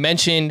Lowe. We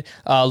mentioned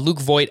Luke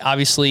Voit.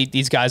 Obviously,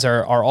 these guys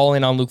are all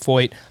in on Luke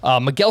Voit.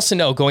 Miguel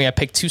Sano going at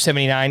pick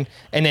 279.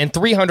 And then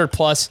 300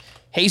 plus,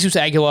 Jesus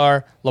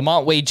Aguilar,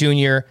 Lamont Wade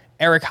Jr.,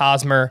 Eric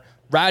Hosmer,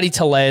 Rowdy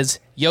Tellez,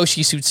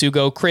 Yoshi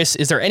Tsutsugo. Chris,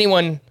 is there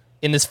anyone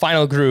in this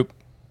final group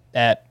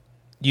that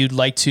you'd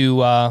like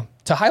to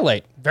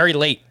highlight very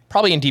late,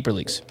 probably in deeper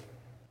leagues?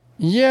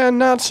 Yeah,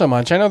 not so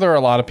much. I know there are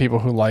a lot of people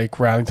who like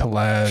Rowdy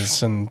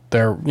Tellez and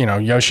they're,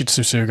 Yoshi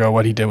Tsutsugo,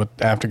 what he did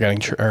after getting,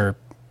 he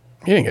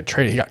didn't get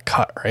traded, he got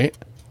cut, right?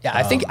 Yeah,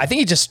 I think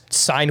he just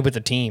signed with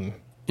the team.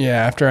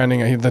 Yeah, after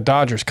ending, the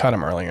Dodgers cut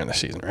him earlier in the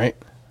season, right?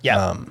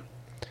 Yeah.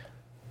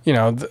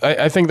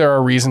 I think there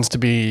are reasons to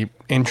be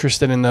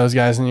interested in those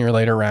guys in your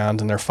later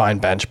rounds, and they're fine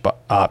bench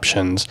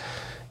options.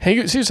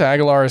 Jesus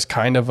Aguilar is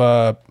kind of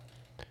a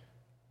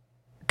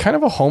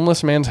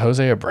homeless man's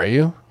Jose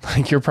Abreu.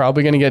 Like, you're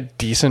probably going to get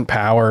decent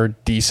power,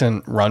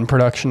 decent run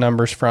production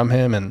numbers from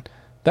him, and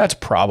that's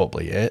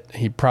probably it.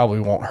 He probably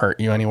won't hurt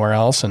you anywhere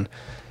else, and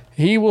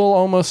he will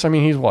almost,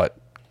 he's what,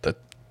 the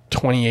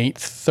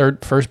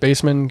 28th first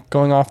baseman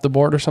going off the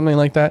board or something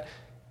like that.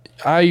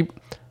 I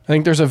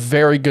think there's a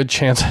very good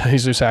chance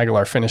Jesus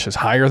Aguilar finishes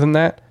higher than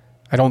that.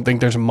 I don't think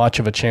there's much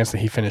of a chance that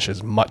he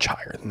finishes much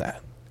higher than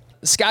that.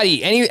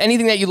 Scotty,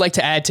 anything that you'd like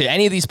to add to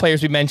any of these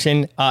players we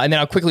mentioned? And then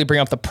I'll quickly bring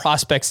up the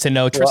prospects to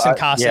know. Tristan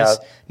Casas,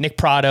 Nick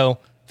Pratto,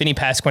 Vinny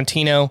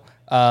Pasquantino,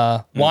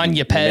 Juan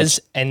Yepez,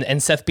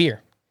 and Seth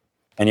Beer.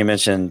 And you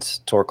mentioned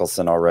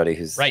Torkelson already,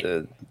 who's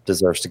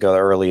deserves to go the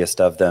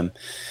earliest of them.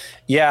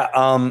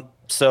 Yeah,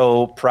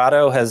 so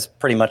Pratto has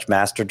pretty much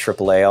mastered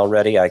AAA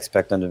already. I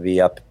expect him to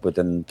be up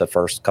within the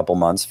first couple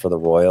months for the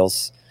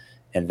Royals.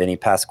 And Vinny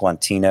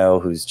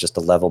Pasquantino, who's just a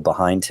level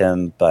behind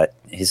him, but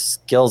his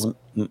skills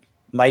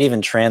might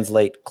even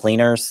translate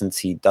cleaner since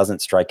he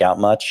doesn't strike out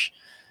much.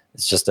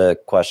 It's just a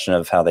question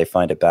of how they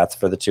find at bats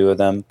for the two of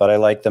them. But I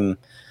like them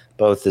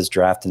both as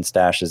draft and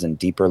stashes in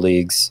deeper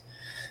leagues.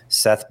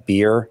 Seth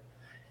Beer,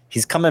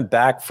 he's coming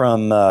back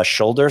from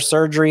shoulder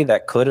surgery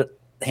that could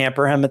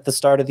hamper him at the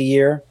start of the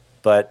year.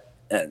 But,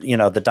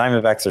 the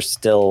Diamondbacks are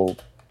still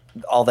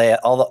all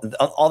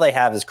they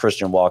have is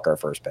Christian Walker at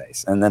first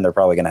base. And then they're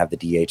probably going to have the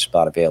DH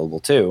spot available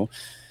too.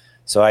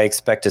 So I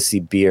expect to see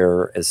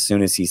Beer as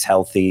soon as he's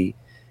healthy.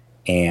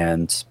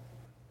 And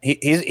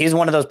he's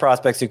one of those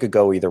prospects who could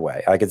go either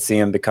way. I could see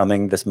him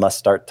becoming this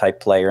must-start type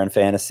player in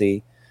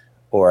fantasy,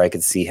 or I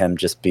could see him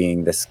just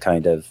being this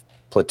kind of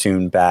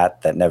platoon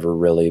bat that never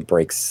really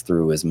breaks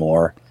through as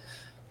more.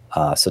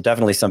 So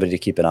definitely somebody to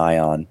keep an eye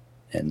on,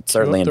 and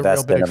certainly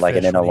invest in like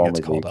an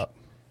NL-only league.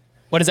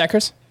 What is that,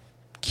 Chris?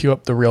 Cue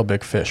up the real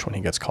big fish when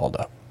he gets called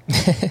up.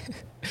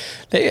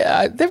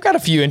 They've got a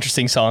few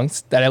interesting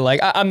songs that I like.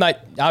 I'm not,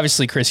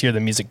 obviously, Chris, you're the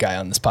music guy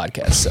on this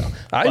podcast, so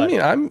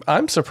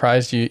I'm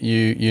surprised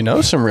you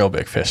know some real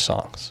big fish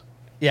songs.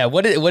 Yeah,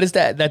 what is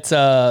that? That's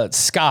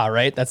ska,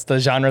 right? That's the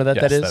genre that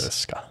is. That is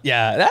ska.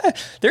 Yeah,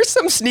 there's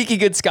some sneaky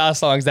good ska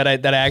songs that I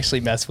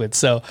actually mess with.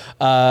 So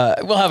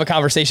we'll have a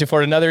conversation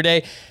for it another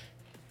day.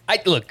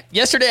 Look,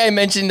 yesterday I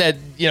mentioned that,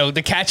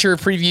 the catcher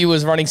preview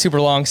was running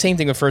super long. Same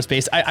thing with first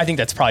base. I think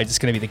that's probably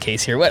just going to be the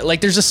case here.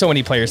 There's just so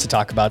many players to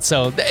talk about.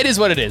 So it is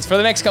what it is. For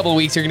the next couple of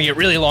weeks, you're going to get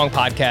really long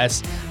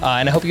podcasts,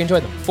 and I hope you enjoy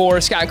them. For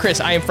Scott and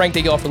Chris, I am Frank.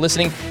 Thank you all for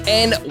listening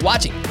and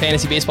watching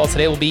Fantasy Baseball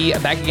Today. We'll be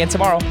back again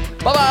tomorrow.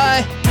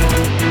 Bye-bye.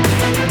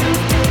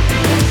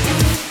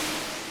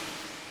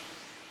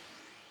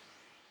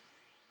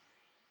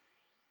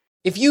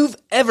 If you've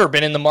ever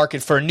been in the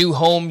market for a new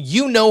home,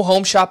 you know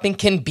home shopping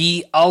can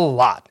be a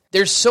lot.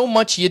 There's so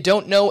much you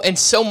don't know and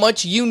so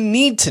much you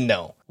need to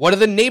know. What are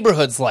the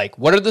neighborhoods like?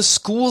 What are the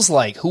schools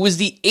like? Who is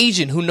the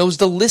agent who knows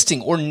the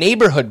listing or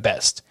neighborhood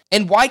best?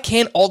 And why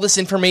can't all this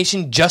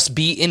information just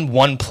be in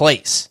one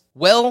place?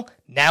 Well,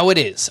 now it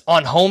is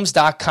on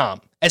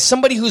Homes.com. As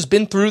somebody who's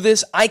been through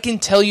this, I can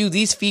tell you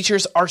these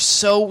features are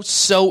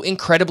so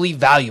incredibly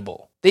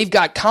valuable. They've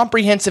got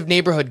comprehensive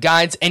neighborhood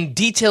guides and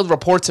detailed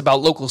reports about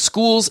local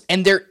schools,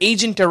 and their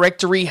agent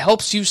directory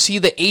helps you see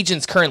the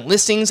agent's current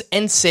listings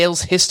and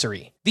sales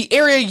history. The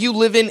area you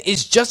live in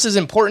is just as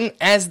important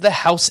as the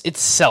house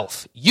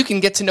itself. You can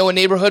get to know a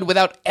neighborhood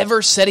without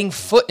ever setting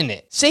foot in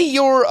it. Say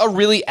you're a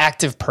really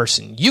active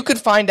person. You could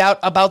find out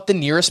about the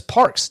nearest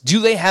parks.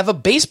 Do they have a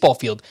baseball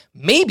field?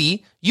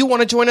 Maybe you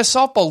want to join a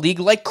softball league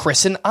like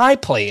Chris and I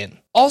play in.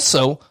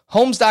 Also,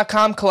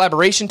 Homes.com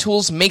collaboration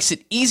tools makes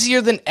it easier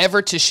than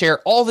ever to share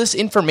all this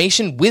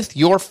information with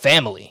your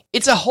family.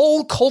 It's a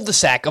whole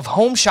cul-de-sac of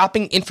home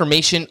shopping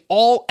information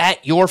all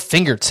at your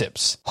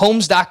fingertips.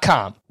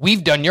 Homes.com.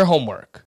 We've done your homework.